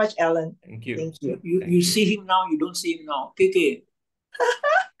 Thank you so much, Ellen. Thank you. Thank you. You see him now, you don't see him now. KK.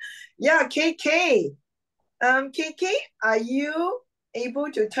 Yeah, KK. KK, are you able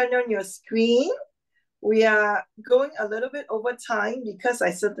to turn on your screen? We are going a little bit over time because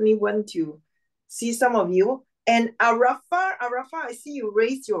I certainly want to see some of you. And Arafa, I see you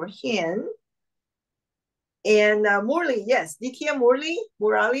raise your hand. And Murli, yes, DTM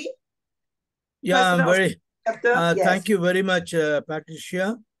Murali. Yeah, I'm very. Yes. Thank you very much,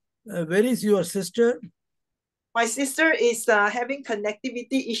 Patricia. Where is your sister? My sister is having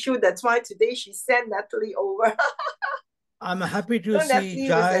connectivity issue. That's why today she sent Natalie over. I'm happy to see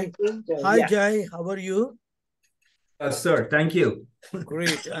Jai. Hi, yeah. Jai. How are you? Sir, thank you.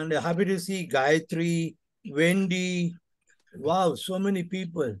 Great. And happy to see Gayatri, Wendy. Wow, so many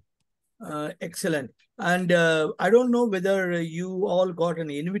people. Excellent. And I don't know whether you all got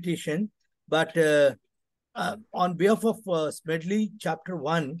an invitation, but on behalf of Smedley Chapter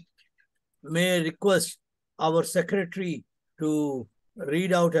 1, may I request our secretary to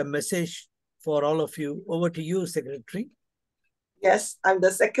read out a message for all of you. Over to you, Secretary. Yes, I'm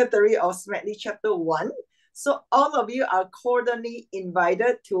the secretary of Smedley Chapter 1. So all of you are cordially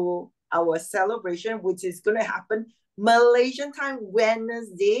invited to our celebration, which is going to happen Malaysian time,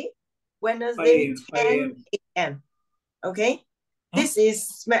 Wednesday, 10 a.m. Okay? This is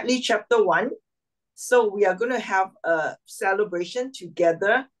Smedley Chapter 1. So we are going to have a celebration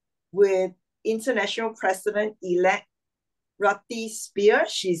together with International President-elect Rati Spear.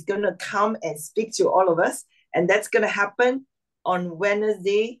 She's going to come and speak to all of us. And that's going to happen on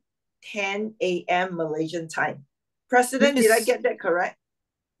Wednesday, 10 a.m. Malaysian time. President, did I get that correct?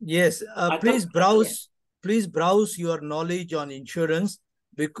 Yes. Please browse your knowledge on insurance,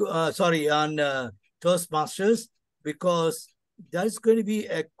 because on Toastmasters, because there's going to be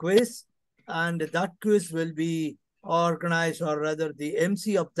a quiz, and that quiz will be organized, or rather the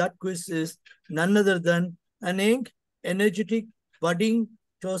MC of that quiz is none other than an energetic, budding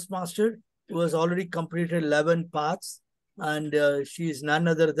Toastmaster who has already completed 11 paths, and she is none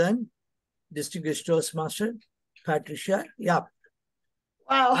other than distinguished Toastmaster Patricia Yap.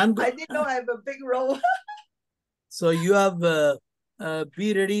 Wow, I didn't know I have a big role. So you have,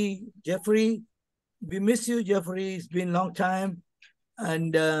 be ready, Jeffrey. We miss you, Jeffrey. It's been a long time.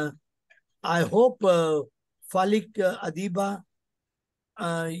 And I hope, Falik Adiba,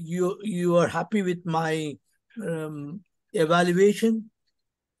 you are happy with my evaluation,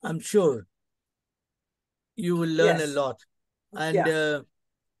 I'm sure you will learn a lot. And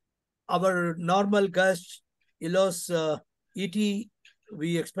our normal guest, Ilos E.T.,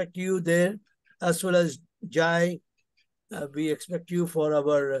 we expect you there, as well as Jai. We expect you for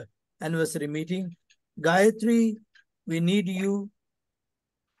our anniversary meeting. Gayatri, we need you.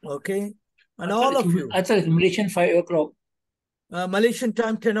 Okay? And all of you. I thought it's Malaysian 5 o'clock. Malaysian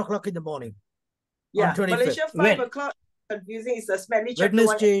time, 10 o'clock in the morning. Yeah, On 25th. Malaysia 5 o'clock. Confusing. It's the Spanish chapter 1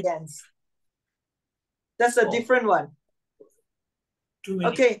 Wednesday. against. That's a different one. Too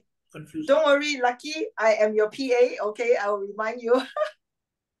many. Okay. Confused. Don't worry, Lucky. I am your PA. Okay, I'll remind you.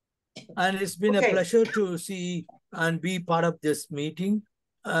 And it's been a pleasure to see and be part of this meeting.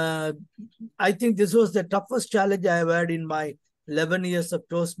 I think this was the toughest challenge I have had in my 11 years of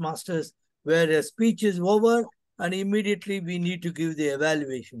Toastmasters, where a speech is over and immediately we need to give the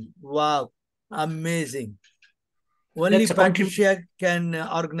evaluation. Wow, amazing. Only Patricia can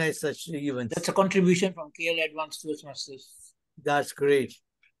organize such events. That's a contribution from KL Advanced Toastmasters. That's great.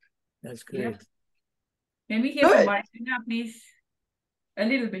 That's great. Yep. Can we hear from Mariana, please? A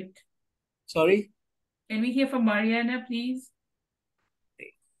little bit. Sorry? Can we hear from Mariana, please?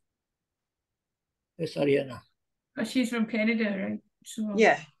 Yes, Ariana. She's from Canada, right? So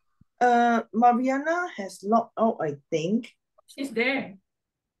Yeah. Mariana has logged out, I think. she's there.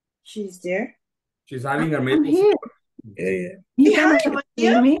 She's there. She's having her I'm maple here. Yeah. You Hi, cannot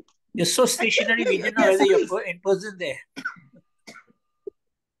hear me? You're so stationary, we didn't know Yes, whether please. you're in person there.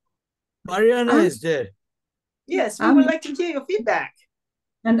 Mariana is there. Yes, we would like to hear your feedback.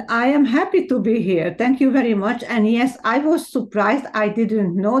 And I am happy to be here. Thank you very much. And yes, I was surprised. I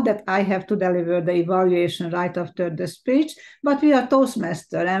didn't know that I have to deliver the evaluation right after the speech, but we are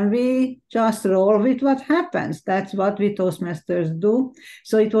Toastmasters and we just roll with what happens. That's what we Toastmasters do.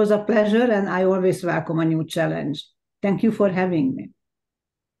 So it was a pleasure and I always welcome a new challenge. Thank you for having me.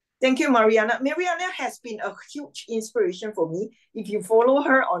 Thank you, Mariana. Mariana has been a huge inspiration for me. If you follow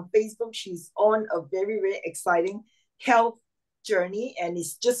her on Facebook, she's on a very, very exciting health journey and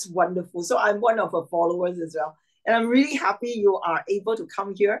it's just wonderful. So I'm one of her followers as well. And I'm really happy you are able to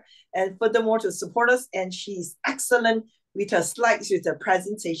come here and furthermore to support us. And she's excellent with her slides, with her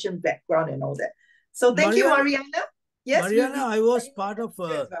presentation background and all that. So thank you, Mariana. Yes, Mariana, I was part of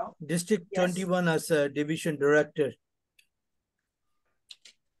District 21 as a division director.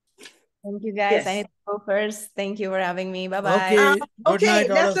 Thank you, guys. Yes. I need to go first. Thank you for having me. Bye-bye. Okay. Good Okay, night,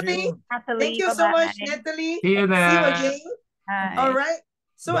 all of Natalie. you. Thank you so much, Natalie. See you See there. you again. All right.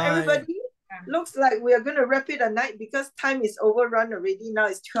 So Bye. everybody, looks like we are going to wrap it at night because time is overrun already. Now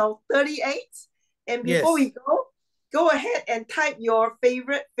it's 12:38. And before we go ahead and type your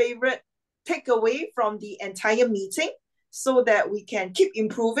favorite takeaway from the entire meeting so that we can keep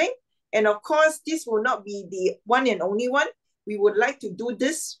improving. And of course, this will not be the one and only one. We would like to do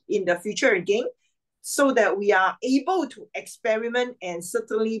this in the future again so that we are able to experiment and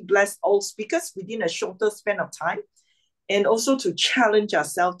certainly bless all speakers within a shorter span of time. And also to challenge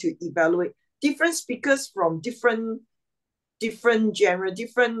ourselves to evaluate different speakers from different genre,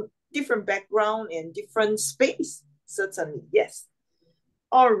 different background and different space. Certainly, yes.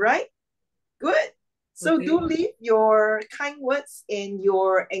 All right, good. So do leave your kind words and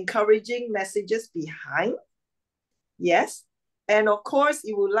your encouraging messages behind. Yes. And of course,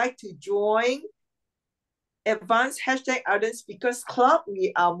 you would like to join Advanced #ArdentSpeakers Club.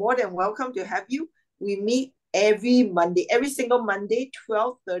 We are more than welcome to have you. We meet every Monday, every single Monday,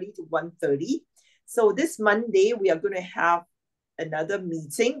 12:30 to 1:30. So this Monday, we are going to have another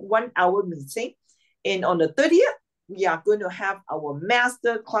meeting, 1 hour meeting. And on the 30th, we are going to have our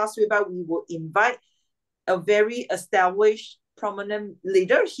master class whereby we will invite a very established, prominent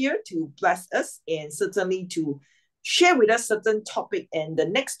leader here to bless us and certainly to share with us certain topic. And the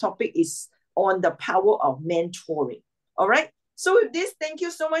next topic is on the power of mentoring. All right. So with this, thank you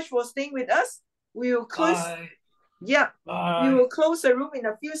so much for staying with us. We will close. Bye. Yeah. Bye. We will close the room in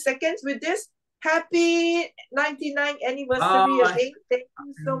a few seconds with this. Happy 99th anniversary again. Thank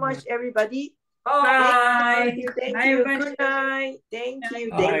you so much, everybody. Bye. Thank you. Thank Bye, you. everybody. Good night. Thank you.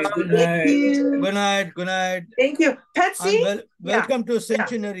 Bye. Thank you. Good Thank night. you. Good night. Good night. Thank you. Patsy? And welcome to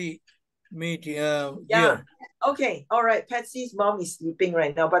Centenary meeting year. Okay. All right. Patsy's mom is sleeping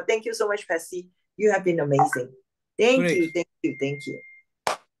right now, but thank you so much, Patsy. You have been amazing. Thank Great. you. Thank you. Thank you.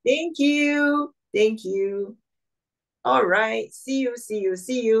 Thank you. Thank you. All right. See you. See you.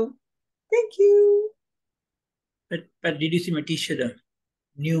 See you. Thank you. But did you see my t-shirt?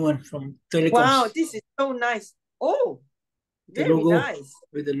 New one from Telecoms. Wow, this is so nice. Oh, The very logo, nice.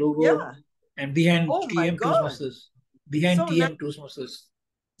 with the logo. Yeah. And behind Oh my TM God. Toastmasters. Behind So TM nice. Toastmasters.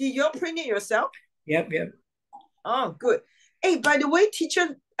 Did you print it yourself? Yep. Oh, good. Hey, by the way,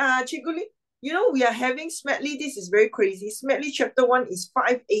 teacher Chiguli, you know, we are having Smedley. This is very crazy. Smedley chapter 1 is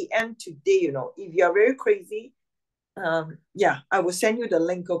 5 a.m. today, you know. If you are very crazy, yeah, I will send you the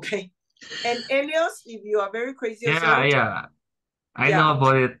link, okay? And Elias, if you are very crazy as well, I know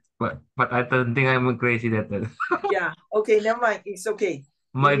about it, but I don't think I'm crazy that. yeah, okay, never mind. It's okay.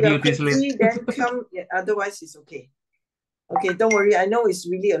 My If you are duty sleep. crazy, then come. Yeah, otherwise, it's okay. Okay, don't worry. I know it's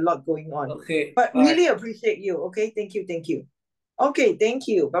really a lot going on. Okay. But really appreciate you. Okay, thank you, thank you. Okay, thank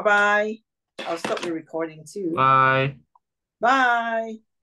you. Bye-bye. I'll stop the recording too. Bye. Bye.